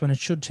 minutes when it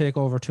should take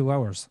over 2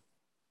 hours.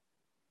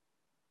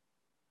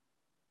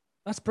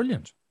 That's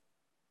brilliant.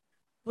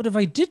 But if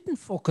I didn't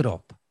fuck it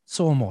up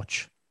so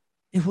much,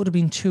 it would have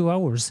been 2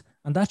 hours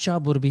and that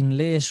job would have been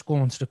late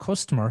going to the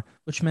customer,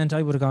 which meant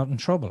I would have got in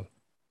trouble.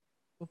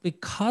 But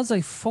because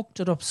I fucked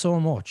it up so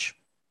much,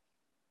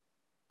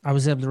 I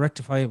was able to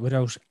rectify it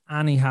without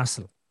any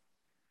hassle.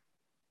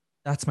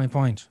 That's my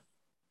point.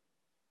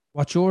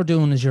 What you're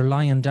doing is you're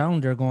lying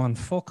down there going,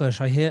 fuck it,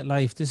 I hate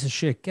life, this is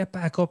shit. Get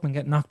back up and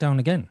get knocked down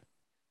again.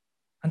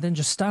 And then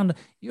just stand.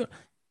 You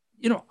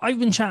know, I've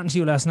been chatting to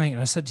you last night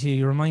and I said to you,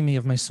 you remind me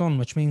of my son,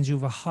 which means you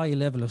have a high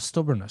level of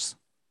stubbornness.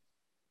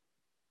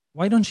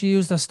 Why don't you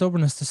use that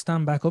stubbornness to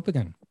stand back up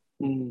again?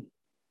 Mm.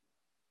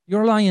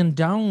 You're lying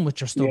down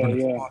with your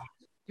stubbornness. Yeah.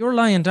 You're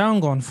lying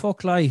down going,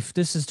 fuck life,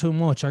 this is too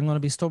much, I'm going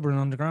to be stubborn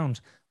on the ground.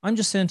 I'm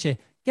just saying to you,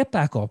 get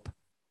back up.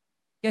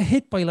 Get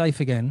hit by life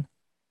again.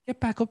 Get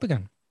back up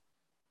again.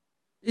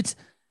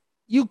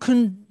 You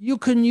can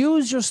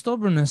use your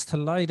stubbornness to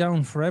lie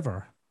down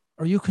forever,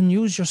 or you can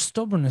use your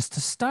stubbornness to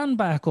stand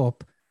back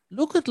up,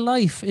 look at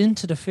life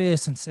into the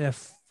face and say,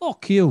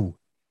 fuck you.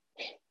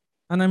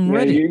 And I'm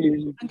ready.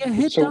 And get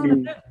hit down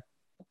again.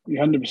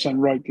 You're 100%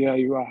 right. Yeah,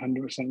 you are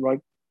 100%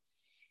 right.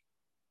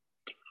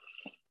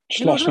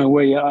 Just lost my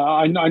way.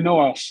 I know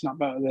I'll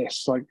snap out of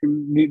this. Like,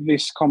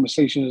 this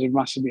conversation is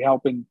massively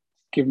helping,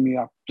 giving me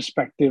that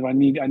perspective. I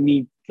need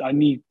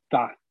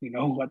that, you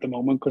know, at the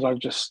moment, because I've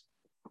just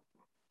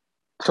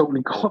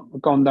totally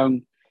gone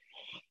down.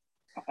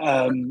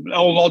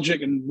 All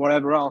logic and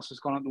whatever else has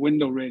gone out the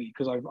window, really,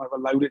 because I've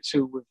allowed it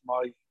to with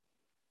my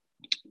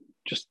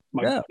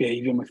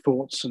behavior, my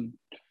thoughts, and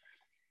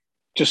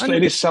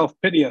it is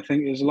self-pity. I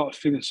think there's a lot of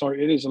feeling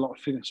sorry. It is a lot of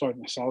feeling sorry for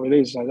myself. It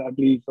is. I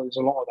believe there's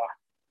a lot of that.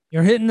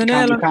 You're hitting the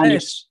nail on the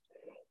head.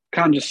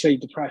 Can't just say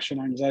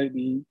depression,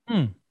 anxiety.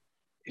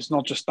 It's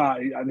not just that.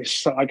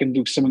 I can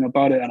do something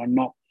about it, and I'm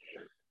not.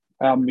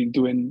 I haven't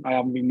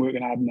been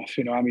working hard enough.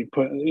 You know, I mean,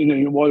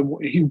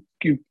 you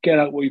get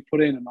out what you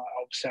put in, and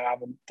obviously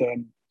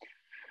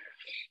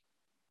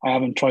I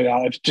haven't tried that.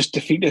 I've just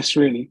defeat this,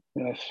 really.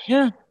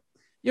 Yeah,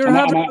 yeah.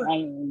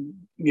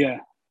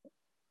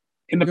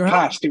 In the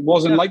past, it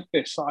wasn't like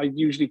this. I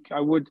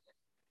would.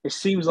 It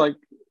seems like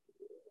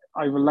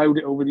I've allowed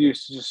it over the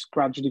years to just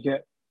gradually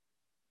get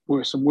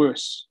worse and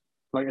worse.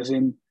 Like, as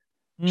in,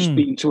 just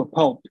beaten to a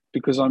pulp,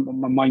 because I'm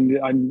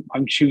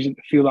choosing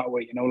to feel that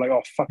way. You know, like,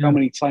 oh fuck, how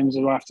many times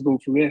do I have to go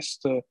through this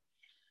to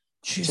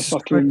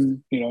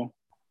fucking, you know?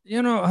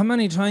 You know how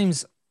many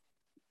times?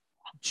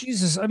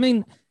 Jesus, I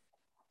mean,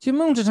 the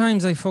amount of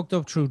times I fucked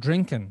up through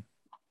drinking.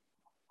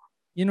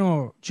 You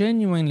know,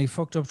 genuinely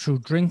fucked up through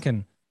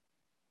drinking.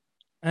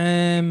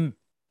 You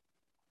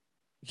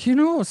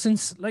know,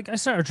 since, like, I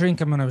started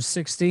drinking when I was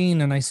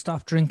 16 and I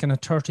stopped drinking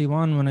at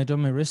 31 when I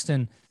done my wrist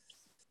in.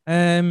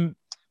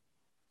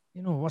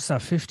 You know, what's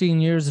that,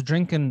 15 years of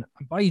drinking?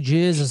 By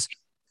Jesus,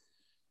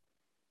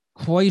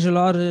 quite a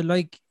lot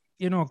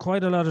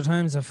of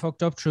times I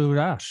fucked up through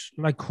that.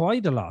 Like,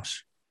 quite a lot.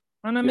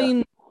 And I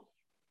mean,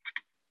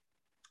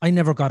 I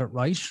never got it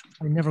right.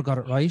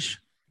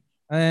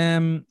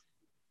 And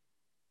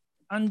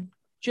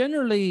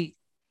generally,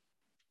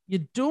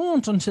 you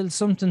don't until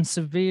something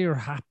severe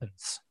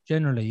happens.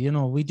 Generally, you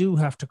know, we do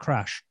have to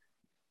crash.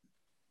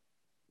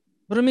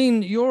 But I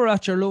mean, you're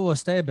at your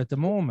lowest ebb at the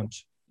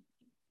moment.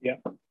 Yeah.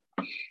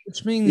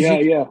 Which means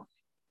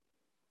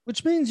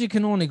which means you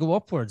can only go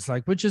upwards,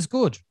 like, which is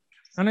good.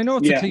 And I know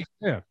it's a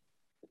cliche.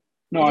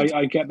 No,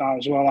 I get that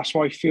as well. That's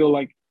why I feel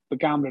like the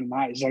gambling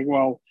that is like,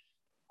 well,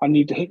 I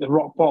need to hit the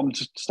rock bottom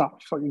to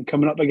start fucking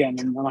coming up again,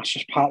 and that's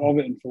just part of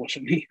it,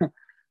 unfortunately.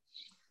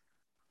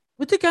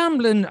 With the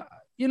gambling,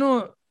 you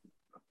know,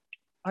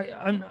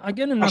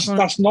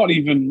 that's not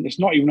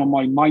even on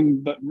my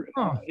mind, but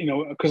you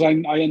know, because I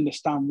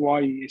understand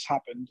why it's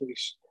happened.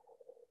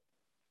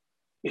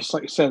 It's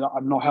like I said,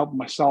 I'm not helping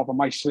myself. I'm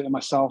isolating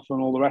myself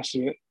and all the rest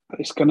of it.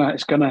 It's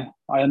gonna.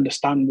 I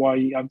understand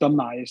why I've done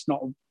that. It's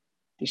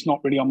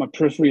not really on my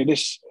periphery of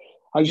this.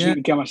 I just need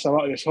to get myself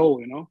out of this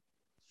hole, you know.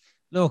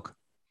 Look,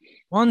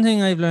 one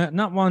thing I've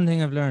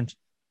learned.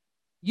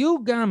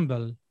 You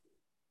gamble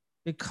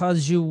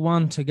because you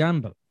want to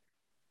gamble.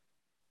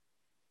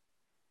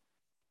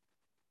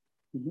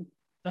 Mm-hmm.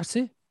 That's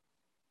it.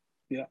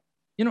 Yeah.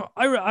 You know,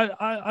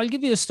 I'll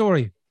give you a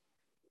story.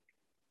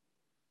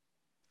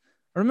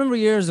 I remember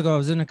years ago, I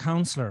was in a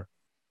counselor,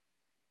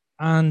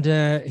 and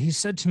he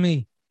said to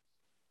me,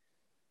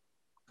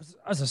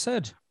 as I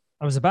said,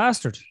 I was a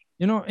bastard,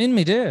 you know, in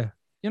my day.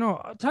 You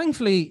know,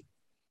 thankfully,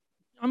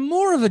 I'm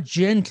more of a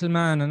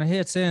gentleman, and I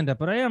hate saying that,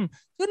 but I am.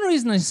 The only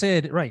reason I say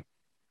it, right,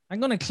 I'm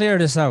going to clear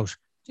this out.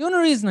 The only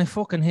reason I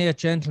fucking hate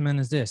gentlemen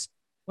is this.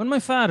 When my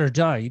father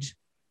died,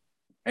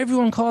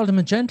 everyone called him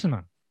a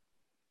gentleman.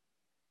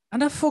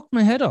 And that fucked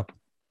my head up,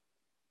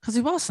 because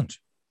he wasn't.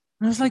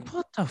 And I was like,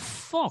 what the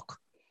fuck?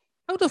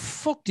 How the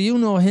fuck do you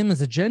know him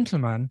as a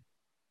gentleman?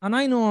 And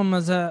I know him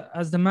as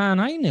the man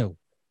I knew.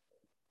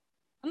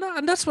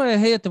 And that's why I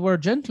hate the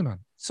word gentleman.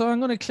 So I'm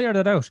going to clear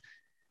that out.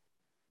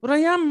 But I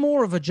am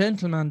more of a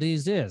gentleman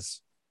these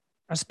days.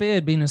 A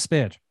spade being a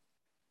spade.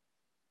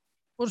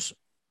 But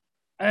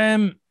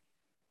I'm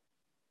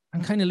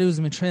kind of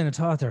losing my train of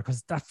thought there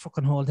because that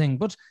fucking whole thing.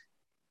 But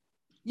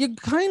you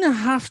kind of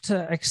have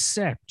to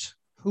accept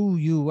who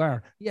you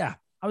are. Yeah,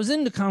 I was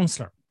in the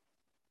counselor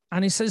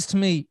and he says to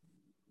me,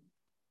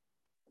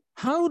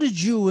 how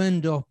did you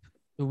end up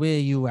the way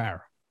you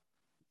are?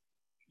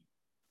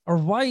 Or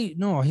why?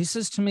 No, he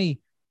says to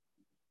me,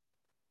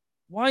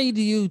 why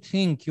do you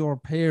think your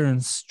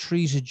parents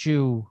treated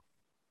you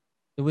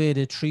the way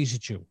they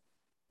treated you?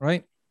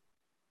 Right?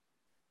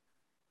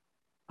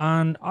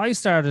 And I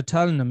started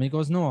telling him, he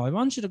goes, no, I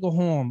want you to go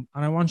home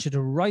and I want you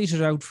to write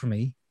it out for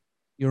me,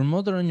 your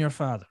mother and your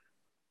father.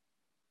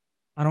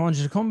 And I want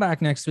you to come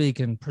back next week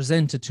and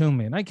present it to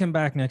me. And I came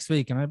back next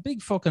week and I had a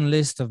big fucking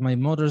list of my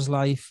mother's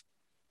life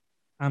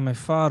and my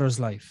father's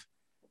life.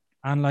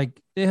 And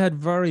like they had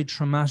very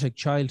traumatic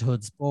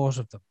childhoods, both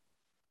of them.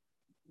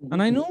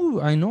 And I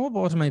know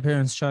both of my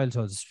parents'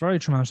 childhoods, very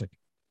traumatic.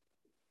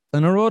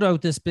 And I wrote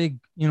out this big,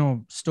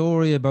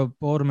 story about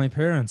both of my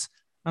parents.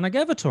 And I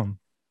gave it to him.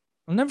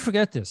 I'll never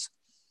forget this.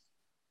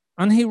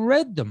 And he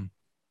read them.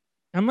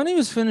 And when he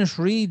was finished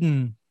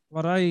reading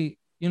what I,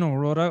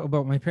 wrote out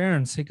about my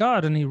parents, he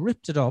got it and he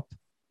ripped it up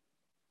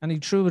and he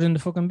threw it in the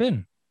fucking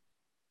bin.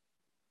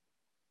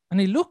 And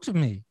he looked at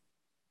me.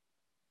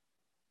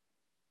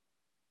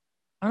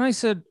 And I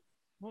said,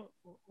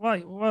 why,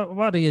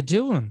 what are you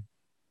doing?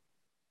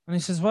 And he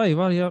says, why,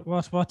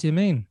 what do you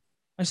mean?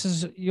 I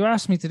says, you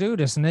asked me to do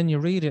this and then you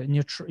read it and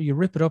you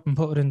rip it up and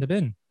put it in the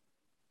bin.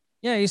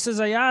 Yeah, he says,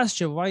 I asked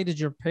you, why did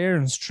your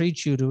parents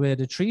treat you the way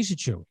they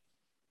treated you?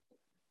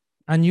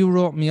 And you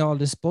wrote me all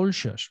this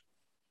bullshit.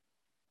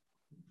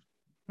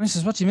 And I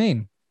says, what do you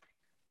mean?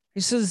 He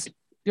says,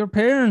 your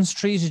parents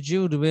treated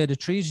you the way they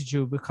treated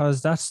you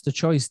because that's the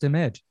choice they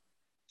made.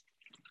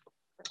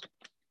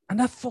 And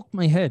that fucked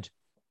my head.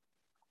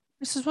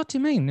 I says, what do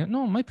you mean?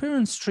 No, my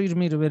parents treated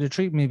me the way they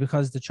treat me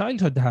because the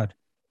childhood they had.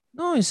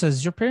 No, he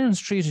says, your parents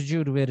treated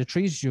you the way they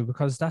treated you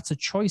because that's a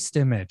choice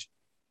they made.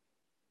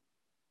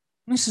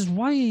 And he says,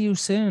 why are you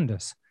saying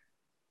this?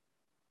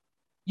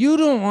 You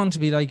don't want to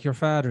be like your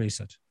father, he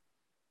said.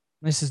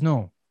 And I says,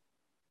 no.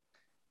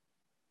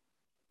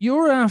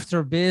 You're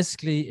after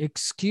basically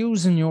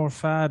excusing your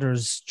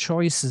father's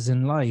choices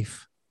in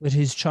life with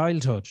his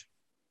childhood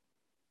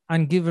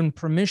and giving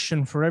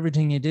permission for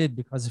everything he did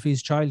because of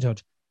his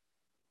childhood.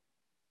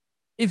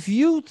 If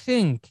you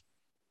think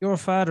your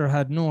father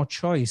had no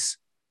choice,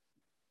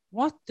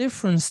 what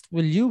difference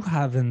will you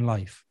have in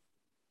life?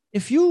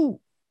 If you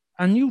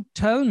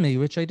tell me,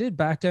 which I did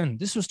back then,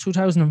 this was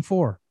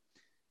 2004,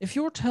 if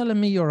you're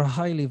telling me you're a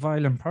highly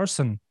violent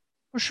person,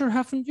 well, sure,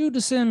 haven't you the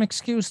same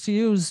excuse to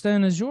use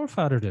then as your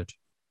father did?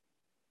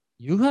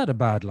 You had a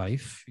bad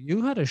life.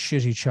 You had a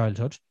shitty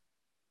childhood.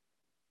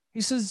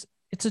 He says,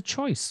 it's a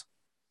choice.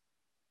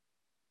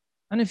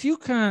 And if you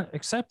can't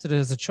accept it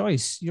as a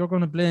choice, you're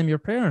going to blame your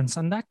parents.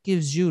 And that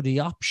gives you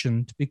the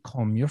option to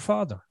become your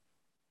father.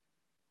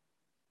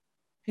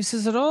 He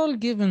says, at all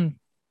given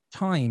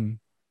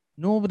time,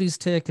 nobody's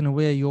taken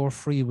away your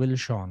free will,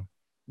 Sean.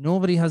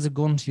 Nobody has a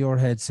gun to your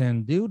head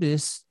saying, do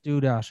this,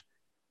 do that.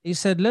 He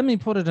said, let me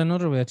put it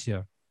another way to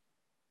you.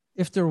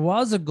 If there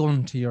was a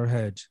gun to your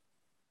head,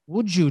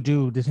 would you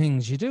do the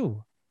things you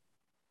do?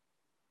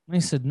 And I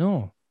said,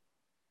 no.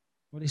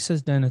 Well, he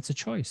says, then it's a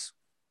choice.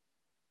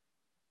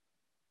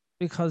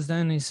 Because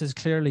then he says,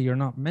 clearly you're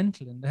not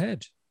mental in the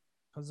head.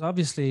 Because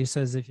obviously he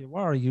says, if you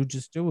are, you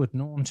just do it,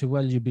 knowing too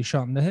well you'd be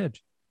shot in the head.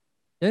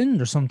 Then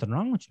there's something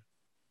wrong with you.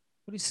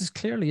 But he says,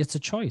 clearly it's a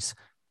choice.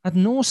 At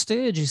no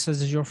stage, he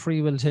says, is your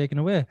free will taken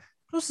away.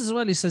 Plus as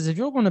well, he says, if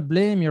you're going to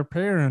blame your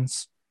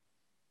parents'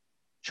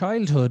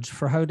 childhood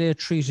for how they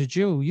treated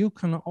you, you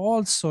can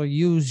also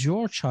use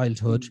your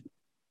childhood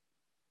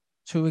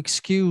to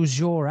excuse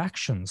your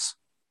actions.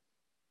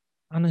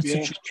 And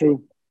it's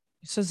true.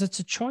 He says it's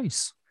a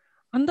choice.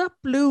 And that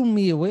blew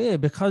me away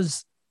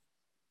because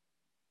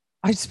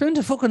I spent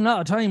a fucking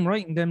lot of time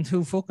writing them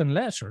 2 fucking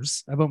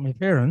letters about my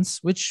parents,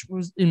 which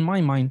was in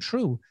my mind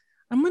true.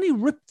 And when he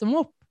ripped them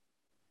up,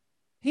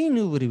 he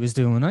knew what he was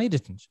doing. I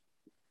didn't.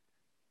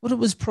 But it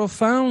was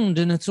profound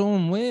in its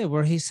own way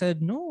where he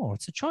said, no,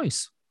 it's a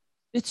choice.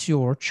 It's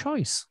your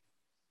choice.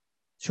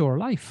 It's your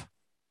life.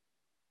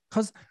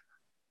 Because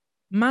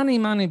many,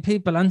 many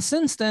people, and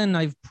since then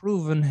I've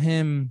proven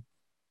him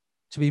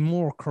to be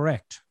more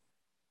correct.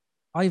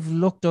 I've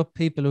looked up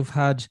people who've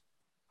had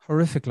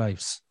horrific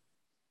lives,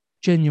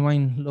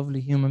 genuine, lovely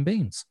human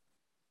beings.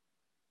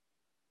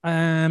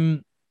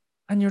 And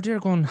you're there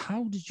going,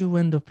 how did you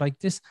end up like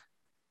this?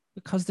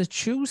 Because they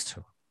choose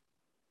to.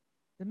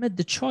 They made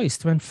the choice.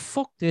 They went,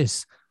 fuck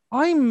this.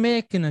 I'm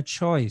making a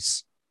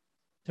choice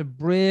to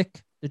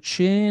break the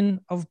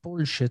chain of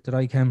bullshit that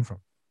I came from.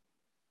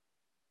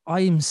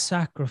 I'm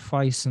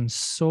sacrificing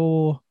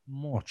so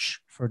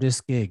much for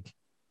this gig.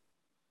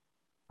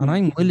 and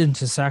I'm willing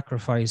to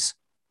sacrifice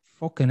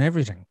fucking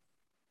everything.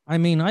 I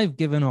mean, I've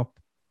given up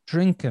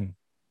drinking,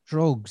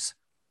 drugs.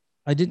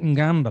 I didn't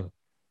gamble.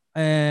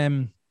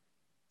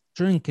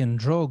 Drinking,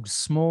 drugs,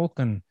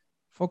 smoking,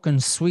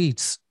 fucking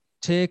sweets,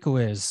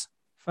 takeaways,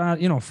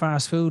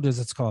 fast food as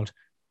it's called.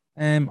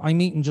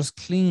 I'm eating just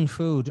clean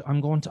food.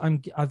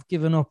 I've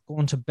given up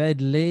going to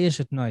bed late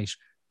at night.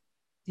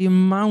 The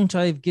amount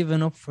I've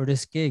given up for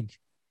this gig,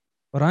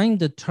 but I'm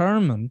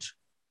determined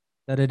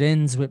that it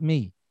ends with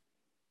me.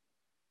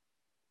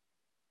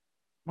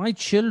 My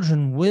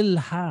children will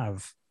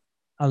have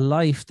a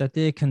life that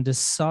they can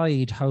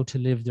decide how to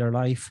live their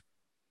life,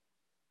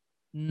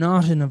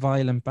 not in a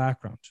violent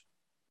background.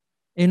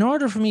 In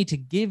order for me to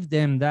give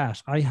them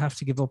that, I have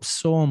to give up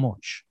so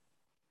much.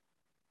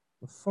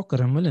 But fuck it,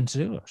 I'm willing to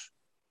do it.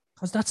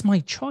 Because that's my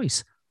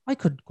choice. I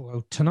could go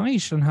out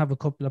tonight and have a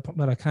couple of,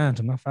 but I can't,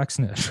 I'm not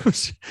vaccinated.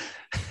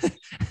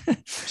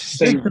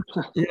 Same.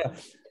 Yeah.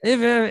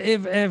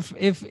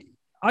 If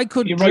I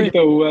could. You're right,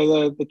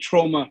 though, the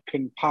trauma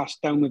can pass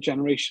down the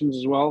generations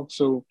as well.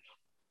 So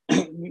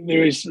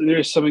there is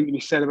something to be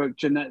said about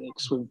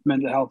genetics with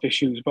mental health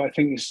issues, but I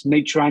think it's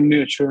nature and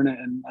nurture in it.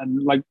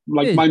 And like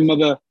my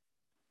mother,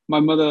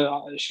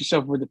 she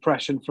suffered with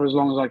depression for as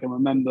long as I can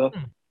remember.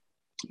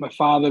 My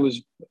father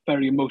was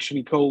very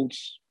emotionally cold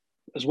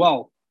as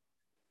well.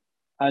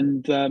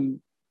 And the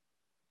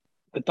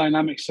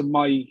dynamics of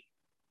my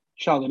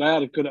childhood, I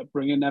had a good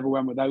upbringing, never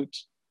went without.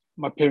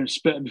 My parents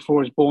split before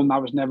I was born.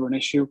 That was never an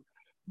issue.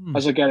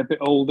 As I get a bit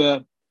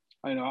older,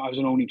 I was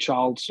an only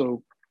child.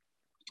 So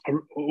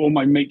all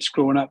my mates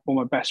growing up, all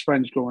my best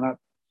friends growing up,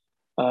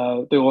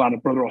 they all had a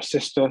brother or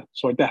sister.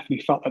 So I definitely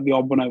felt like the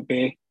odd one out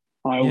there.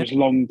 I always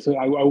longed to,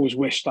 I always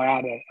wished I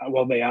had I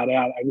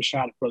wish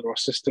I had a brother or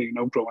sister,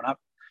 growing up.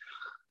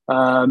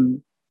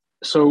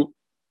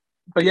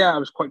 But yeah, I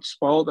was quite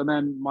spoiled. And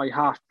then my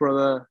half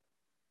brother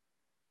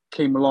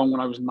came along when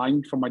I was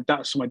 9 from my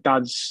dad. So my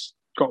dad's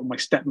got my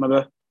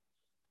stepmother.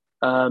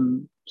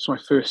 So my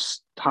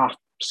first half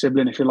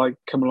sibling, if you like,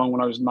 came along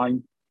when I was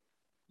 9.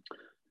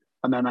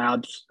 And then I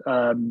had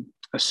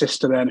a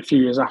sister then a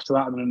few years after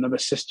that, and then another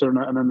sister,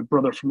 and then a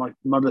brother from my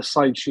mother's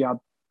side. She had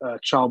a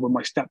child with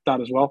my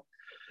stepdad as well.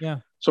 Yeah.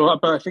 So,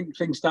 but I think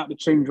things started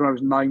to change when I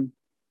was 9.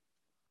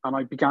 And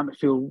I began to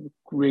feel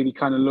really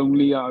kind of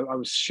lonely. I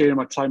was sharing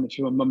my time with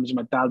my mums and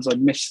my dads.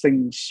 I'd miss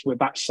things with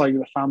that side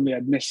of the family.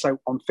 I'd miss out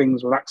on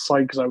things with that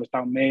side because I was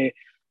down there.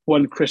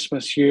 One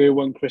Christmas here,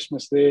 one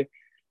Christmas there.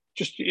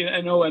 Just,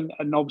 and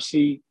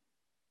obviously,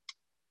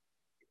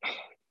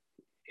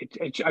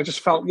 I just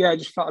felt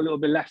a little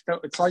bit left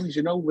out at times,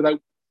 without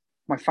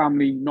my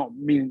family not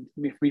meaning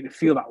for me to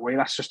feel that way.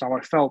 That's just how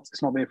I felt.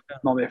 It's not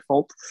their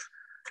fault.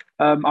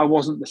 I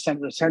wasn't the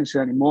center of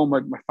attention anymore.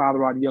 My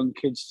father had young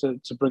kids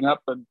to bring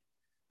up, and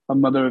my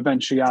mother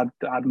eventually had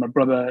my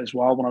brother as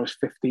well when I was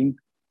 15.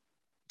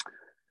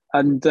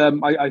 And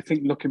I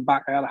think looking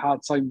back, I had a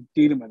hard time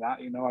dealing with that.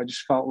 I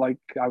just felt like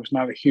I was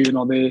neither here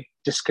nor there,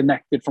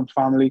 disconnected from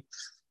family.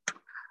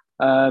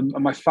 And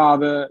my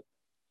father,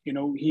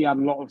 he had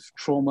a lot of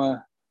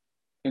trauma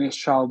in his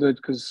childhood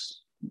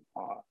because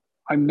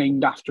I'm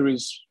named after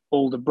his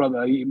older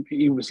brother.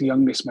 He was the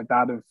youngest. My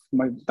dad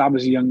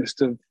was the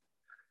youngest of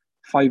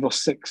 5 or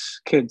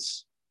 6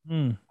 kids,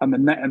 and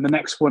the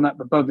next one up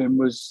above him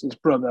was his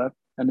brother,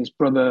 and his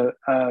brother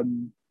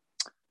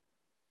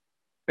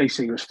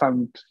basically was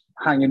found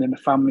hanging in the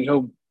family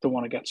home. Don't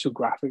want to get too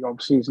graphic,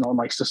 obviously, it's not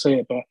nice to say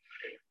it,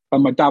 but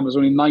my dad was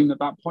only 9 at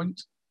that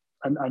point,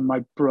 and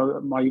my brother,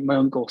 my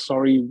uncle,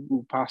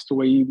 who passed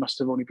away, he must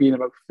have only been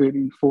about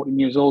 13, 14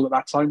 years old at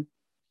that time.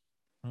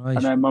 Right.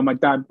 And then when my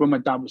dad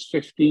was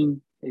 15,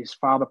 his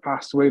father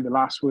passed away. The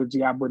last words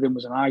he had with him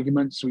was an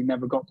argument, so he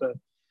never got to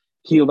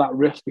heal that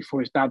rift before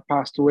his dad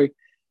passed away.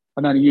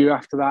 And then a year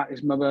after that,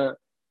 his mother,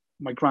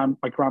 my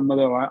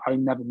grandmother, I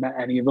never met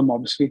any of them,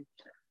 obviously.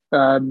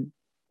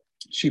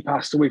 She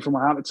passed away from a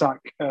heart attack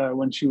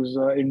when she was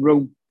in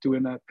Rome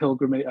doing a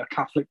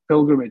Catholic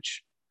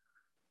pilgrimage.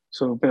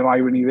 So a bit of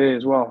irony there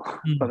as well.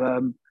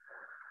 But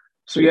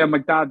so yeah, my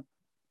dad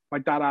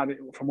had it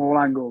from all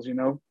angles,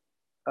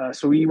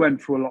 so he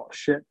went through a lot of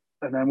shit.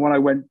 And then when I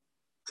went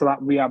to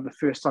that rehab the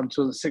first time,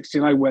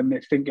 2016, I went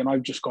there thinking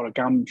I've just got a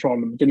gambling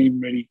problem.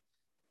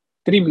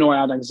 Didn't even know I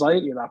had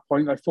anxiety at that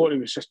point. I thought it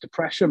was just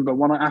depression. But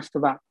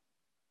after that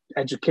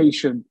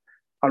education,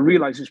 I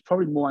realized it's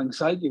probably more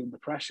anxiety than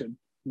depression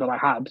that I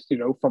had,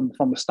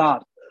 from the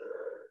start.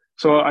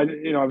 So I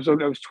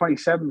was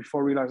 27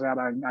 before I realized I had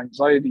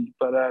anxiety.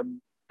 But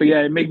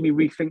yeah, it made me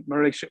rethink my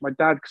relationship with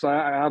my dad because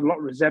I had a lot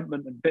of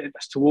resentment and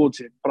bitterness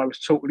towards him. But I was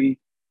totally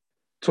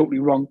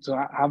wrong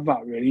to have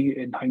that, really,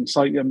 in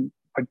hindsight.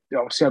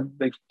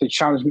 They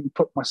challenged me to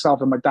put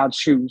myself in my dad's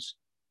shoes.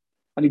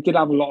 And he did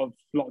have a lot of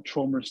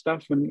trauma and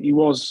stuff, and he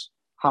was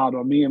hard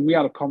on me. And we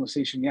had a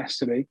conversation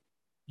yesterday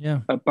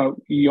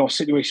about your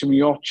situation with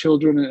your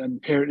children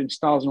and parenting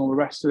styles and all the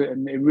rest of it.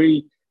 And it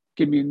really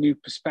gave me a new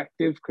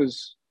perspective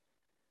because,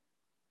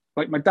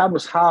 like, my dad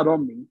was hard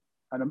on me,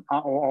 and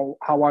or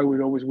how I would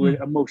always word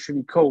it,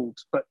 emotionally cold.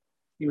 But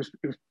it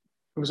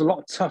was a lot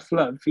of tough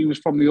love. He was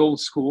from the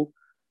old school.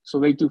 So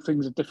they do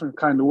things a different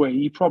kind of way.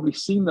 He probably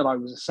seen that I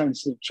was a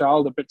sensitive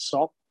child, a bit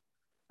soft,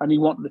 and he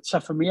wanted to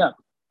toughen me up.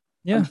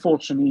 Yeah.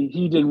 Unfortunately,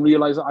 he didn't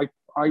realize that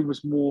I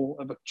was more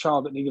of a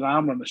child that needed an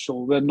arm on the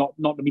shoulder, not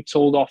to be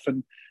told off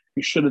and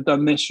you should have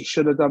done this, you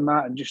should have done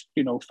that, and just,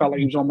 felt like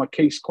he was on my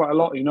case quite a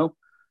lot,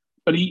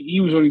 But he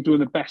was only doing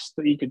the best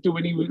that he could do.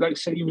 And he was, like I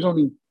said, he was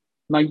only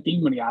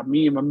 19 when he had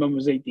me, and my mum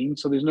was 18.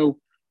 So there's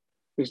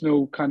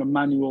no kind of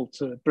manual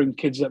to bring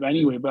kids up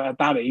anyway. But at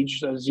that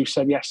age, as you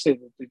said yesterday,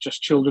 they're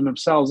just children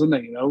themselves, aren't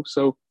they?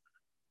 So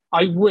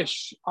I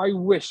wish I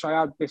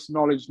had this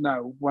knowledge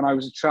now when I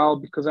was a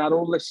child, because I had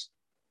all this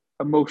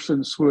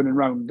emotion swirling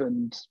around,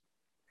 and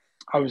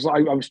I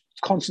was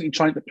constantly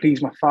trying to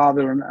please my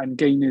father and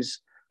gain his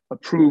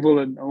approval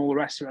and all the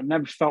rest of it. I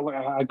never felt like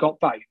I got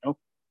that,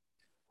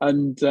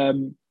 And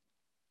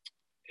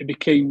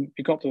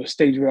it got to a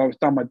stage where I was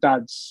down my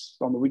dad's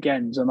on the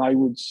weekends, and I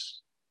would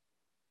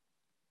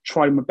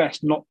try my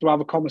best not to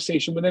have a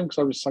conversation with him, because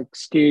I was like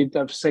scared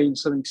of saying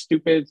something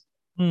stupid,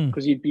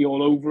 because he'd be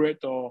all over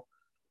it. Or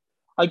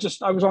I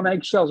was on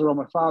eggshells around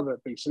my father,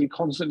 basically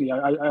constantly.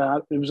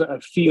 There was a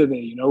fear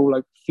there,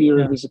 like fear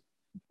of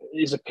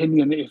his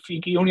opinion. If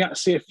he only had to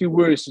say a few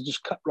words to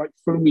just cut right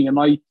through me, and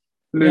I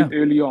learned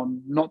early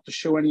on not to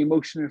show any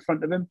emotion in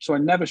front of him, so I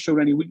never showed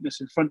any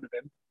weakness in front of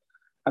him.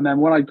 And then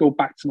when I go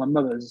back to my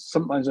mother's,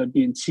 sometimes I'd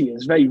be in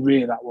tears. Very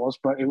rare that was,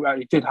 but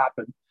it did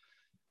happen.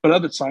 But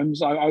other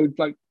times I would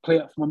like play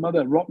up for my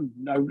mother, rotten.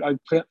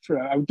 I'd play up for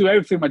her. I would do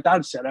everything my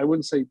dad said. I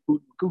wouldn't say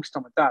boot and goose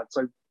to my dad,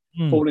 so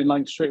I'd fall in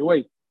line straight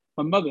away.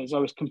 My mother's, I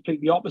was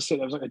completely opposite.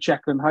 I was like a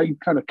Jekyll and Hyde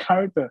kind of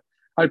character.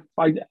 I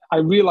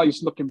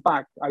realized looking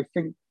back, I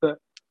think that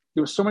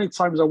there were so many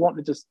times I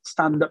wanted to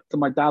stand up to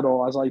my dad,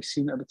 or as I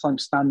seen at the time,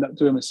 stand up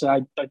to him and say,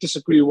 I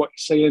disagree with what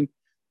you're saying.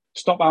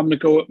 Stop having a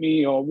go at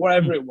me, or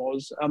whatever it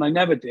was. And I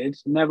never did.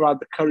 Never had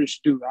the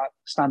courage to do that.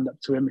 Stand up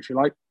to him, if you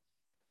like.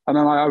 And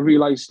then I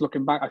realized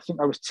looking back, I think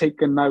I was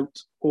taking out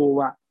all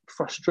that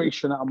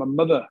frustration out of my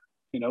mother,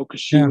 because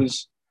she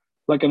was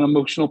like an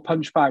emotional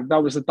punch bag.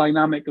 That was the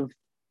dynamic of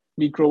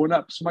me growing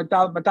up. So my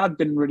dad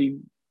didn't really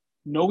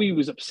know he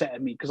was upset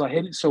at me, because I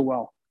hid it so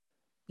well.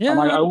 Yeah.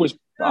 And I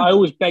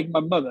always begged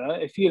my mother,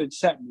 if he had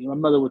upset me, my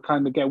mother would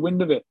kind of get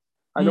wind of it.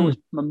 My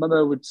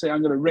mother would say,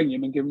 I'm going to ring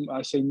him and give him,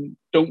 I say,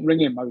 don't ring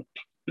him. I was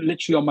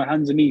literally on my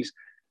hands and knees,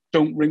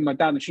 don't ring my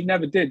dad. And she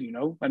never did,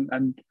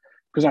 and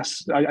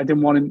because I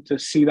didn't want him to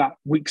see that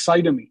weak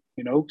side of me,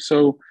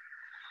 So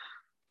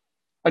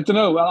I don't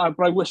know,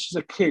 but I wish as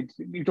a kid,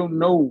 you don't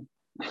know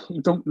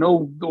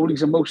all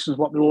these emotions,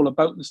 what they're all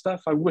about and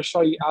stuff. I wish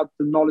I had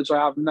the knowledge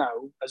I have now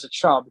as a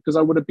child, because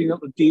I would have been able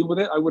to deal with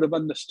it. I would have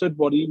understood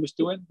what he was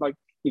doing. Like,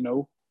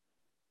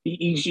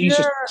 he's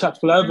just tough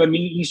love, and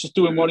he's just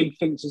doing what he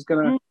thinks is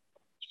going to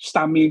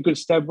stand me in good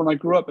stead when I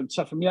grow up and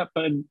toughen me up.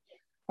 But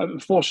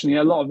unfortunately,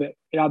 a lot of it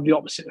had the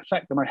opposite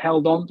effect, and I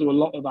held on to a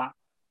lot of that.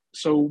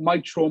 So my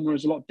trauma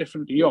is a lot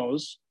different to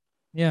yours.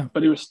 Yeah.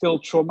 But it was still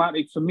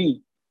traumatic for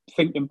me,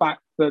 thinking back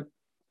that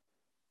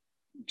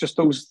just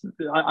those,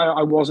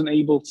 I wasn't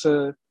able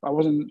to, I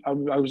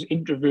was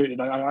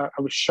introverted. I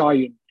was shy,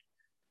 and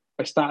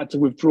I started to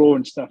withdraw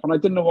and stuff. And I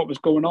didn't know what was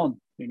going on,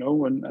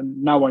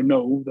 and now I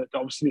know that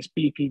obviously this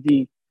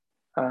BPD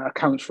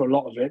accounts for a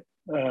lot of it.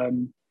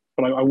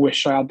 But I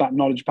wish I had that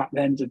knowledge back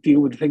then to deal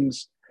with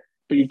things,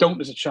 but you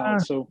don't as a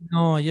child. So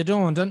no, you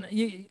don't. And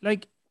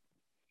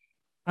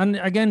and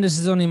again, this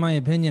is only my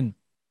opinion.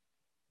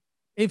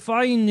 If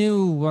I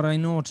knew what I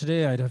know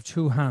today, I'd have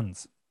two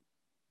hands.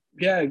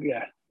 Yeah.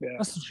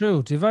 That's the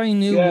truth. If I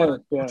knew what I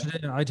know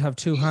today, I'd have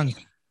two hands.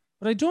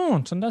 But I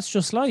don't, and that's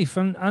just life.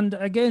 And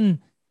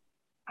again,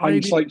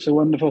 hindsight's a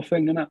wonderful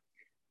thing, isn't it?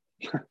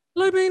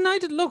 Well, I mean,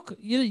 look,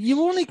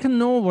 you only can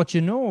know what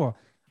you know.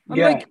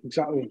 And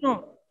exactly.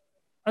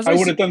 I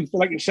would have done,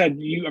 like you said,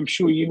 I'm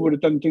sure you would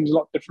have done things a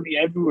lot differently.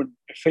 Everyone,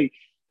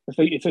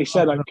 if they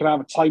said I could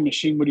have a time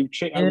machine, would you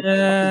change?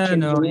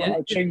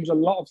 I'd change a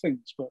lot of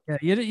things.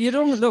 But you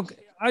don't look.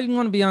 I'm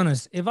going to be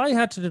honest. If I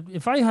had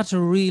to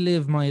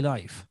relive my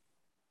life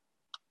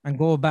and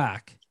go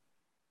back,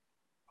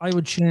 I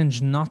would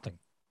change nothing.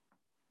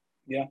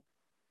 Yeah.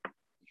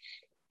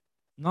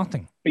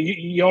 Nothing. But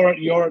you're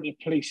at a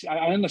place.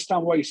 I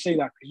understand why you say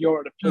that, because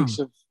you're at a place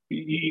of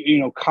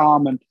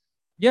calm, and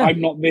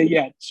I'm not there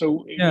yet.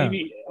 So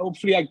maybe,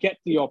 hopefully, I get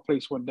to your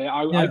place one day.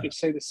 I could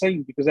say the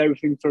same, because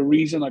everything for a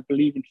reason. I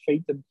believe in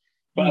fate,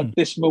 but at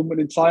this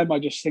moment in time, I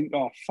just think,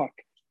 oh fuck,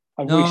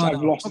 I wish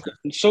I've lost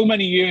so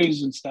many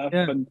years and stuff,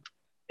 and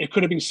it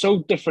could have been so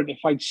different if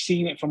I'd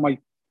seen it from my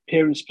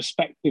parents'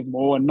 perspective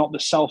more, and not the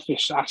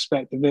selfish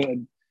aspect of it.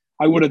 And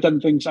I would have done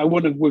things. I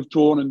wouldn't have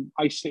withdrawn and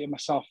isolated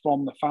myself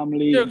from the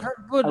family. I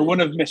wouldn't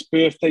have missed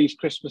birthdays,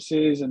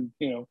 Christmases, and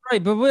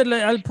Right, but wait,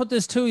 I'll put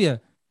this to you: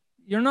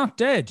 you're not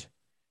dead.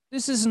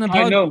 This isn't a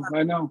podcast.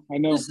 I know.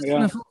 This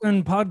isn't a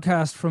fucking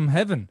podcast from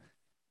heaven.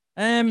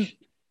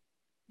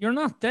 You're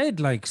not dead,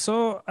 like.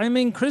 So, I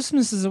mean,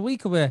 Christmas is a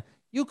week away.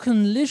 You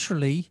can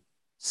literally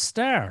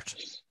start.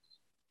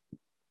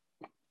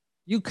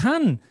 You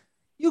can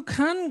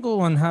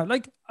go and have,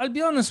 like, I'll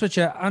be honest with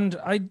you, and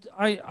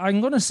I'm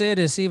going to say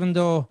this, even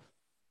though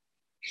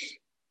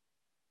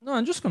No,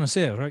 I'm just going to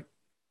say it, right?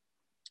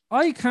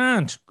 I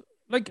can't,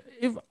 like,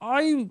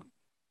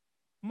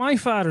 my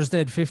father's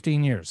dead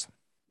 15 years,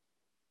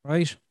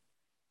 right?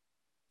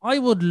 I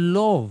would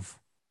love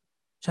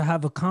to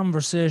have a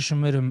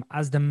conversation with him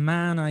as the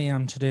man I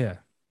am today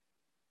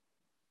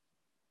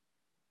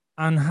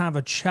and have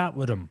a chat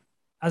with him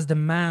as the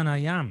man I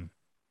am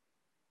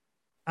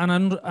and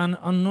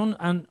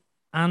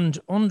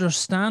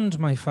understand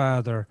my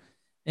father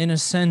in a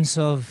sense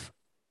of,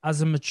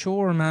 as a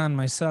mature man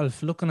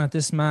myself, looking at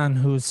this man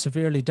who's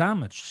severely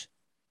damaged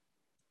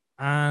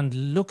and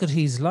look at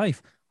his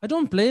life. I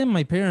don't blame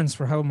my parents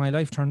for how my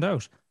life turned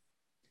out,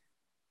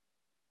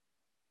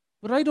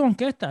 but I don't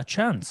get that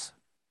chance.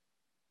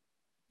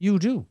 You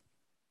do.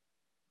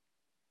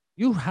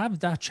 You have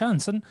that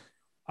chance. And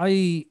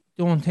I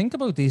don't think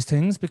about these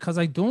things because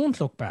I don't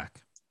look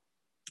back.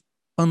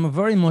 I'm a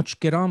very much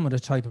get on with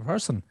it type of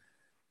person.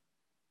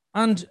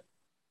 And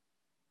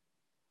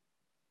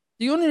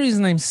the only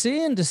reason I'm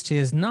saying this to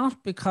you is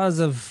not because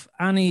of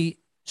any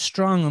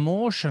strong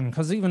emotion,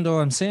 because even though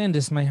I'm saying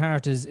this, my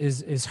heart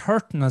is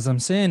hurting as I'm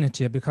saying it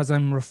to you, because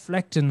I'm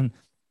reflecting,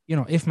 you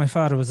know, if my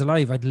father was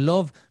alive,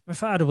 my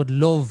father would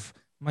love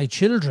my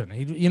children,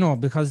 you know,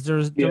 because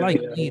they're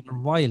like me, they're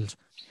wild.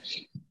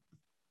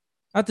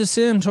 At the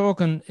same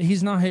token,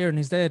 he's not here and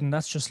he's dead, and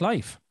that's just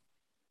life.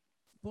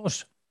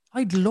 But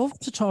I'd love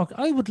to talk.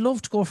 I would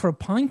love to go for a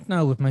pint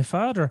now with my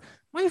father.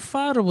 My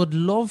father would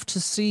love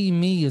to see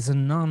me as a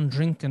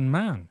non-drinking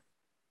man.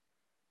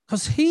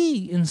 Because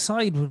he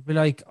inside would be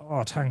like,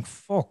 oh, thank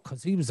fuck,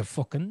 because he was a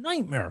fucking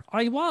nightmare.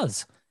 I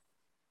was.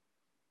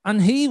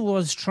 And he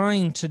was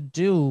trying to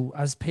do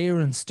as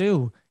parents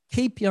do,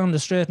 keep you on the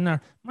straight and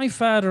narrow. My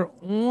father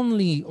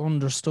only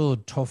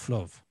understood tough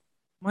love.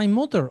 My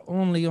mother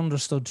only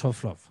understood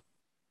tough love.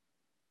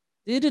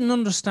 They didn't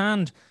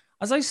understand.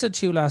 As I said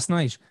to you last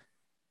night,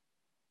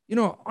 you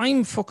know,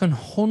 I'm fucking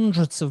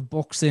hundreds of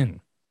books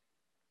in.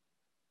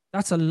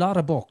 That's a lot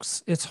of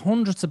books. It's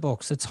hundreds of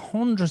books. It's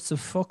hundreds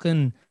of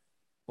fucking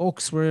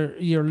books where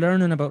you're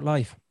learning about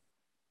life.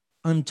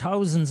 I'm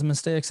thousands of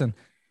mistakes in.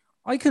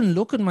 I can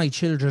look at my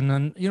children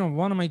and, you know,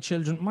 one of my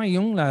children, my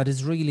young lad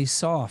is really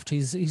soft.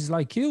 He's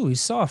like you,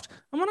 he's soft.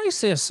 And when I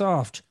say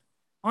soft,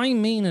 I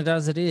mean it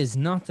as it is,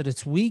 not that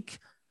it's weak.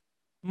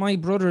 My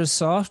brother is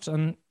soft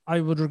and I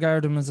would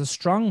regard him as a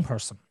strong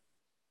person.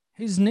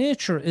 His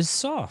nature is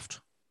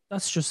soft.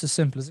 That's just as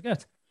simple as it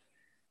gets.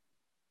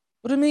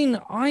 But I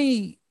mean,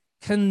 I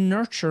can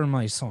nurture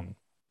my son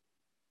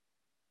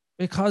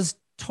because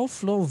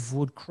tough love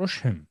would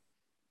crush him.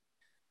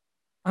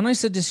 And I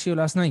said this to you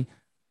last night,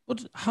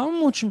 but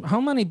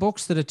how many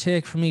books did it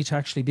take for me to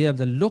actually be able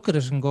to look at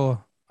it and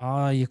go,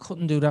 you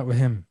couldn't do that with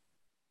him.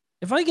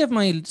 If I give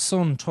my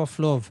son tough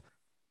love,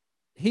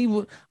 he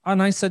would,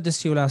 and I said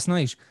this to you last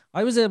night,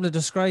 I was able to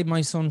describe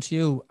my son to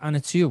you, and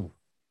it's you,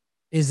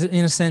 is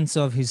in a sense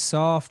of he's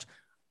soft.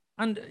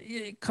 And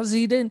because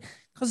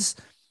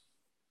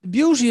the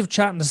beauty of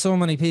chatting to so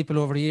many people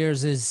over the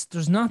years is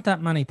there's not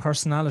that many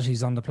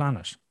personalities on the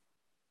planet.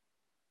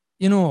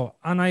 You know,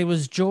 and I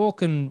was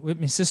joking with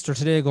my sister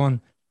today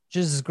going,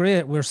 Jesus,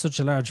 great, we're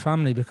such a large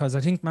family because I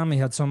think Mammy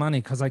had so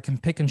many because I can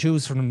pick and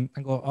choose from them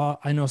and go, oh,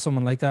 I know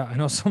someone like that. I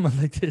know someone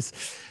like this.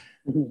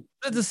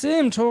 But at the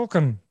same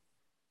token,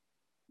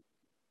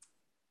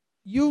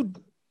 you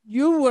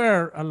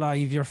were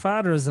alive, your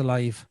father is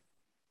alive.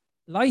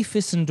 Life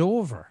isn't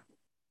over.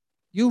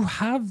 You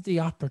have the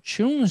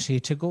opportunity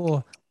to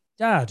go,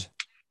 Dad,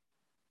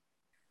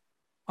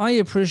 I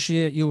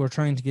appreciate you were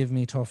trying to give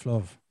me tough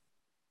love.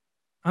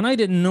 And I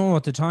didn't know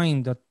at the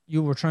time that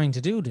you were trying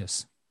to do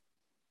this.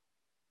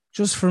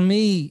 Just for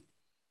me,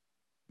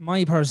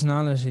 my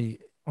personality,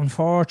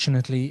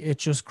 unfortunately, it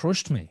just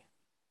crushed me.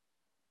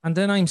 And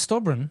then I'm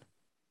stubborn,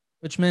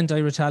 which meant I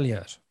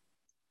retaliate.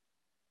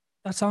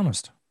 That's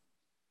honest.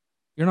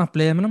 You're not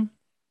blaming him,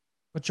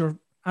 but you're,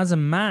 as a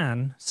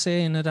man,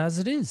 saying it as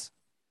it is.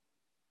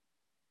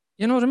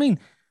 You know what I mean?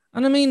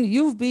 And I mean,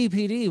 you've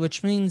BPD,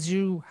 which means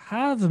you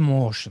have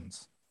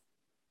emotions.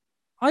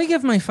 I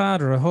gave my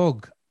father a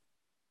hug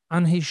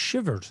and he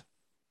shivered.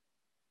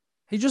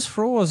 He just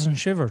froze and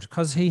shivered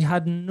because he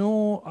had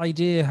no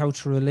idea how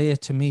to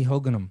relate to me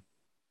hugging him.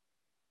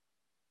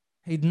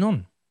 He'd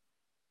none.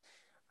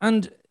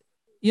 And,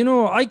 you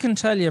know, I can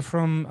tell you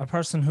from a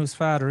person whose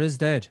father is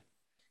dead,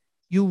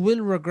 you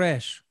will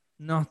regret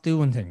not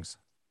doing things.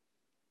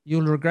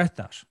 You'll regret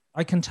that.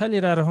 I can tell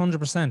you that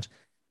 100%.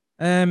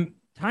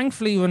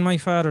 Thankfully, when my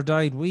father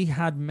died, we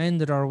had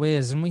mended our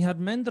ways, and we had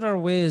mended our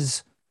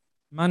ways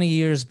many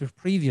years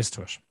previous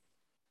to it.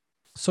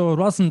 So it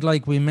wasn't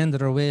like we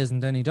mended our ways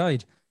and then he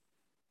died.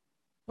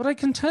 But I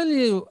can tell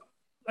you,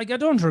 like, I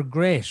don't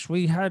regret.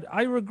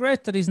 I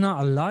regret that he's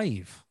not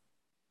alive.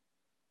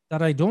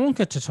 That I don't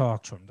get to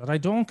talk to him. That I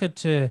don't get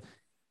to,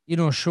 you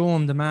know, show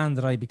him the man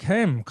that I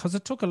became. Because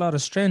it took a lot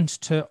of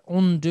strength to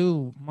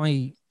undo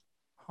my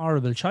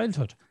horrible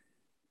childhood.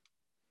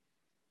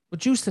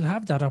 But you still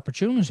have that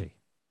opportunity.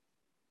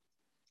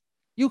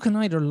 You can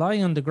either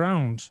lie on the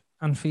ground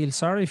and feel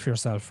sorry for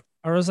yourself,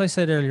 or as I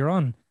said earlier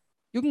on,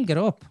 you can get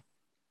up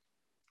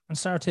and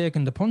start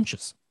taking the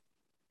punches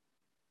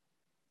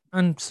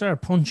and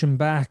start punching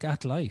back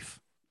at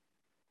life.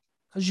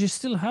 Because you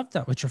still have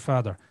that with your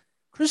father.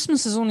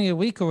 Christmas is only a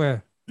week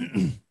away.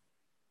 You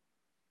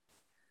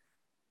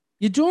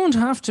don't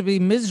have to be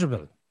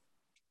miserable.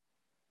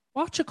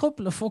 Watch a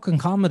couple of fucking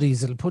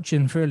comedies that'll put you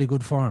in fairly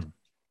good form.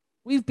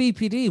 We've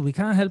BPD, we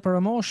can't help our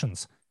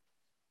emotions.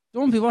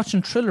 Don't be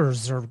watching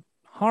thrillers or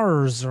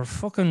horrors or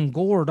fucking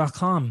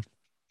gore.com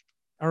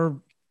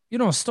or, you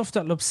know, stuff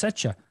that'll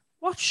upset you.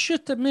 Watch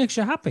shit that makes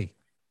you happy.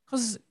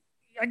 Because,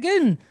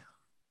 again,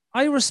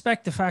 I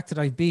respect the fact that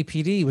I've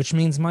BPD, which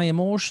means my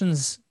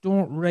emotions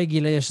don't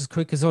regulate as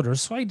quick as others.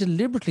 So I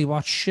deliberately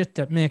watch shit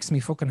that makes me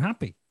fucking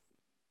happy.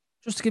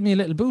 Just to give me a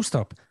little boost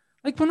up.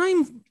 Like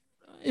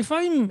if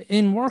I'm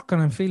in work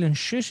and I'm feeling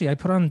shitty,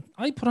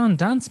 I put on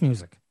dance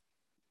music.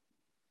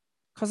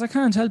 Because I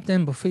can't help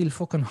them but feel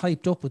fucking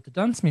hyped up with the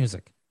dance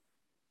music.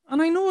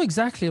 And I know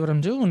exactly what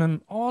I'm doing.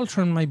 I'm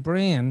altering my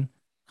brain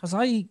because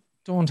I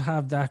don't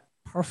have that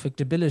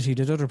perfect ability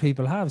that other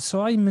people have.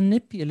 So I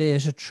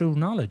manipulate it through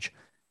knowledge.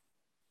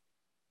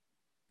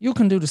 You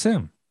can do the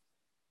same.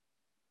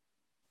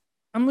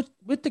 And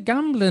with the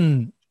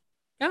gambling,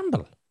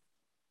 gamble.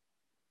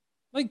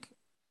 Like,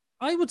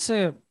 I would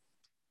say,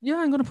 yeah,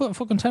 I'm going to put a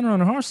fucking tenner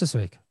on a horse this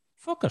week.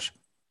 Fuck it.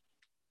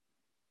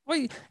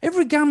 Why?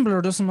 Every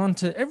gambler doesn't want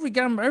to,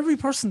 every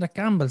person that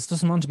gambles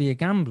doesn't want to be a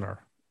gambler.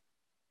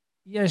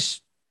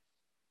 Yes,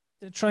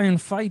 they try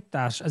and fight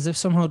that as if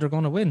somehow they're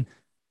going to win.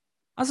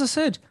 As I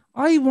said,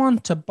 I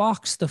want to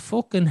box the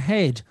fucking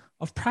head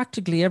of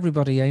practically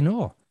everybody I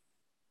know.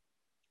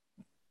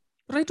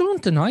 But I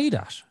don't deny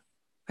that.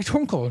 I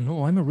don't go,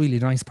 no, I'm a really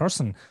nice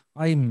person.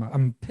 I'm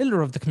a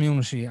pillar of the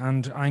community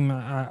and I'm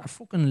a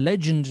fucking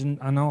legend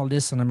and all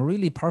this and I'm a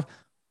really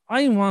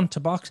I want to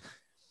box.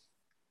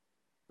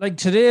 Like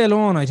today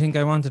alone, I think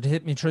I wanted to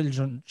hit me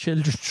children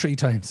 3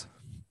 times.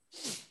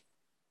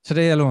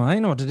 Today alone. I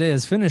know today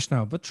is finished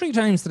now, but 3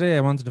 times today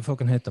I wanted to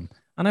fucking hit them.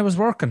 And I was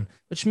working,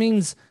 which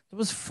means there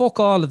was fuck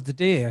all of the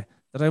day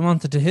that I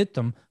wanted to hit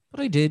them.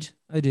 But I did.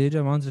 I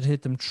wanted to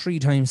hit them 3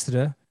 times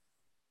today.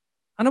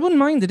 And I wouldn't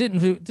mind they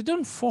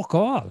didn't fuck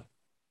all.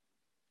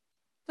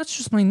 That's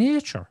just my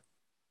nature.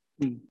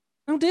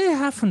 Now they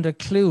haven't a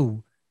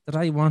clue that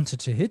I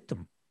wanted to hit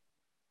them.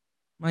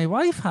 My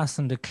wife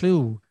hasn't a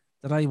clue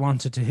that I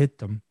wanted to hit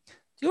them.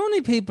 The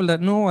only people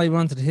that know I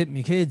wanted to hit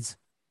my kids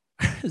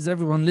is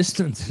everyone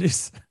listening to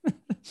this.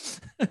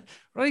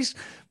 Right?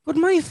 But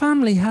my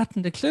family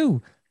hadn't a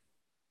clue.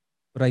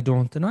 But I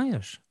don't deny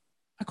it.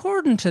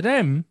 According to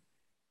them,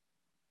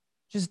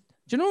 do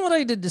you know what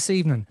I did this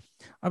evening?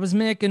 I was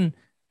making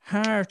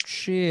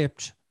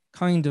heart-shaped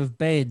kind of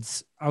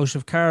beds out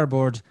of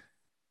cardboard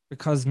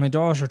because my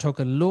daughter took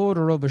a load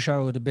of rubbish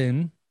out of the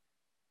bin.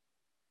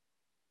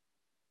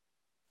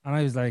 And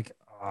I was like,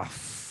 oh,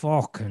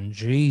 fucking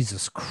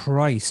Jesus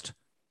Christ.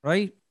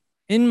 Right?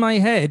 In my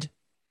head,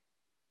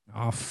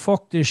 oh,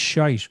 fuck this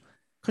shite.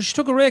 Because she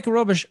took a rake of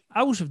rubbish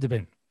out of the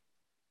bin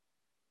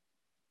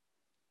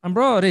and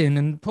brought it in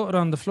and put it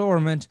on the floor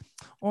and went,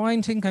 oh,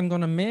 I think I'm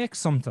going to make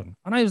something.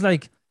 And I was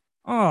like,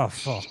 oh,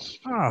 fuck.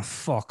 Oh,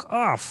 fuck.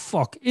 Oh,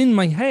 fuck. In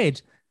my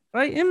head.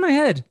 Right? In my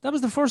head. That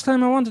was the first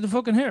time I wanted to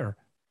fucking hear her.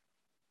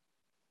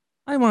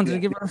 I wanted to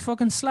give her a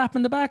fucking slap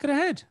in the back of the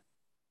head.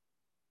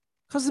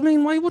 Because, I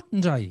mean, why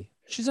wouldn't I?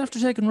 She's after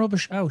taking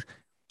rubbish out.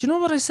 Do you know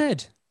what I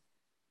said?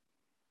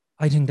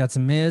 I think that's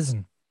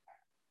amazing.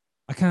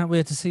 I can't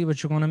wait to see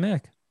what you're going to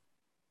make.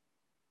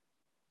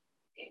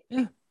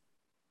 Yeah.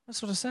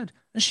 That's what I said.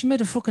 And she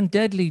made a fucking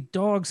deadly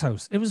dog's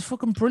house. It was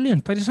fucking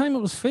brilliant. By the time it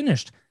was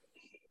finished,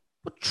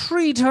 but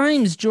 3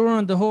 times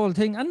during the whole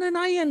thing. And then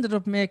I ended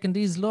up making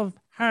these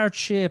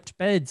heart-shaped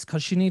beds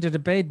because she needed a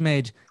bed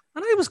made.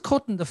 And I was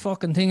cutting the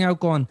fucking thing out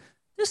going,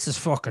 this is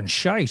fucking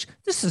shite.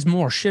 This is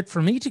more shit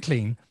for me to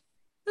clean.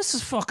 This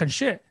is fucking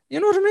shit. You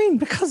know what I mean?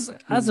 Because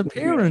as a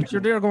parent,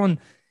 you're there going,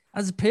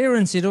 as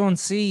parents, you don't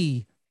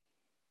see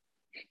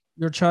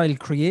your child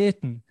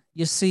creating.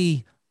 You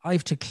see, I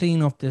have to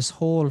clean up this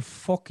whole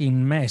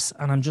fucking mess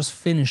and I'm just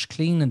finished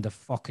cleaning the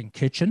fucking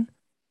kitchen.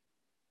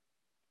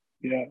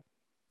 Yeah.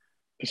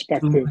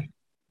 Perspective.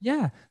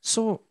 Yeah.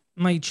 So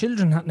my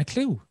children hadn't a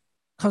clue.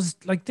 Because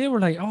like they were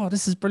like, oh,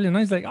 this is brilliant.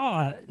 I was like,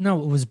 oh,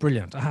 no, it was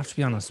brilliant. I have to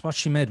be honest. What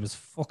she made was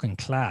fucking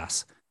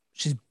class.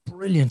 She's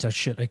brilliant at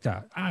shit like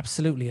that.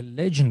 Absolutely a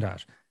legend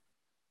at.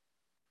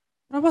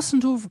 But I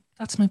wasn't over.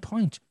 That's my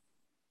point.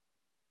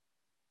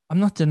 I'm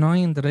not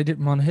denying that I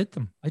didn't want to hit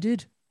them. I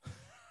did.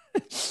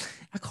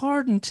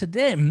 According to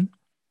them,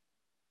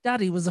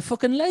 Daddy was a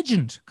fucking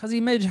legend because he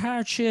made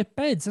heart-shaped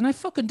beds. And I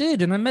fucking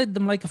did. And I made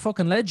them like a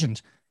fucking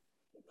legend.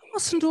 I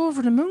wasn't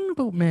over the moon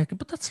about making,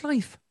 but that's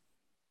life.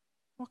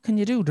 What can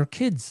you do? They're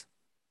kids.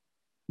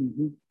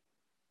 Mm-hmm.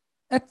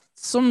 At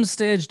some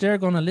stage, they're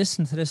going to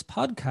listen to this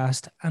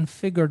podcast and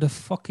figure the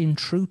fucking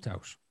truth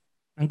out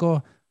and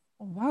go,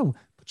 oh, wow.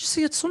 But you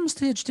see, at some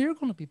stage, they're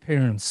going to be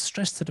parents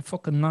stressed to the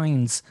fucking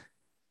nines,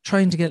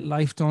 trying to get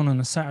life done on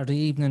a Saturday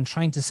evening,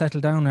 trying to settle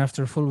down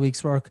after a full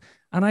week's work.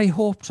 And I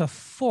hope to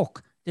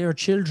fuck their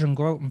children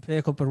go out and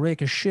pick up a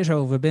rake of shit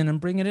out of a bin and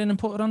bring it in and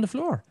put it on the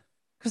floor.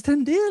 because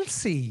then they'll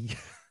see.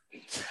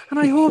 And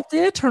I hope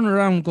they turn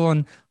around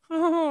going,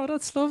 oh,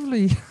 that's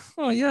lovely.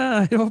 Oh,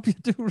 yeah, I hope you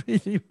do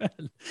really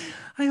well.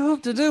 I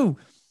hope they do.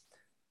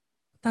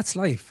 That's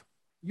life.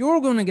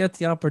 You're going to get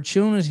the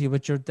opportunity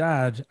with your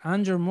dad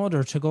and your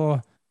mother to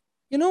go,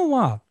 you know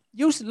what?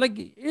 You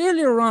like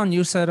earlier on,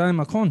 you said I'm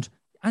a cunt,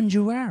 and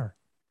you are.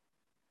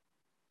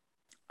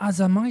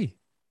 As am I.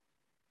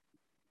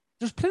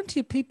 There's plenty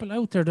of people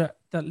out there that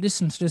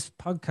listen to this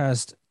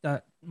podcast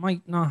that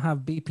might not have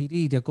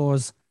BPD that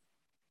goes,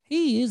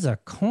 he is a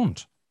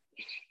cunt.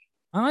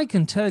 And I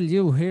can tell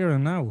you here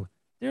and now,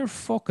 they're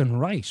fucking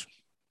right.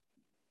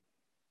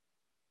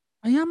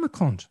 I am a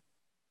cunt.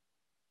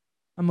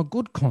 I'm a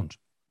good cunt.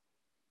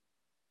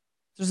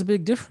 There's a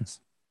big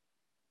difference.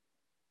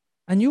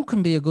 And you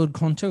can be a good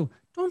cunt too.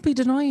 Don't be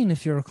denying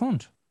if you're a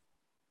cunt.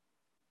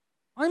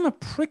 I'm a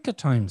prick at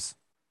times.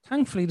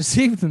 Thankfully, this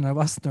evening I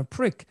wasn't a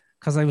prick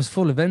because I was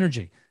full of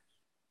energy.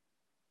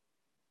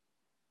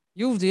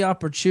 You have the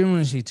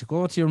opportunity to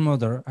go to your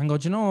mother and go,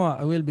 do you know what?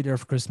 I will be there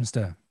for Christmas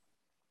Day.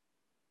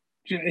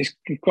 It's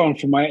going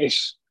from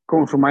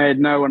my head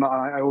now, and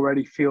I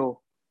already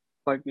feel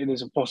like it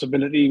is a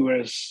possibility.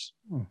 Whereas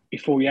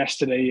before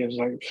yesterday, I was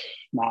like,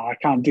 nah, I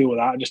can't deal with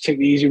that. I just take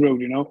the easy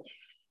road, you know.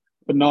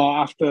 But no,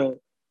 after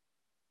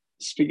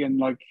speaking,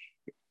 like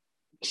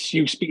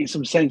you speaking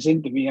some sense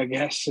into me, I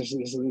guess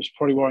is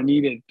probably what I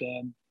needed.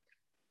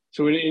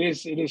 So it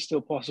is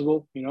still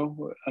possible, you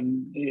know,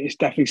 and it's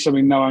definitely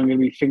something now I'm going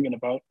to be thinking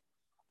about.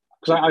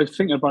 Because I was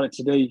thinking about it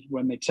today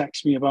when they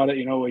text me about it,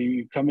 you know, are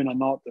you coming or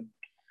not? And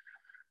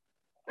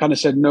kind of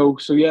said no.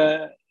 So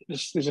yeah,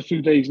 there's a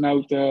few days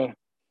now that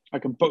I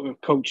can book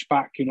a coach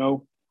back, you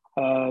know.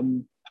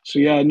 So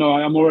yeah, no,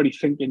 I'm already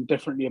thinking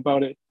differently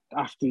about it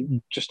after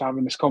just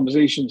having this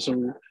conversation.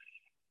 So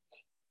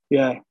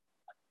yeah,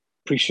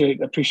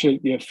 appreciate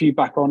your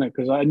feedback on it,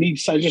 because I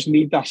just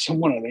need that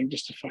someone, I think,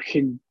 just to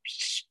fucking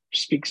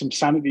speak some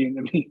sanity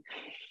into me.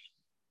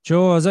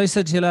 Joe, as I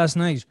said to you last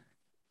night,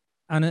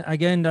 and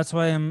again, that's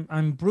why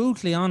I'm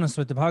brutally honest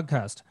with the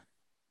podcast,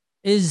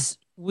 is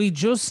we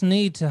just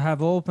need to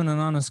have open and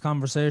honest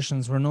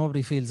conversations where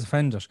nobody feels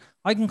offended.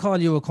 I can call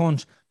you a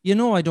cunt. You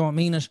know I don't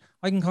mean it.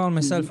 I can call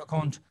myself a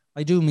cunt.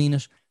 I do mean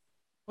it.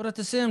 But at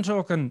the same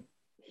token,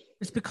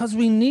 it's because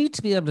we need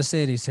to be able to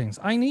say these things.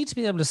 I need to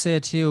be able to say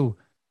to you,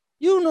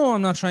 you know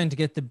I'm not trying to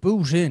get the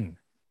boot in.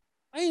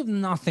 I have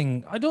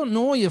nothing. I don't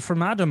know you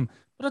from Adam.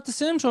 But at the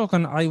same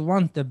token, I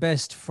want the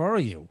best for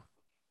you.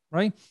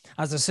 Right?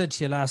 As I said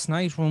to you last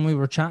night when we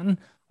were chatting,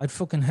 I'd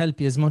fucking help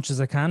you as much as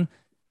I can.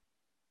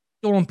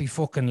 Don't be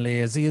fucking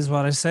lazy is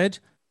what I said.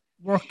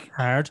 Work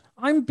hard.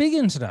 I'm big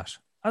into that.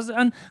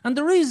 And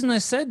the reason I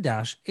said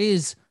that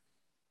is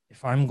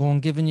if I'm going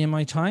giving you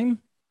my time,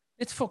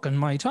 it's fucking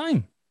my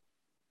time.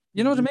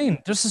 You know what I mean?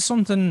 This is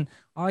something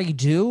I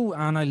do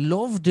and I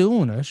love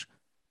doing it.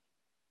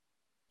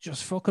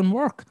 Just fucking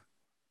work.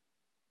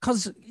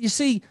 Because you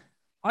see,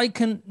 I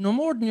can, no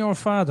more than your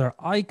father,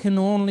 I can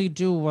only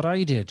do what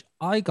I did.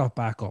 I got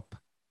back up.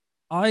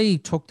 I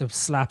took the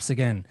slaps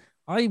again.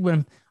 I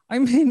went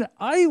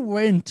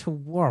to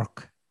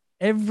work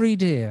every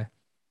day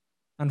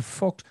and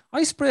fucked.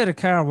 I sprayed a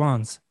car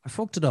once. I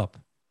fucked it up.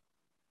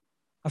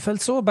 I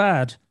felt so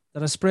bad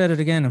that I sprayed it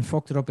again and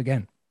fucked it up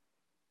again.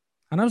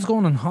 And I was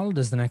going on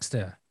holidays the next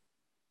day.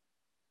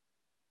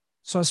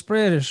 So I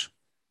sprayed it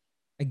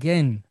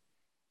again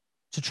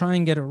to try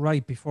and get it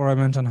right before I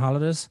went on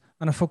holidays,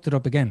 and I fucked it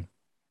up again.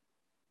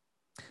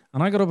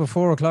 And I got up at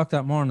 4 o'clock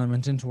that morning and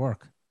went into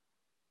work.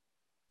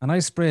 And I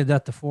sprayed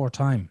that the fourth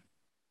time.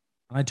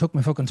 And I took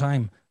my fucking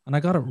time and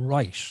I got it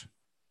right.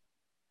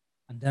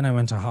 And then I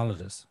went to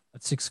holidays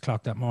at 6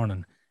 o'clock that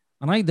morning.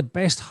 And I had the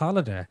best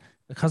holiday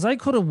because I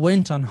could have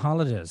went on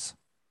holidays.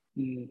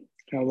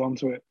 Held on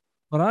to it.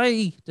 But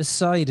I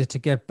decided to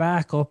get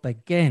back up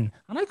again.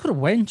 And I could have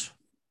went.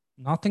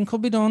 Nothing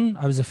could be done.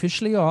 I was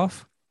officially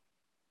off.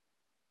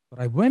 But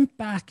I went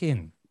back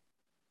in.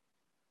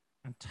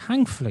 And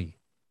thankfully,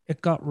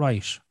 it got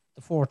right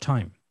the fourth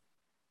time.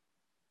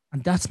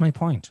 And that's my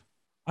point.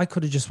 I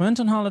could have just went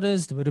on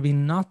holidays. There would have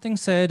been nothing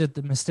said. That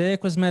the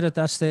mistake was made at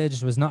that stage.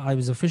 It was not. I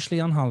was officially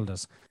on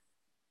holidays.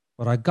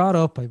 But I got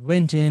up. I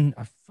went in.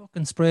 I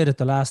fucking sprayed it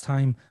the last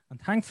time. And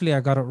thankfully,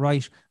 I got it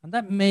right. And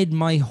that made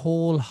my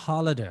whole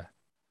holiday.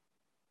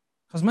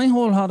 Because my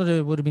whole holiday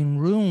would have been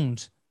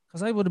ruined.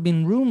 Because I would have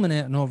been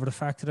ruminating over the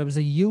fact that I was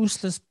a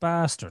useless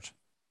bastard.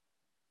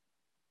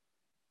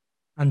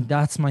 And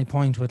that's my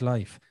point with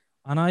life.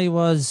 And I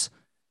was,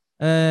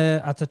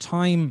 at the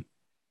time,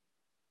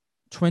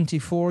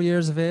 24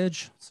 years of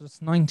age. So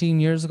it's 19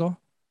 years ago.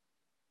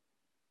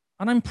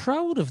 And I'm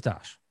proud of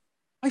that.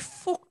 I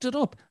fucked it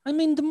up. I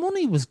mean, the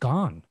money was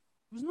gone.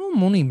 There was no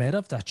money made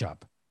of that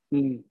job.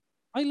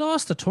 I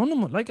lost a ton of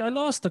money. Like, I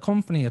lost the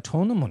company a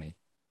ton of money.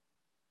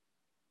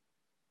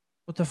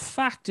 But the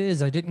fact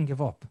is, I didn't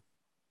give up.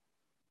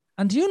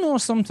 And do you know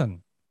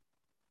something?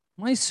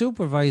 My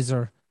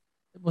supervisor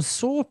was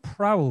so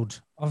proud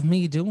of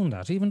me doing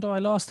that, even though I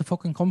lost the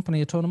fucking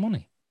company a ton of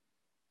money.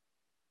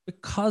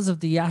 Because of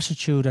the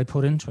attitude I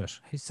put into it.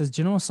 He says,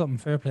 do you know something?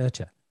 Fair play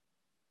to you.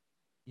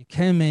 You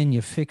came in,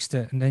 you fixed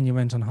it, and then you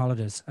went on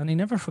holidays. And he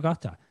never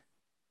forgot that.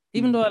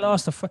 Even though I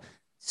lost a fight.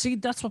 See,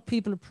 that's what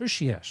people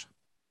appreciate.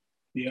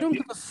 They don't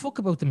give a fuck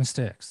about the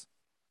mistakes.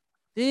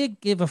 They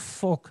give a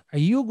fuck. Are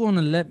you going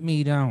to let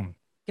me down?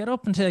 Get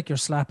up and take your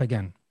slap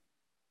again.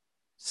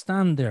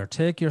 Stand there,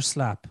 take your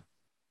slap.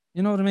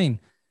 You know what I mean?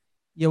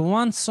 You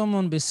want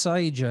someone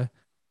beside you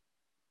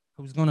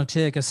who's going to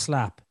take a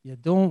slap. You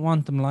don't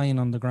want them lying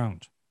on the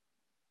ground.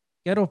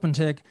 Get up and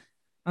take.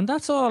 And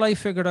that's all I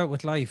figured out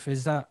with life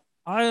is that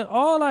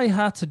all I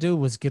had to do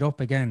was get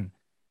up again.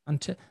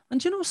 And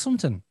you know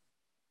something?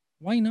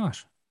 Why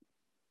not?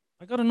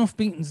 I got enough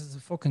beatings as a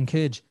fucking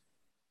kid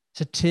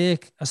to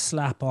take a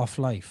slap off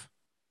life.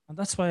 And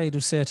that's why I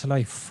do say to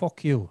life,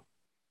 fuck you.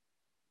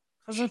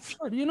 Because,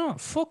 you know,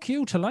 fuck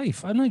you to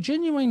life. And I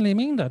genuinely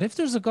mean that. If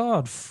there's a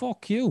God,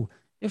 fuck you.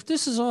 If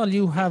this is all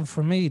you have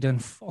for me, then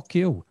fuck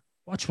you.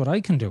 Watch what I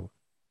can do.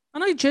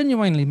 And I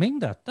genuinely mean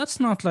that. That's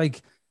not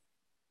like,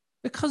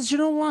 because you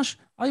know what?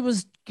 I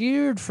was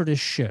geared for this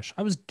shit.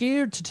 I was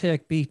geared to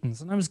take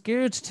beatings, and I was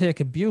geared to take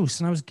abuse,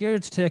 and I was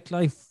geared to take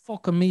life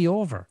fucking me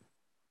over.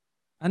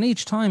 And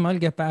each time I'll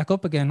get back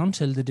up again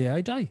until the day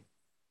I die.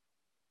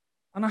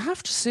 And I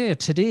have to say,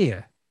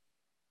 today,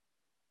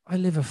 I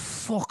live a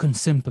fucking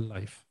simple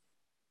life.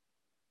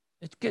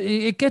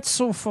 It gets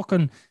so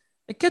fucking,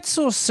 it gets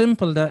so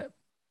simple that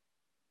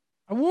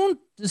I won't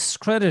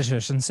discredit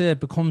it and say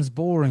it becomes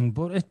boring,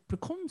 but it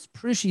becomes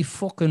pretty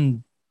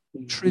fucking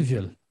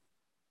trivial.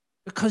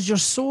 Because you're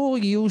so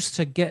used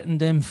to getting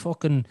them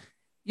fucking,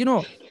 you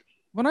know,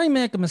 when I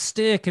make a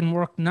mistake in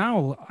work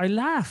now, I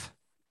laugh.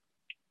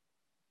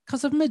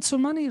 Because I've made so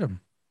many of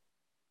them.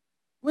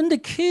 When the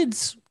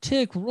kids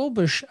take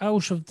rubbish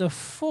out of the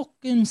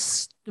fucking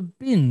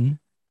bin,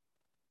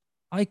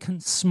 I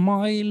can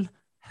smile,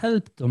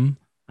 help them,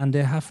 and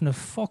they haven't a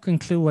fucking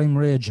clue I'm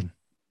raging.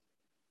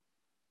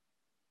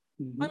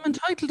 I'm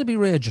entitled to be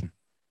raging.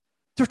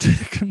 They're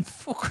taking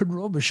fucking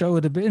rubbish out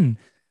of the bin.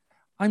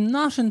 I'm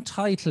not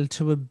entitled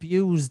to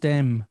abuse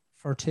them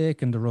for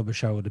taking the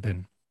rubbish out of the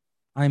bin.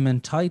 I'm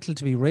entitled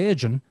to be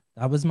raging.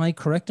 That was my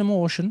correct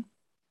emotion.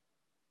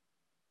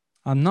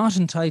 I'm not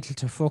entitled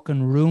to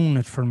fucking ruin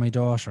it for my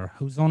daughter,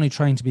 who's only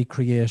trying to be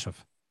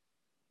creative.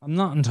 I'm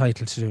not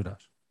entitled to do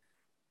that.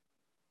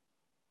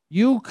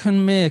 You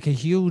can make a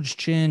huge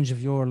change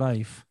of your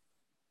life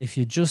if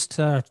you just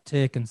start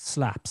taking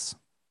slaps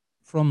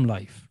from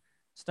life.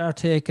 Start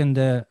taking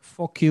the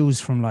fuck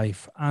yous from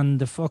life and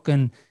the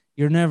fucking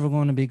you're never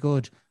going to be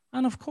good.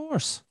 And of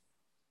course,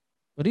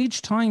 but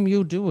each time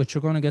you do it,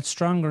 you're going to get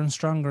stronger and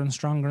stronger and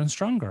stronger and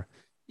stronger.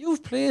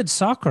 You've played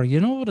soccer. You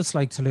know what it's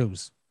like to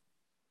lose.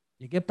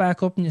 You get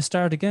back up and you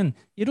start again.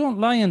 You don't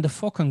lie on the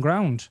fucking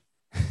ground.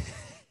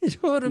 You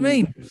know what I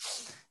mean?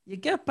 You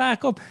get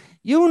back up.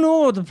 You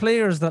know the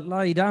players that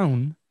lie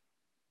down.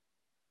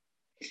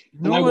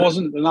 And I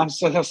wasn't, and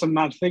that's a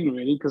mad thing,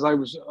 really, because I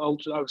was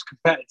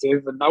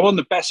competitive, and I wasn't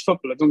the best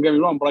footballer. Don't get me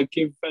wrong, but I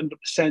give 100%.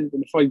 And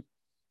if I,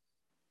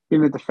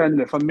 being a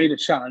defender, if I made a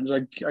challenge,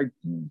 I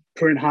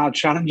put in hard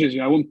challenges.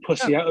 You know, I wouldn't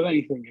pussy out of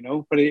anything. You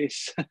know, but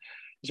it's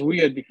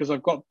weird because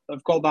I've got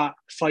that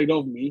side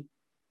of me.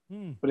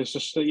 But it's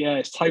just,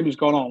 as time has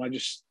gone on, I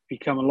just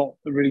become a lot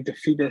really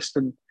defeatist.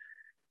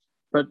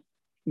 But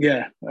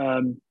you're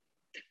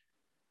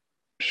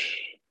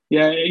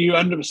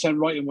 100%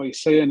 right in what you're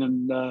saying,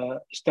 and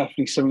it's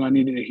definitely something I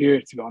needed to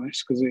hear, to be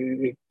honest, because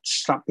it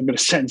slapped a bit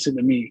of sense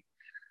into me.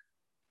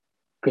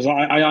 Because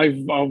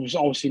I've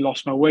obviously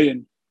lost my way,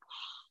 and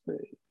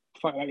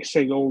like I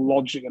say, all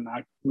logic and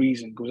that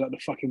reason goes out the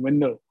fucking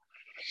window.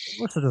 Of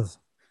course it does.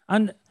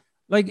 And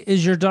like,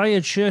 is your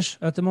diet shit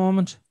at the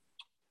moment?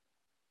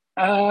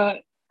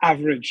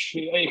 Average.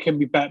 It can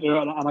be better,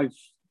 and I've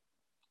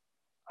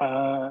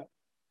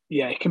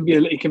it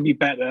can be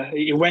better.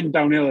 It went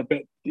downhill a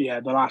bit,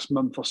 the last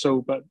month or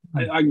so, but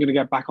I'm going to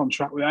get back on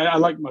track with it. I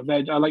like my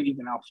veg. I like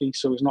eating healthy,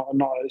 so it's not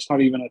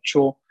even a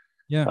chore.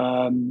 Yeah.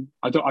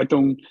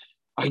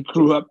 I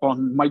grew up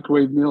on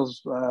microwave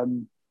meals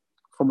from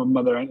my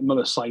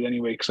mother's side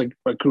anyway, because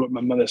I grew up in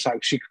my mother's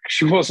house.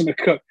 She wasn't a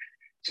cook,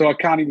 so I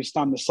can't even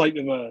stand the sight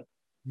of a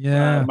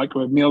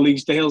microwave meal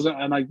these days,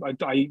 and I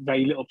eat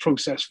very little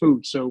processed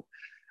food. So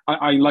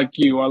I like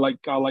you. I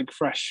like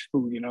fresh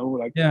food. You know,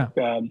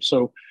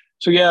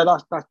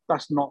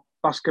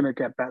 that's gonna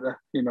get better.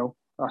 You know,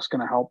 that's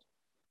gonna help.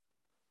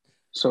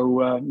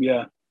 So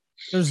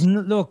There's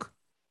look,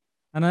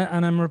 and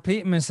I'm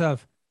repeating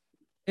myself.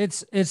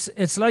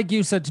 It's like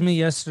you said to me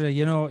yesterday.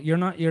 You know, you're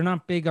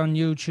not big on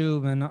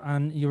YouTube,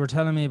 and you were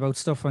telling me about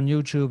stuff on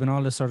YouTube and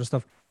all this sort of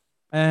stuff.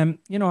 You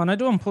know, and I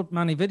don't put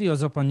many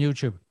videos up on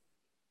YouTube.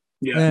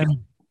 Yeah.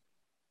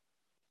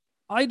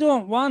 I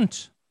don't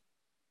want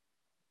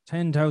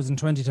 10,000,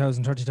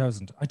 20,000,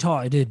 30,000. I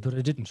thought I did, but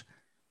I didn't.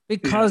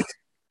 Because,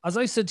 as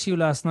I said to you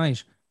last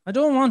night, I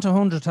don't want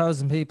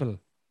 100,000 people.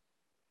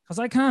 Because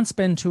I can't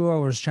spend 2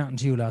 hours chatting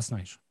to you last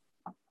night.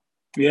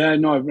 Yeah,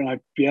 no,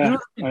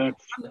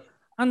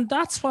 and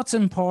that's what's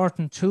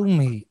important to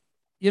me,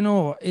 you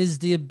know, is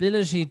the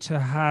ability to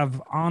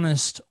have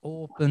honest,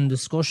 open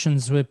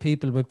discussions with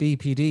people with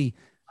BPD.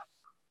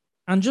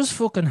 and just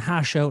fucking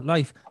hash out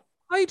life.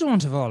 I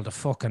don't have all the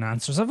fucking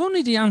answers. I've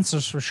only the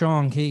answers for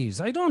Sean Keys.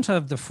 I don't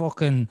have the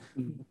fucking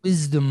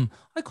wisdom.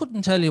 I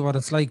couldn't tell you what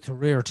it's like to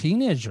rear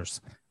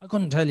teenagers. I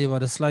couldn't tell you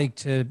what it's like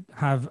to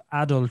have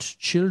adult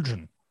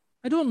children.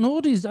 I don't know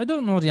these. I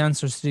don't know the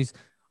answers to these.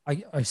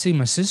 I see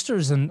my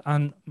sisters and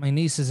my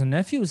nieces and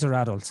nephews are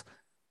adults.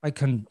 I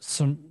can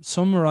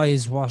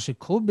summarize what it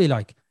could be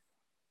like.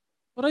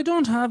 But I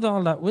don't have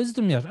all that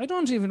wisdom yet. I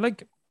don't even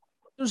like,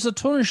 there's a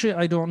ton of shit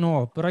I don't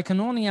know, but I can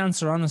only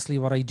answer honestly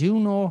what I do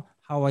know,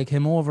 how I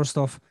came over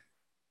stuff.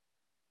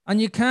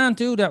 And you can't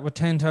do that with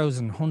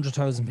 10,000,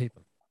 100,000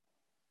 people.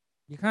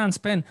 You can't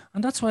spend.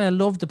 And that's why I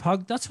love the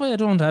pod. That's why I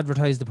don't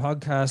advertise the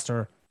podcast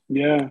or.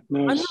 Yeah.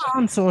 No, I'm not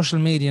on social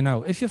media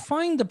now. If you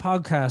find the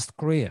podcast,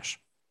 great.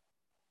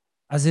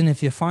 As in,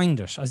 if you find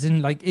it, as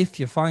in, like, if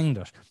you find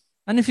it.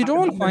 And if you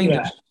don't find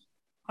it,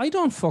 I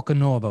don't fucking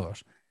know about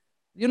it.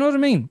 You know what I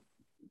mean?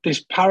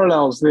 There's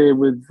parallels there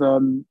with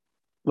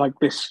like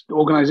this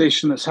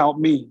organization that's helped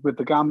me with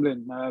the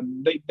gambling.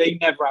 They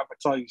never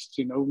advertised,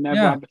 never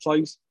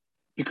advertised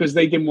because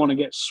they didn't want to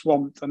get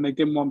swamped and they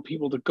didn't want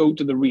people to go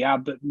to the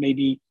rehab that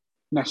maybe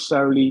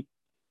necessarily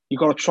you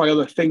got to try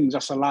other things.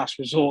 That's a last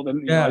resort.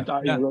 And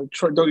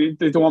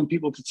they don't want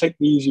people to take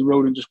the easy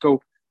road and just go.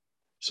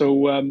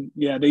 So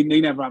they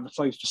never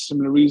advertised for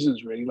similar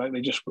reasons, really. Like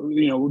they just,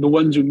 the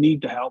ones who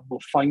need the help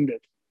will find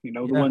it.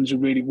 The ones who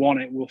really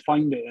want it will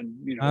find it.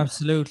 And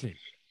absolutely.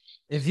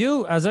 If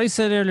you, as I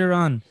said earlier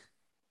on,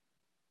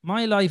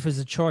 my life is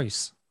a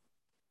choice.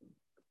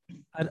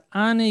 At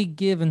any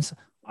given,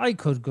 I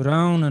could go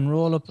down and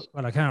roll up.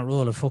 Well, I can't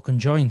roll a fucking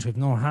joint. I've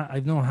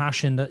no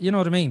hash in that. You know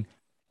what I mean?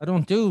 I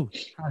don't do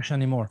hash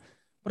anymore.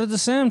 But at the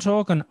same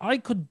token, I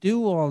could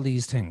do all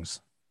these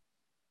things.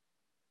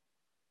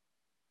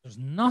 There's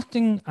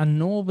nothing and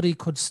nobody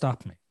could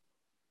stop me.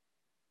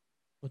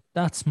 But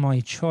that's my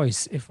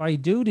choice. If I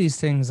do these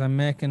things, I'm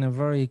making a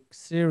very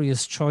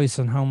serious choice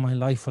on how my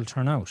life will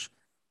turn out.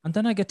 And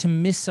then I get to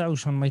miss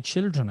out on my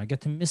children. I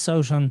get to miss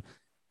out on,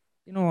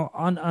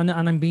 and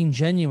I'm being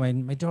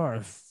genuine. My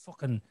daughter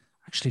fucking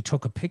actually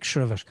took a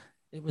picture of it.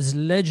 It was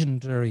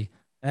legendary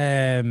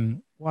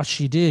what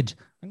she did.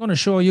 I'm going to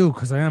show you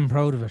because I am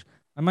proud of it.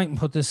 I mightn't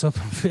put this up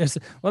on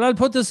Facebook. Well, I'll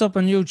put this up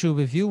on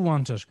YouTube if you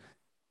want it.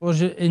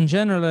 But in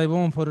general, I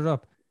won't put it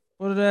up.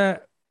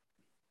 But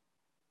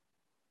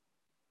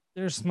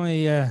there's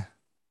my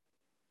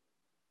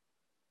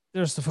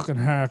there's the fucking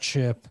heart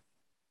shape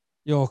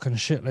yoke and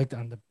shit like that,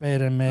 and the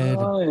bed I made.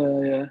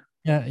 Oh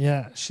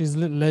yeah. She's a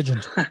little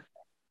legend.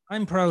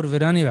 I'm proud of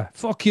it anyway.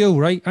 Fuck you,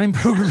 right? I'm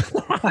proud of it.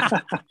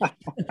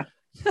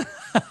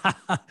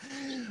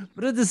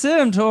 But at the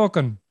same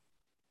token,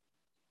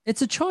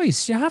 it's a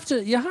choice. You have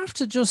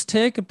to just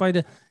take it by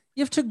you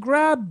have to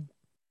grab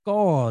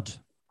God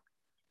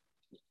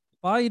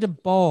by the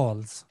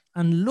balls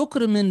and look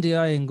at him in the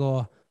eye and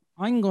go,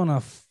 I'm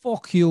gonna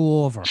fuck you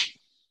over.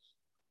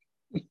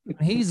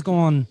 And he's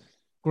going,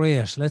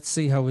 great, let's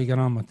see how we get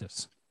on with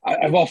this.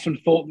 I've often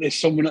thought there's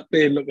someone up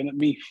there looking at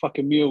me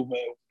fucking me over.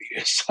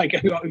 It's like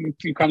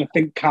you kind of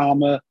think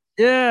karma.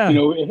 Yeah.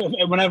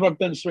 Whenever I've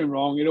done something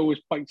wrong, it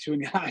always bites you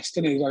in the ass,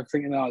 doesn't it? I'm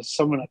thinking, there's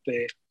someone up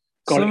there.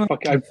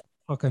 I've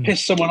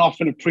pissed someone off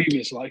in a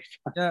previous life.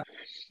 Yeah.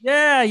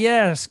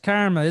 Yes,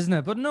 karma, isn't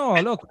it? But no,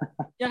 look,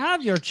 you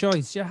have your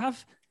choice.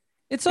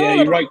 It's all. Yeah,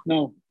 you're right.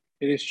 No,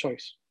 it is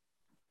choice.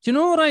 Do you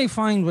know what I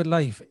find with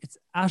life? It's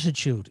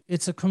attitude.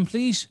 It's a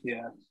complete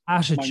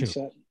attitude.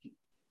 Mindset.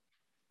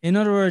 In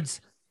other words,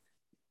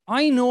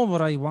 I know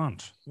what I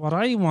want. What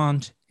I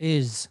want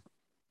is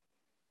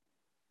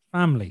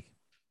family,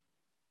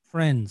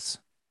 friends.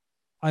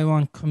 I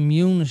want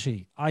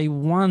community. I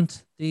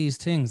want these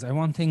things. I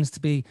want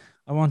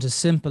a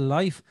simple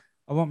life.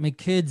 I want my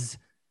kids,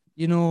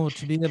 to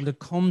be able to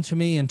come to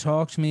me and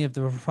talk to me if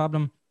they have a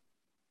problem.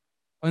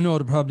 I know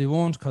they probably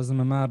won't because I'm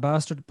a mad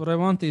bastard, but I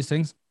want these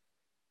things.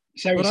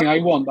 It's everything I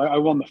want. I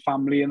want the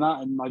family and that,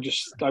 and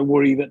I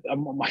worry that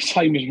my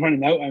time is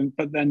running out.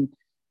 But then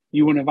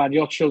you wouldn't have had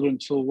your children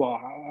till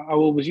what? How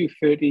old was you?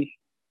 30?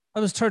 I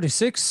was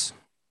 36.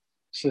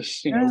 So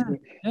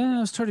I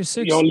was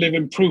 36. You're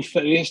living proof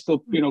that it is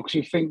still, because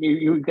you think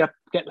you get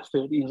to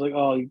 30, it's like,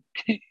 you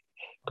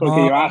got to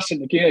get your ass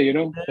into gear,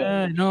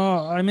 Yeah,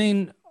 no, I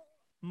mean,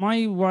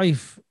 my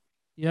wife,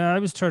 I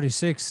was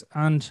 36,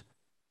 and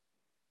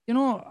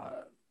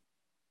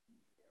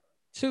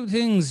two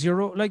things.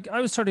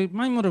 I was 30.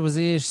 My mother was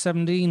age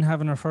 17,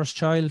 having her first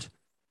child.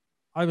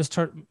 My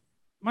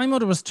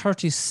mother was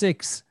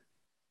 36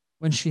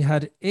 when she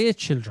had 8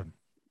 children.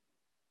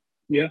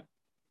 Yeah.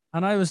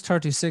 And I was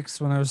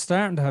 36 when I was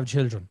starting to have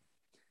children.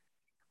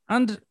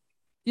 And,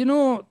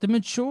 the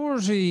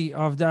maturity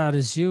of that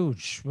is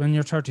huge when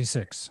you're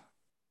 36.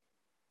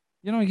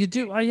 You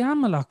do. I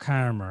am a lot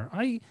calmer.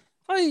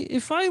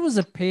 If I was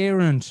a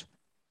parent,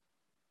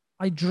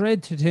 I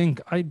dread to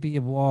think I'd be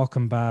a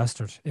walking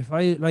bastard. If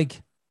I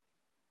I'd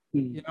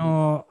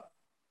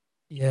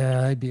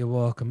be a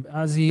walking,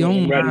 as a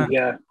young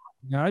man,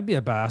 I'd be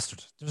a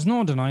bastard. There's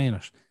no denying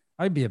it.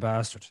 I'd be a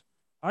bastard.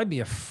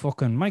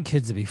 My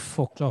kids would be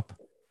fucked up.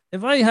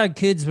 if I had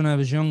kids when I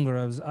was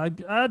younger,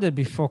 I'd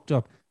be fucked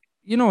up.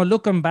 You know,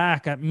 looking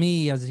back at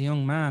me as a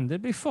young man,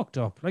 they'd be fucked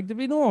up. Like there'd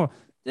be no.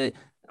 They,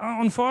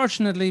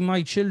 unfortunately,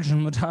 my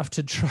children would have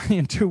to try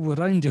and do what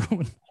I'm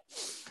doing.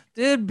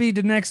 They'd be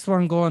the next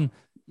one going,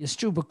 "You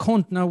stupid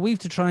cunt! Now we've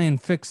to try and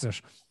fix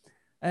it."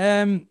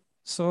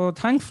 So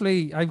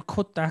thankfully, I've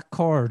cut that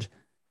cord.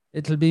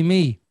 It'll be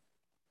me.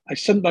 I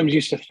sometimes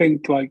used to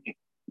think like,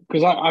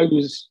 because I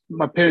was,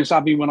 my parents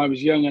had me when I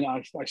was young, and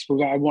I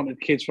suppose I wanted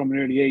kids from an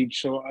early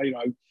age. So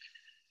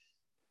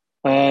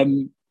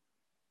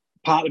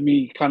part of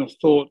me kind of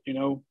thought,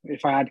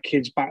 if I had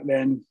kids back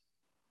then,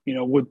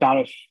 would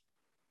that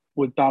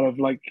have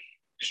like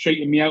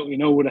straightened me out?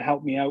 Would have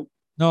helped me out?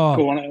 No,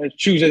 Go on,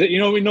 choose it. But you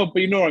know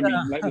what I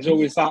mean. Like there's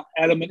always that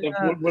element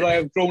of would I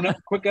have grown up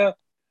quicker?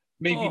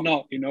 Maybe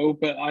not.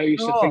 But I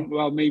used to think,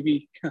 well,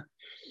 maybe.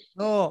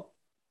 No,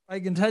 I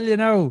can tell you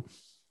now.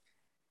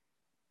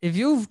 If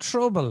you've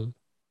trouble,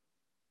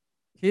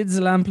 kids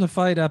will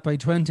amplify that by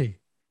 20.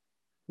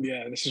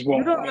 Yeah, this is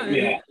what.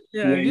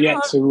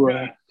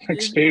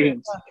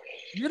 Experience.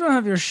 If you don't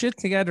have your shit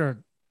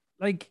together,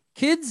 like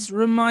kids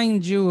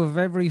remind you of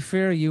every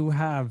fear you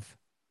have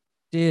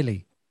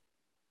daily.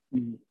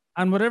 Mm.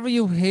 And whatever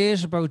you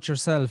hate about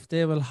yourself,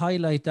 they will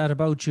highlight that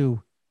about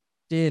you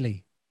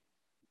daily.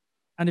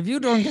 And if you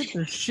don't get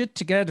your shit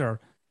together,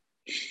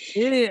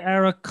 they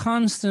are a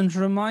constant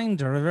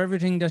reminder of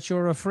everything that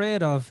you're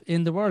afraid of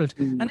in the world.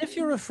 Mm. And if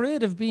you're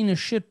afraid of being a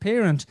shit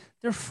parent,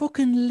 they're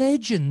fucking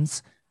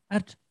legends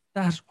at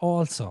that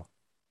also.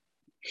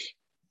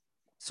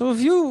 So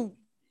if you,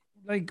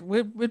 like,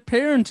 with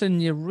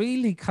parenting, you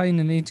really kind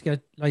of need to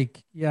get,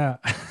 like, yeah,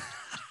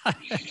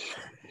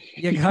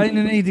 you kind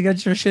of need to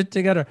get your shit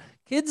together.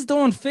 Kids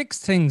don't fix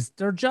things.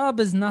 Their job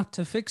is not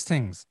to fix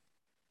things.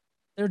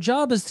 Their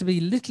job is to be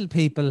little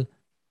people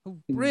who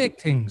break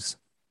things.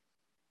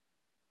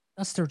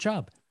 That's their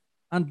job.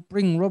 And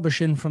bring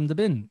rubbish in from the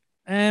bin.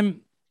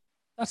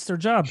 That's their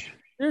job.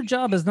 Their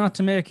job is not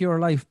to make your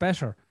life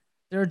better.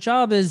 Their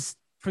job is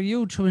for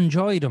you to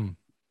enjoy them.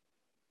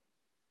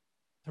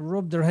 To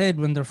rub their head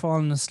when they're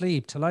falling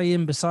asleep, to lie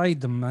in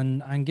beside them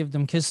and give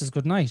them kisses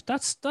goodnight.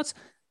 That's the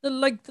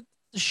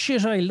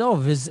shit I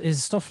love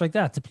is stuff like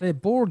that, to play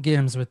board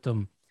games with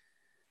them.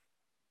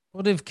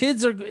 But if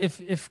kids are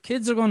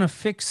going to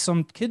fix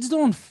some, kids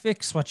don't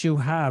fix what you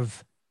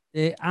have,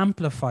 they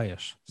amplify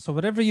it. So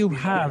whatever you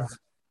have,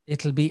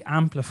 it'll be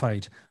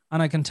amplified.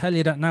 And I can tell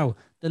you that now,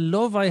 the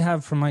love I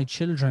have for my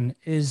children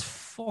is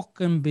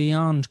fucking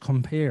beyond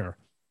compare.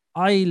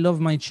 I love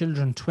my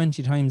children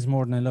 20 times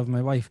more than I love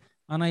my wife.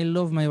 And I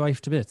love my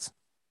wife to bits.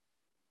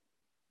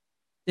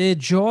 The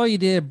joy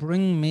they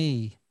bring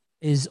me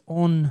is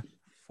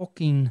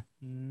unfucking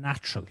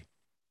natural.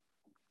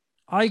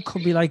 I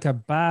could be like a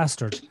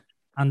bastard,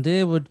 and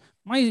they would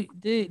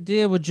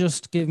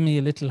just give me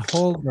a little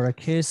hug or a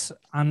kiss,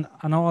 and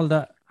all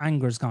that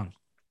anger's gone.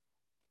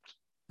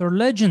 They're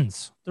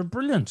legends. They're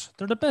brilliant.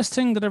 They're the best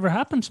thing that ever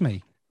happened to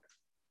me.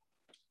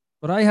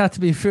 But I had to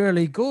be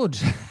fairly good.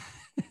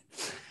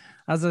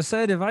 As I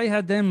said, if I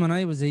had them when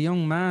I was a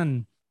young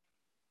man,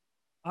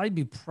 I'd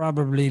be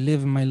probably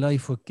living my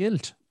life with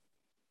guilt.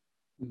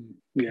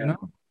 Yeah.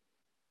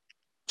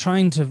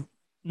 Trying to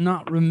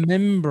not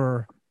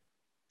remember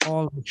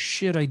all the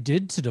shit I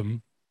did to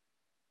them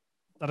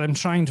that I'm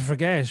trying to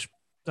forget,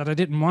 that I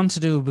didn't want to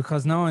do,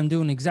 because now I'm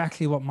doing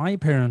exactly what my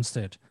parents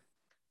did.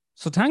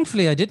 So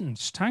thankfully I didn't.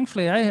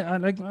 Thankfully I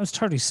was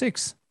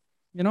 36,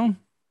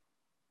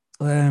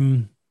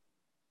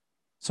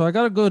 So I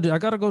got a good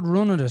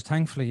run at it,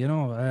 thankfully,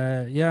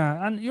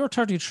 yeah. And you're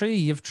 33,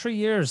 you have 3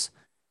 years.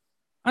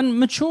 And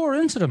mature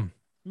into them.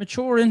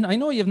 I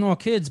know you have no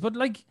kids, but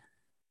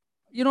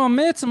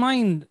mates of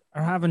mine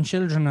are having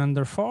children and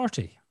they're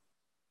 40.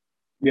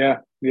 Yeah.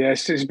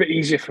 It's a bit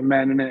easier for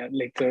men, isn't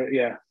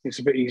it? It's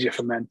a bit easier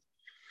for men.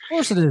 Of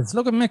course it is.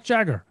 Look at Mick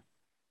Jagger.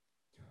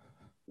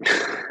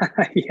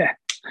 Yeah.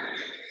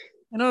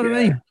 You know what I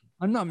mean?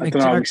 I'm not Mick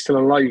Jagger. He's still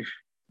alive.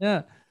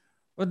 Yeah.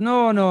 But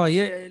no.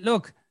 Yeah,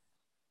 look,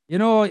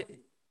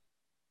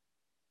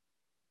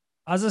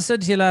 as I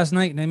said to you last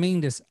night, and I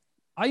mean this,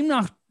 I'm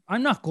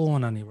not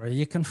going anywhere.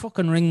 You can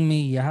fucking ring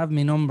me. You have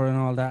my number and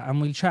all that,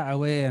 and we'll chat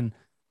away. And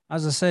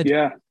as I said,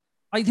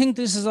 I think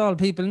this is all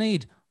people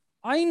need.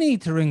 I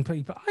need to ring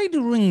people. I'd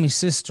ring my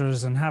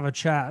sisters and have a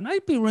chat, and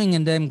I'd be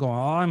ringing them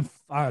going,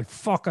 I'd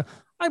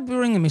be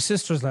ringing my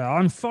sisters like,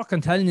 I'm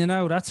fucking telling you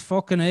now, that's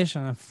fucking it,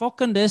 and I'm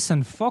fucking this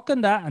and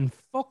fucking that and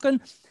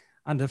fucking,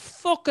 and the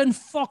fucking,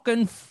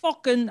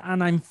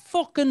 and I'm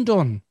fucking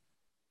done.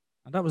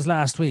 And that was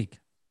last week.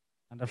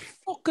 And the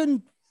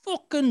fucking,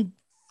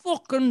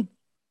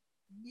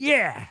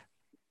 yeah.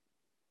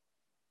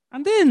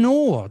 And they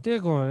know. They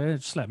go,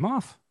 just let them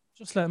off.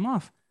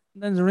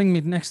 And then they ring me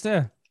the next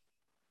day.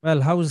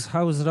 Well, how's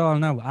it all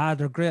now?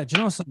 They're great. Do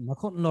you know something? I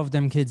couldn't love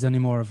them kids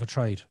anymore if I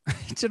tried. Do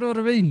you know what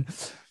I mean?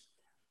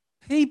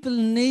 People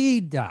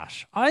need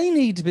that. I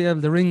need to be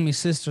able to ring my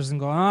sisters and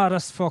go,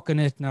 that's fucking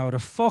it now.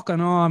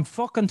 I'm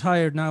fucking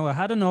tired now. I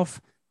had enough.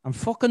 I'm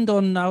fucking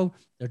done now.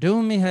 They're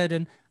doing me head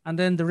in. And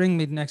then they ring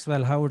me the next,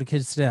 well, how are the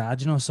kids today?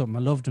 Do you know something? I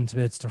love them to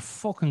bits. They're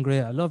fucking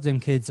great. I love them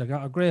kids. I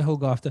got a great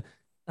hug off the.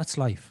 That's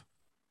life.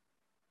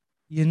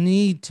 You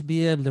need to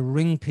be able to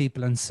ring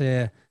people and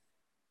say,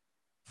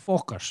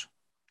 fuck it.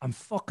 I'm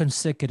fucking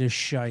sick of this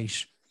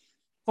shite.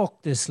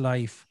 Fuck this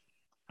life.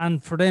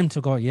 And for them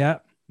to go, yeah,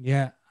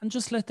 yeah, and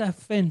just let that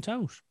vent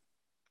out.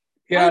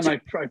 Yeah, and I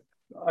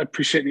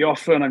appreciate the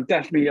offer, and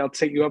I'll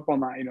take you up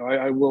on that.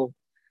 I will.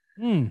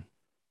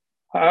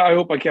 I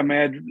hope I get my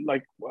head,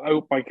 like, I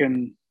hope I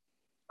can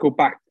go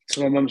back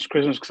to my mum's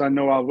Christmas, because I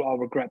know I'll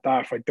regret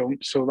that if I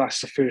don't. So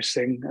that's the first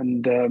thing.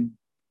 And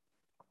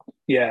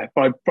yeah,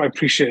 but I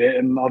appreciate it,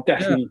 and I'll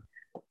definitely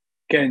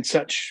get in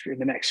touch in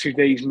the next few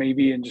days,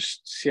 maybe, and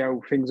just see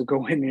how things are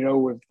going.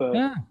 With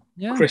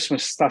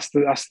Christmas. That's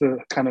the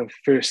kind of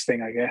first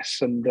thing, I guess,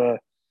 and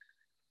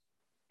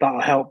that'll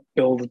help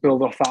build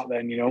off that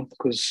then,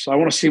 because I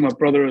want to see my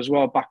brother as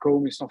well back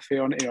home. It's not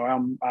fair on it. I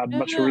had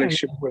much of a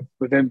relationship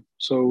with him,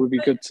 so it would be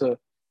good to.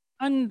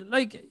 And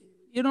like,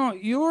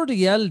 you're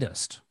the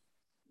eldest.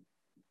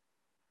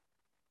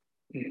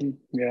 Mm-hmm.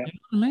 Yeah. You know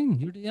what I mean?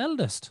 You're the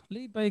eldest.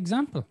 Lead by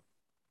example.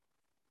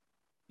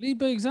 Lead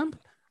by example.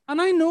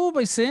 And I know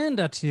by saying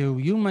that to you,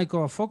 you might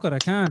go, fuck it, I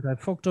can't. I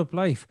fucked up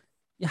life.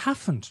 You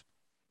haven't.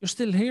 You're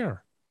still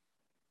here.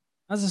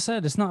 As I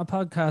said, it's not a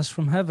podcast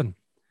from heaven.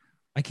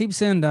 I keep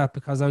saying that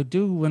because I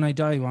do, when I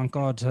die, want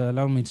God to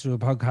allow me to do a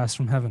podcast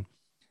from heaven.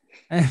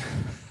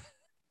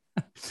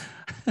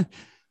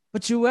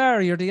 But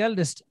you're the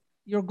eldest.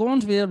 You're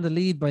going to be able to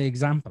lead by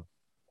example.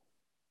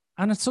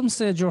 And at some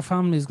stage, your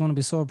family is going to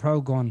be so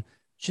proud going,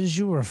 geez,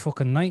 you were a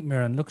fucking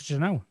nightmare, and look at you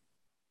now.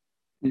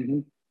 Mm-hmm.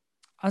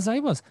 As I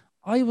was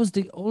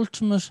the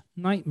ultimate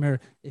nightmare.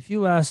 If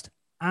you asked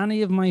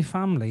any of my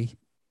family,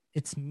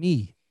 it's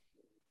me.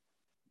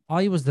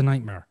 I was the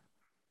nightmare.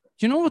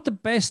 Do you know what the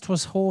best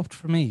was hoped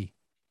for me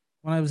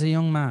when I was a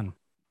young man?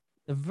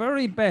 The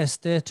very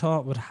best they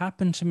thought would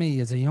happen to me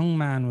as a young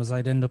man was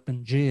I'd end up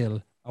in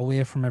jail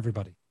away from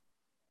everybody.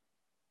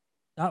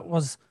 That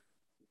was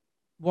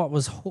what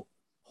was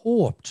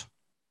hoped.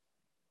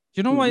 Do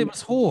you know why it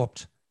was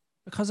hoped?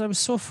 Because I was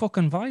so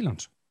fucking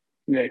violent.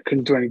 Yeah, it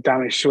couldn't do any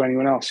damage to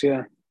anyone else,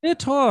 yeah. They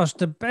thought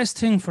the best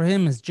thing for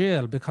him is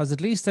jail, because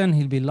at least then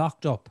he'll be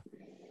locked up.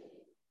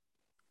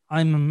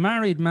 I'm a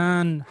married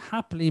man,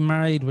 happily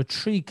married with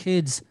 3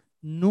 kids.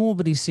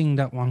 Nobody's seeing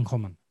that one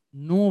coming.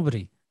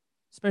 Nobody,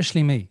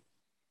 especially me.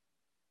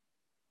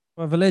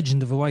 I have a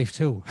legend of a wife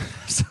too.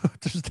 So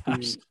there's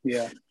that.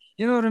 Yeah.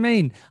 You know what I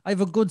mean? I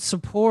have a good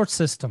support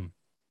system.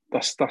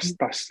 That's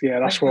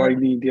what I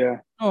need, yeah.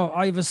 Oh,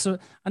 and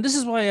this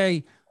is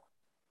why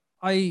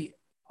I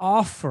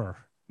offer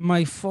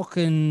my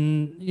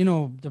fucking,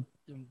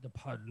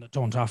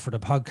 don't offer the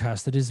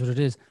podcast. It is what it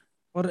is.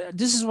 But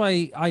this is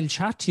why I'll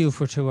chat to you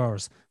for 2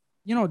 hours.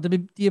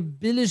 The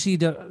ability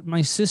that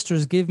my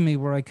sisters give me,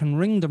 where I can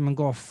ring them and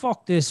go,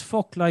 fuck this,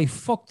 fuck life,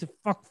 fuck the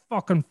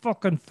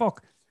fucking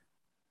fuck.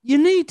 You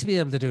need to be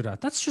able to do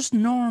that. That's just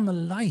normal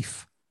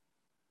life.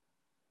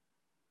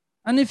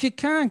 And if you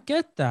can't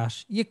get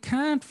that, you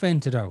can't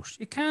vent it out.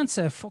 You can't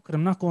say, fuck it,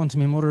 I'm not going to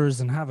my mother's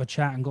and have a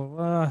chat and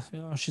go,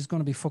 she's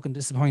going to be fucking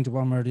disappointed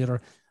one way or the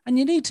other. And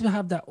you need to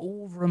have that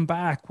over and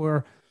back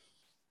where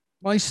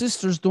my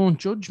sisters don't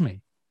judge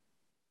me.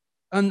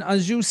 And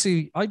as you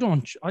see, I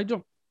don't,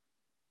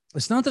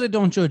 it's not that I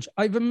don't judge.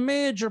 I have a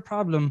major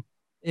problem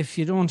if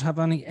you don't have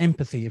any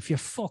empathy. If you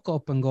fuck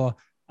up and go,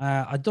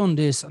 I've done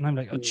this, and I'm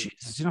like, oh,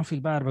 Jesus, do you not feel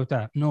bad about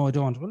that? No, I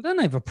don't. Well, then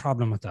I have a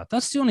problem with that.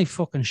 That's the only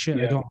fucking shit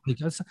I don't like.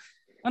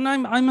 And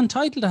I'm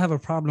entitled to have a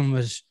problem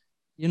with,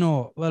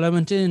 well, I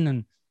went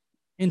into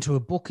a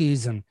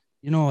bookies and,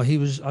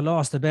 I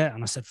lost a bet,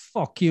 and I said,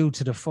 fuck you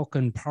to the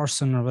fucking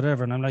person or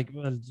whatever. And I'm like,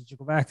 well, did you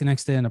go back the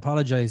next day and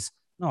apologize?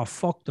 No,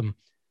 fuck them.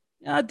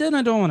 Yeah, then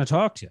I don't want to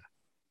talk to you.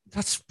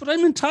 But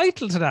I'm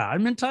entitled to that.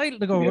 I'm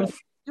entitled to go, well,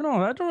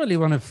 I don't really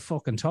want to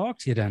fucking talk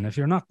to you then if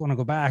you're not going to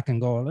go back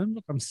and go,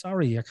 look, I'm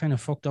sorry, you kind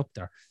of fucked up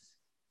there.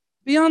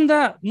 Beyond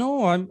that,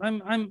 no,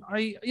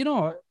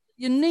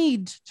 you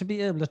need to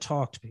be able to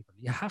talk to people.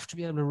 You have to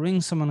be able to ring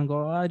someone and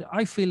go,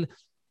 I feel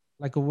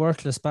like a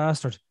worthless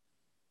bastard.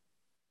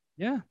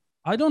 Yeah,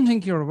 I don't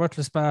think you're a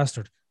worthless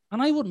bastard.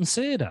 And I wouldn't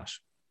say that.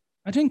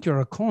 I think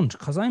you're a cunt,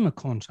 because I'm a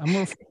cunt. And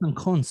we're fucking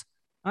cunts.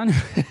 And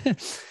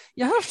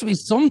you have to be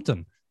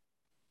something.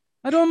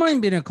 I don't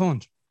mind being a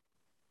cunt.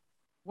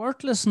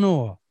 Worthless,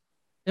 no.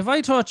 If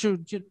I thought you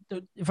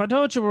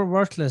were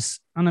worthless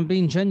and I'm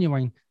being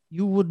genuine,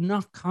 you would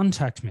not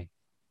contact me.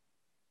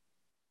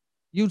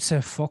 You'd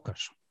say, fuck it.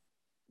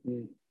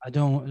 I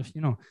don't,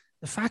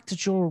 the fact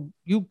that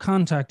you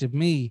contacted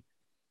me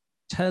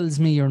tells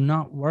me you're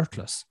not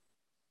worthless.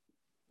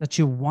 That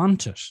you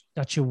want it,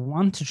 that you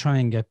want to try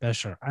and get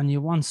better, and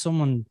you want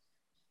someone.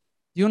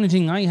 The only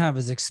thing I have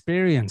is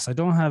experience. I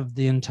don't have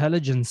the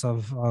intelligence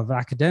of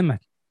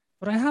academic,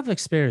 but I have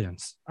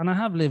experience and I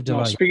have lived a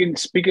life.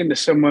 Speaking to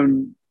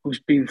someone who's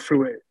been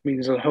through it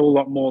means a whole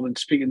lot more than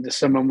speaking to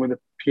someone with a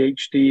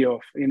PhD or,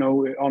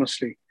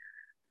 honestly.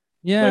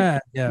 Yeah,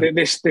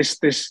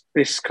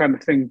 This kind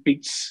of thing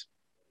beats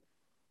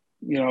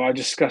I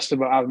discussed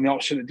about having the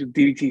option to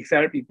do DDT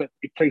therapy, but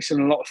you're placing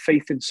a lot of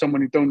faith in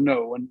someone who don't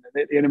know, and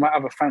they might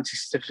have a fancy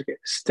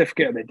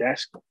certificate at their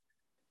desk,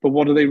 but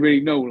what do they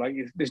really know? Like,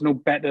 there's no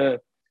better.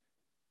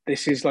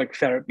 This is like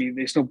therapy.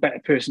 There's no better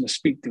person to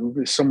speak to.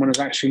 There's someone who's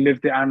actually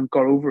lived it and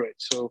got over it.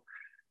 So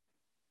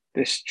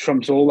this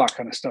trumps all that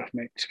kind of stuff,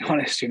 mate. To be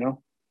honest,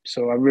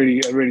 So I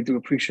really do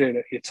appreciate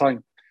it, your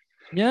time.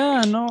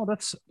 Yeah, no,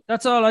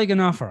 that's all I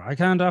can offer. I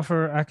can't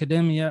offer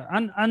academia.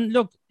 And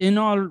look, in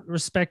all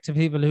respect to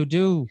people who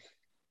do,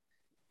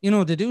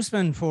 they do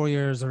spend 4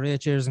 years or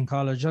 8 years in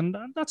college, and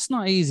that's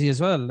not easy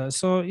as well.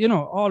 So,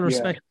 all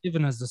respect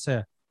given, as they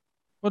say.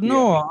 But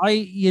no,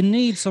 you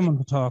need someone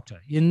to talk to.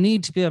 You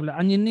need to be able to,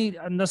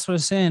 and that's what I'm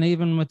saying,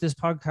 even with this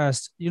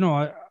podcast,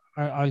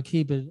 I'll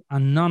keep it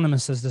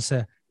anonymous, as they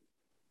say.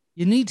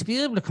 You need to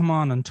be able to come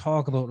on and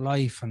talk about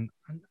life. And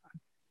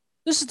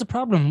this is the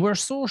problem. We're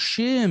so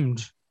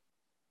shamed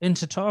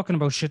into talking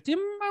about shit. The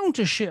amount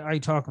of shit I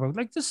talk about,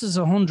 like, this is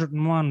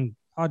 101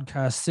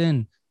 podcasts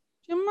in.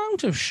 The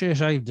amount of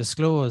shit I've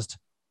disclosed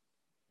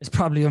is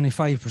probably only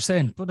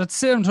 5%, but at the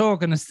same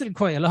token, it's still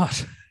quite a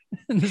lot.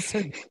 It's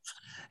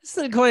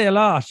still quite a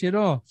lot,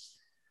 But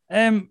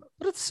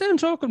at the same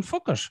token,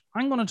 fuck it.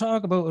 I'm going to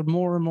talk about it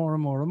more and more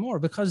and more and more,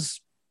 because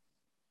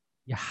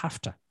you have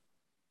to.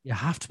 You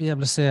have to be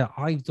able to say,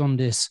 I've done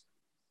this.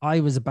 I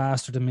was a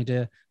bastard in my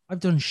day. I've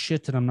done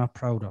shit that I'm not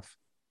proud of.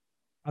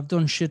 I've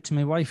done shit to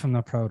my wife I'm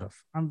not proud of.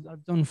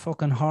 I've done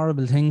fucking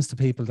horrible things to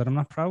people that I'm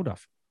not proud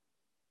of.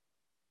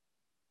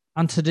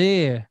 And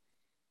today,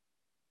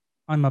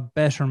 I'm a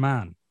better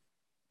man.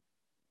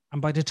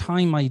 And by the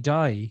time I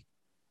die,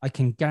 I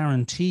can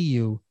guarantee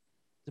you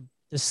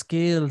the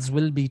scales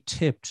will be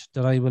tipped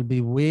that I will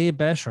be way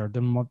better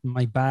than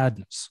my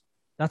badness.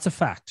 That's a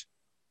fact.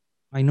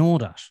 I know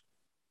that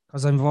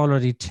because I've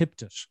already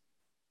tipped it.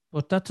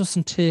 But that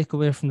doesn't take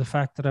away from the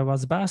fact that I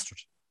was a bastard.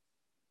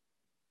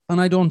 And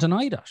I don't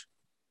deny that.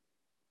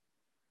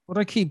 But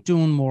I keep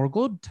doing more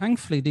good,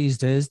 thankfully, these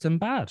days than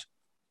bad.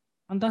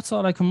 And that's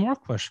all I can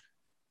work with.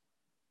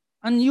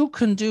 And you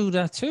can do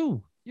that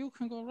too. You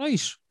can go,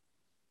 right,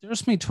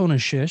 there's me ton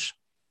of shit.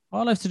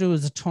 All I have to do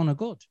is a ton of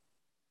good.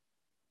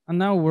 And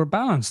now we're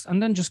balanced.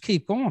 And then just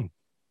keep going.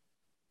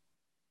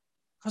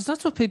 Because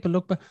that's what people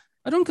look back.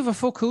 I don't give a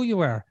fuck who you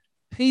are.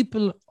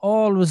 People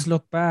always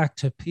look back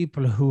to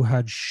people who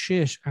had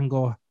shit and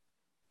go,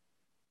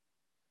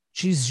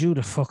 Jesus, you had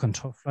a fucking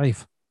tough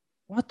life.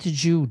 What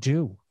did you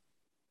do?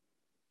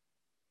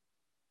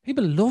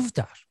 People love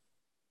that.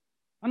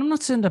 And I'm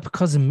not saying that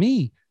because of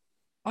me.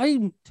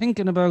 I'm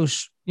thinking about,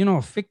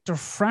 Viktor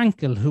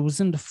Frankl, who was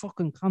in the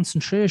fucking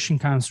concentration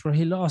camps where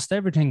he lost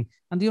everything.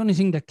 And the only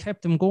thing that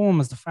kept him going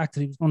was the fact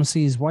that he was going to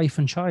see his wife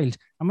and child.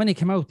 And when he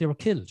came out, they were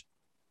killed.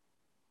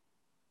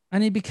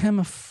 And he became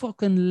a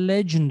fucking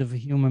legend of a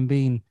human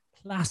being,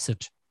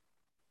 placid.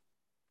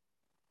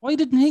 Why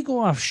didn't he go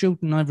off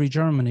shooting every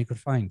German he could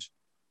find?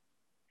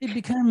 He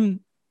became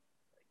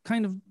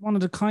kind of one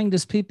of the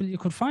kindest people you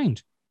could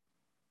find.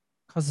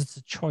 Because it's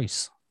a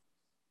choice.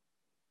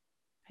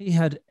 He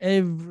had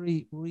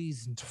every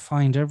reason to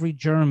find every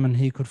German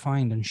he could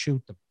find and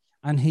shoot them.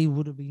 And he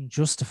would have been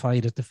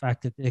justified at the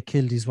fact that they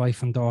killed his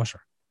wife and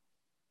daughter.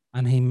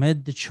 And he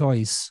made the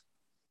choice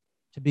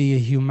to be a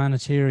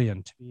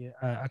humanitarian, to be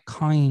a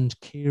kind,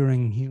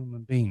 caring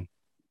human being.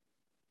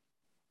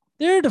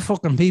 They're the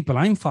fucking people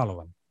I'm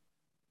following.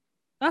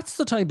 That's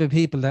the type of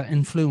people that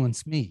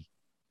influence me.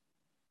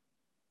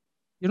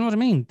 You know what I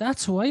mean?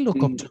 That's who I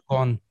look up to,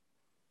 going,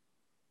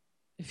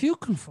 if you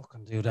can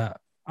fucking do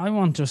that, I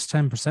want just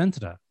 10% of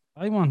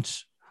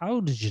that. How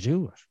did you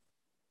do it?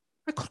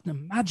 I couldn't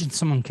imagine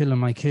someone killing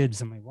my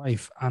kids and my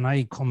wife and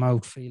I come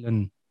out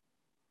feeling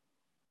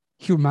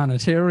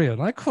humanitarian.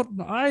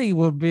 I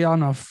would be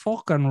on a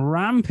fucking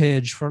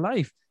rampage for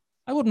life.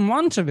 I wouldn't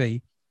want to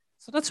be.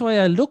 So that's why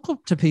I look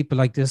up to people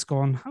like this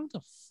going, how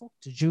the fuck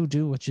did you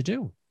do what you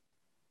do?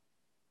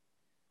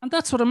 And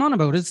that's what I'm on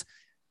about, is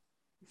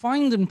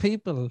finding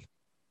people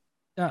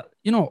that,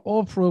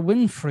 Oprah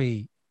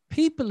Winfrey,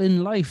 people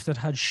in life that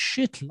had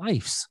shit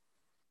lives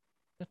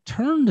that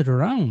turned it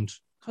around,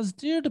 because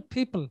they're the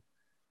people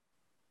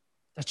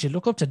that you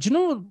look up to. Do you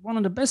know one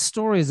of the best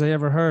stories I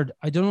ever heard?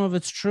 I don't know if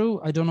it's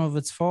true. I don't know if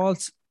it's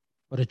false,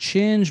 but it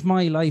changed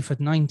my life at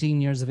 19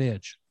 years of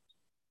age.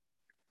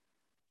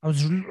 I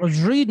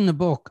was reading a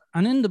book,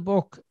 and in the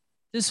book,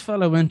 this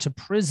fellow went to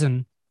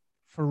prison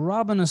for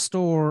robbing a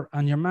store,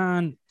 and your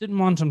man didn't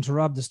want him to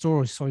rob the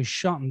store, so he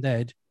shot him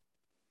dead.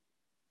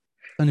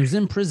 And he was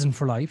in prison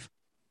for life.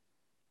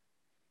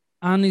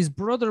 And his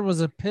brother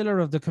was a pillar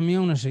of the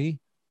community,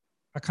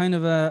 a kind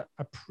of a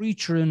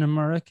preacher in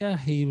America.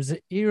 He was an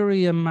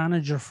area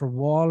manager for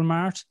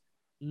Walmart,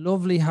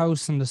 lovely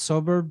house in the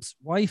suburbs,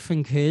 wife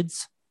and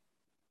kids.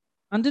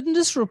 And didn't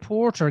this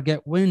reporter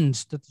get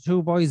wind that the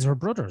two boys were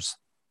brothers?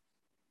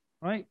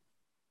 Right?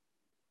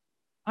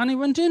 And he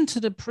went into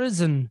the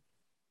prison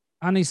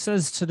and he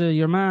says to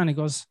your man, he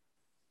goes,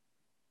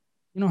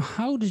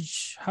 how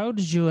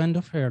did you end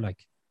up here?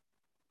 Like,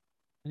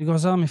 and he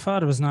goes, my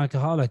father was an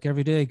alcoholic.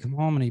 Every day he'd come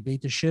home and he'd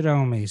beat the shit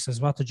out of me. He says,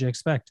 what did you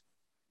expect?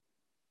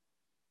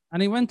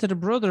 And he went to the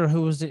brother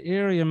who was the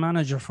area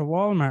manager for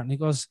Walmart, and he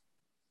goes,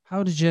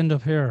 "How did you end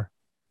up here?"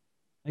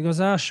 He goes,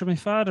 "Ah, sure, my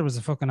father was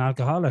a fucking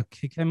alcoholic.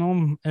 He came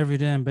home every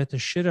day and bit the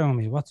shit out of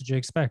me. What did you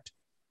expect?"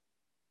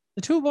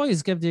 The two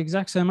boys gave the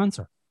exact same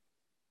answer.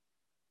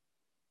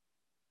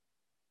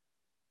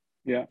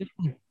 Yeah.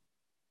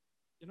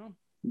 You know,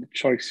 The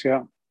choice,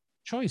 yeah.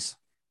 choice.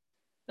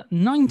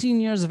 19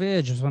 years of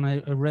age was when I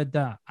read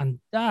that. And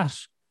that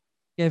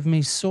gave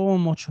me so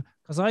much,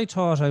 because I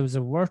thought I was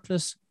a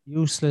worthless,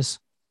 useless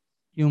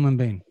human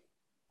being.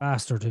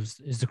 Bastard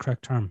is the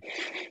correct term.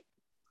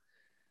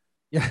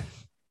 Yeah.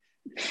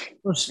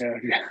 But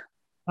Yeah.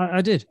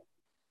 I did.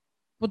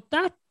 But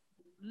that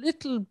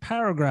little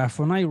paragraph,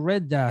 when I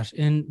read that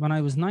when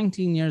I was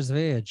 19 years of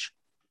age,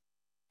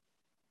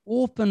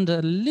 opened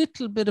a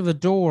little bit of a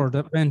door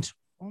that went,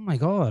 oh my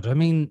God. I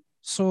mean,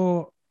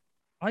 so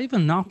I have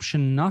an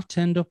option not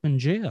to end up in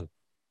jail.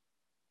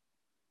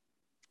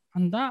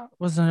 And that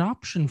was an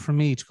option for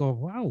me to go,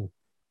 wow,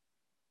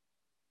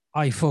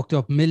 I fucked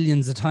up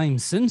millions of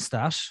times since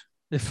that,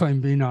 if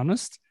I'm being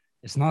honest.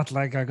 It's not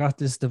like I got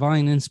this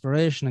divine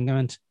inspiration and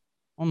went,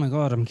 oh my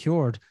God, I'm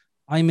cured.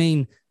 I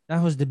mean,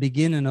 that was the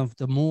beginning of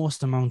the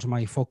most amount of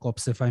my fuck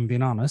ups, if I'm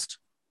being honest.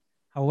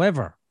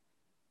 However,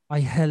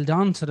 I held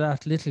on to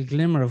that little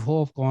glimmer of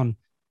hope going,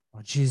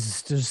 oh,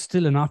 Jesus, there's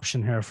still an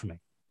option here for me.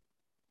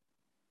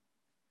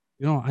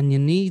 You know, and you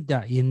need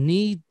that. You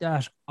need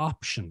that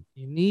option.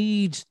 You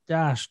need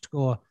that to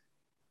go,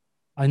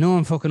 I know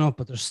I'm fucking up,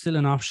 but there's still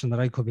an option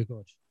that I could be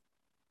good.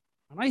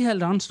 And I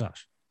held on to that.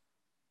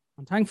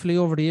 And thankfully,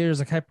 over the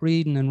years, I kept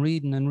reading and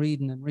reading and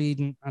reading and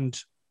reading. And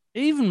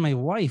even my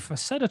wife, I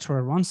said it to her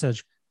at one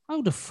stage,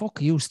 how the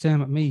fuck are you staying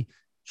with me?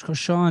 She goes,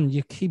 Sean,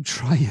 you keep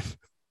trying.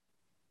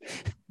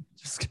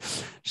 Just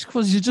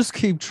because you just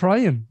keep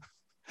trying.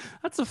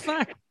 That's a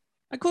fact.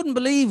 I couldn't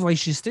believe why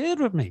she stayed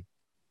with me.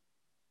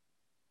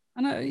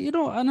 And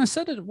I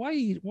said it, why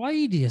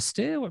do you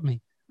stay with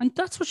me? And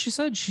that's what she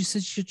said. She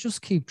said, you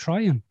just keep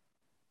trying.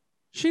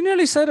 She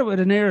nearly said it with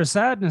an air of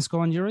sadness,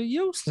 going, you're a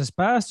useless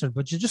bastard,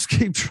 but you just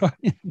keep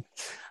trying.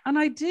 And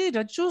I did.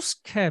 I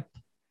just kept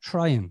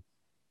trying.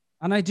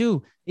 And I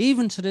do.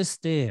 Even to this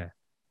day,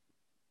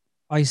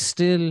 I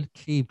still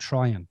keep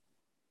trying.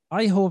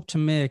 I hope to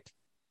make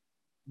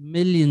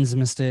millions of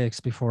mistakes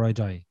before I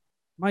die.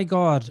 My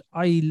God,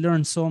 I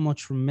learned so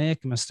much from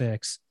making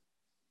mistakes.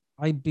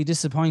 I'd be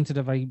disappointed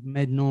if I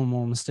made no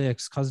more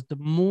mistakes, because the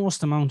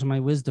most amount of my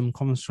wisdom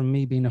comes from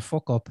me being a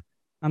fuck up,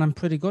 and I'm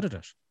pretty good at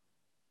it.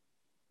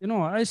 You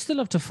know, I still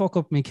have to fuck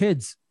up my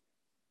kids.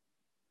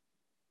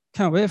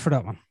 Can't wait for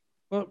that one.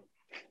 But,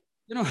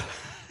 you know,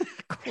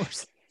 of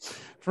course,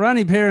 for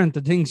any parent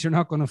that thinks you're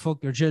not going to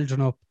fuck your children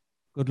up,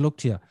 good luck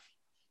to you.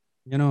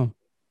 You know,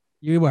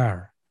 you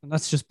are. And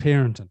that's just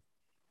parenting,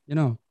 you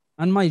know.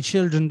 And my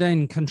children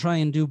then can try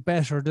and do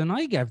better than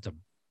I gave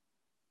them.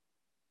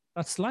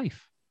 That's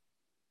life.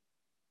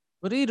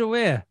 But either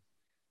way,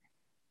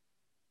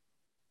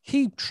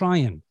 keep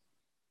trying.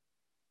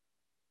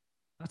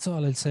 That's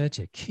all I'll say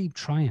to you. Keep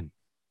trying,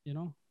 you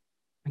know,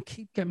 and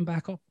keep getting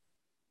back up.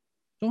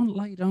 Don't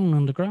lie down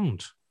on the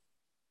ground,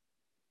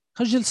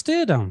 because you'll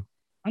stay down.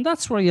 And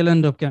that's where you'll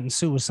end up getting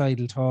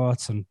suicidal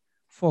thoughts and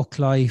fuck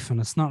life, and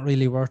it's not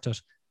really worth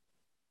it.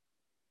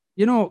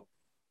 You know,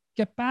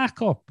 get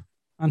back up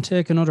and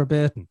take another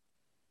baiting,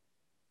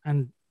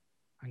 and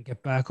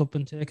get back up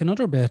and take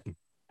another baiting,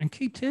 and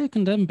keep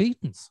taking them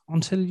beatings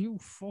until you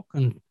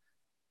fucking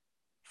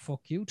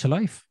fuck you to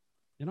life,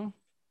 you know?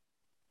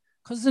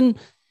 Because then,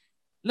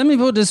 let me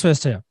put it this way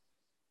to you.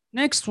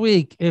 Next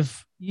week,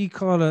 if you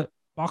call it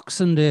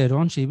Boxing Day,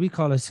 don't you? We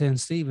call it St.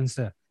 Stephen's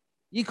Day.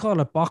 You call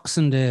it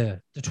Boxing Day,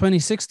 the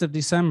 26th of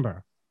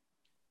December.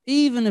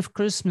 Even if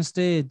Christmas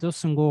Day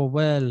doesn't go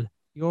well,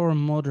 your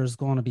mother's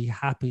going to be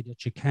happy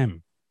that you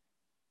came.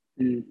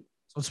 So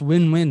it's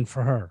win-win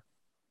for her.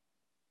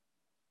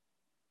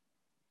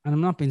 And I'm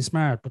not being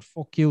smart, but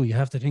fuck you. You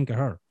have to think of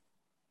her.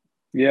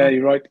 Yeah,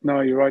 you're right. No,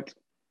 you're right.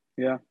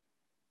 Yeah.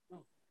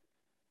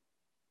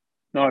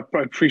 No,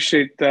 I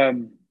appreciate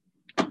the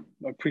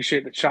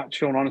chat,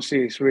 Sean.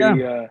 Honestly, it's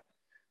really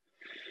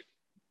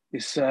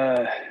it's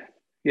like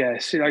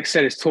I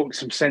said, it's talked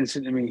some sense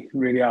into me,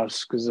 really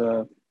has, because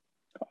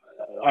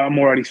I'm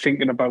already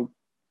thinking about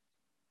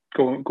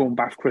going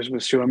back for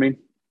Christmas. You know what I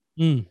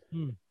mean?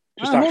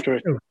 Just after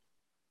it.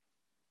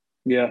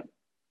 Yeah.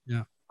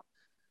 Yeah.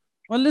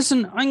 Well,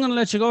 listen, I'm going to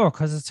let you go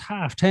because it's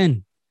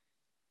 10:30,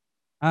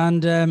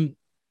 and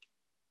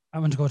I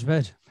want to go to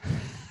bed.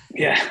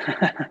 Yeah.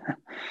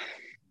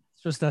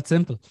 It's just that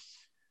simple.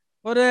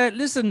 But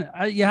listen,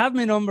 you have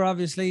my number,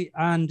 obviously,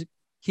 and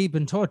keep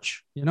in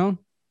touch, you know?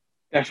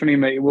 Definitely,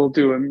 mate. We'll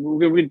do. And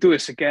we'll do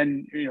this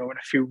again, you know, in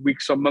a few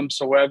weeks or months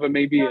or whatever,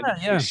 maybe.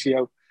 Yeah. See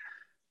how.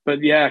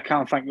 But yeah, I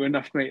can't thank you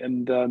enough, mate.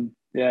 And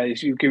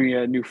you give me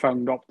a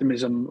newfound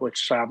optimism,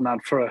 which I haven't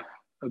had for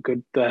a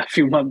good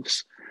few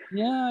months.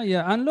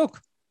 Yeah. And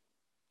look,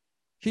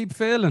 keep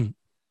failing,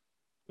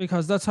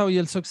 because that's how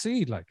you'll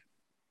succeed. Like,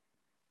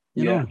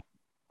 you know,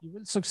 you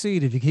will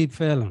succeed if you keep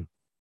failing.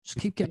 Just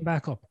keep getting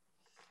back up,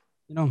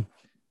 you know.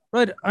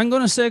 Right, I'm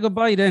going to say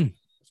goodbye then.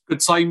 Good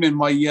timing.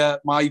 My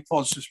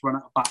iPod's just run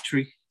out of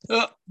battery.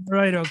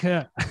 Right,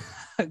 okay.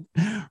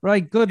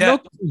 Right, good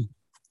luck.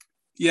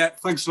 Yeah,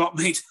 thanks a lot,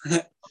 mate.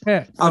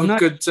 Okay, have a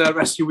good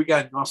rest of your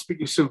weekend. I'll speak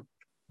to you soon.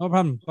 No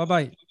problem.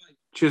 Bye-bye.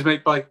 Cheers,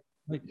 mate. Bye.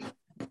 Bye.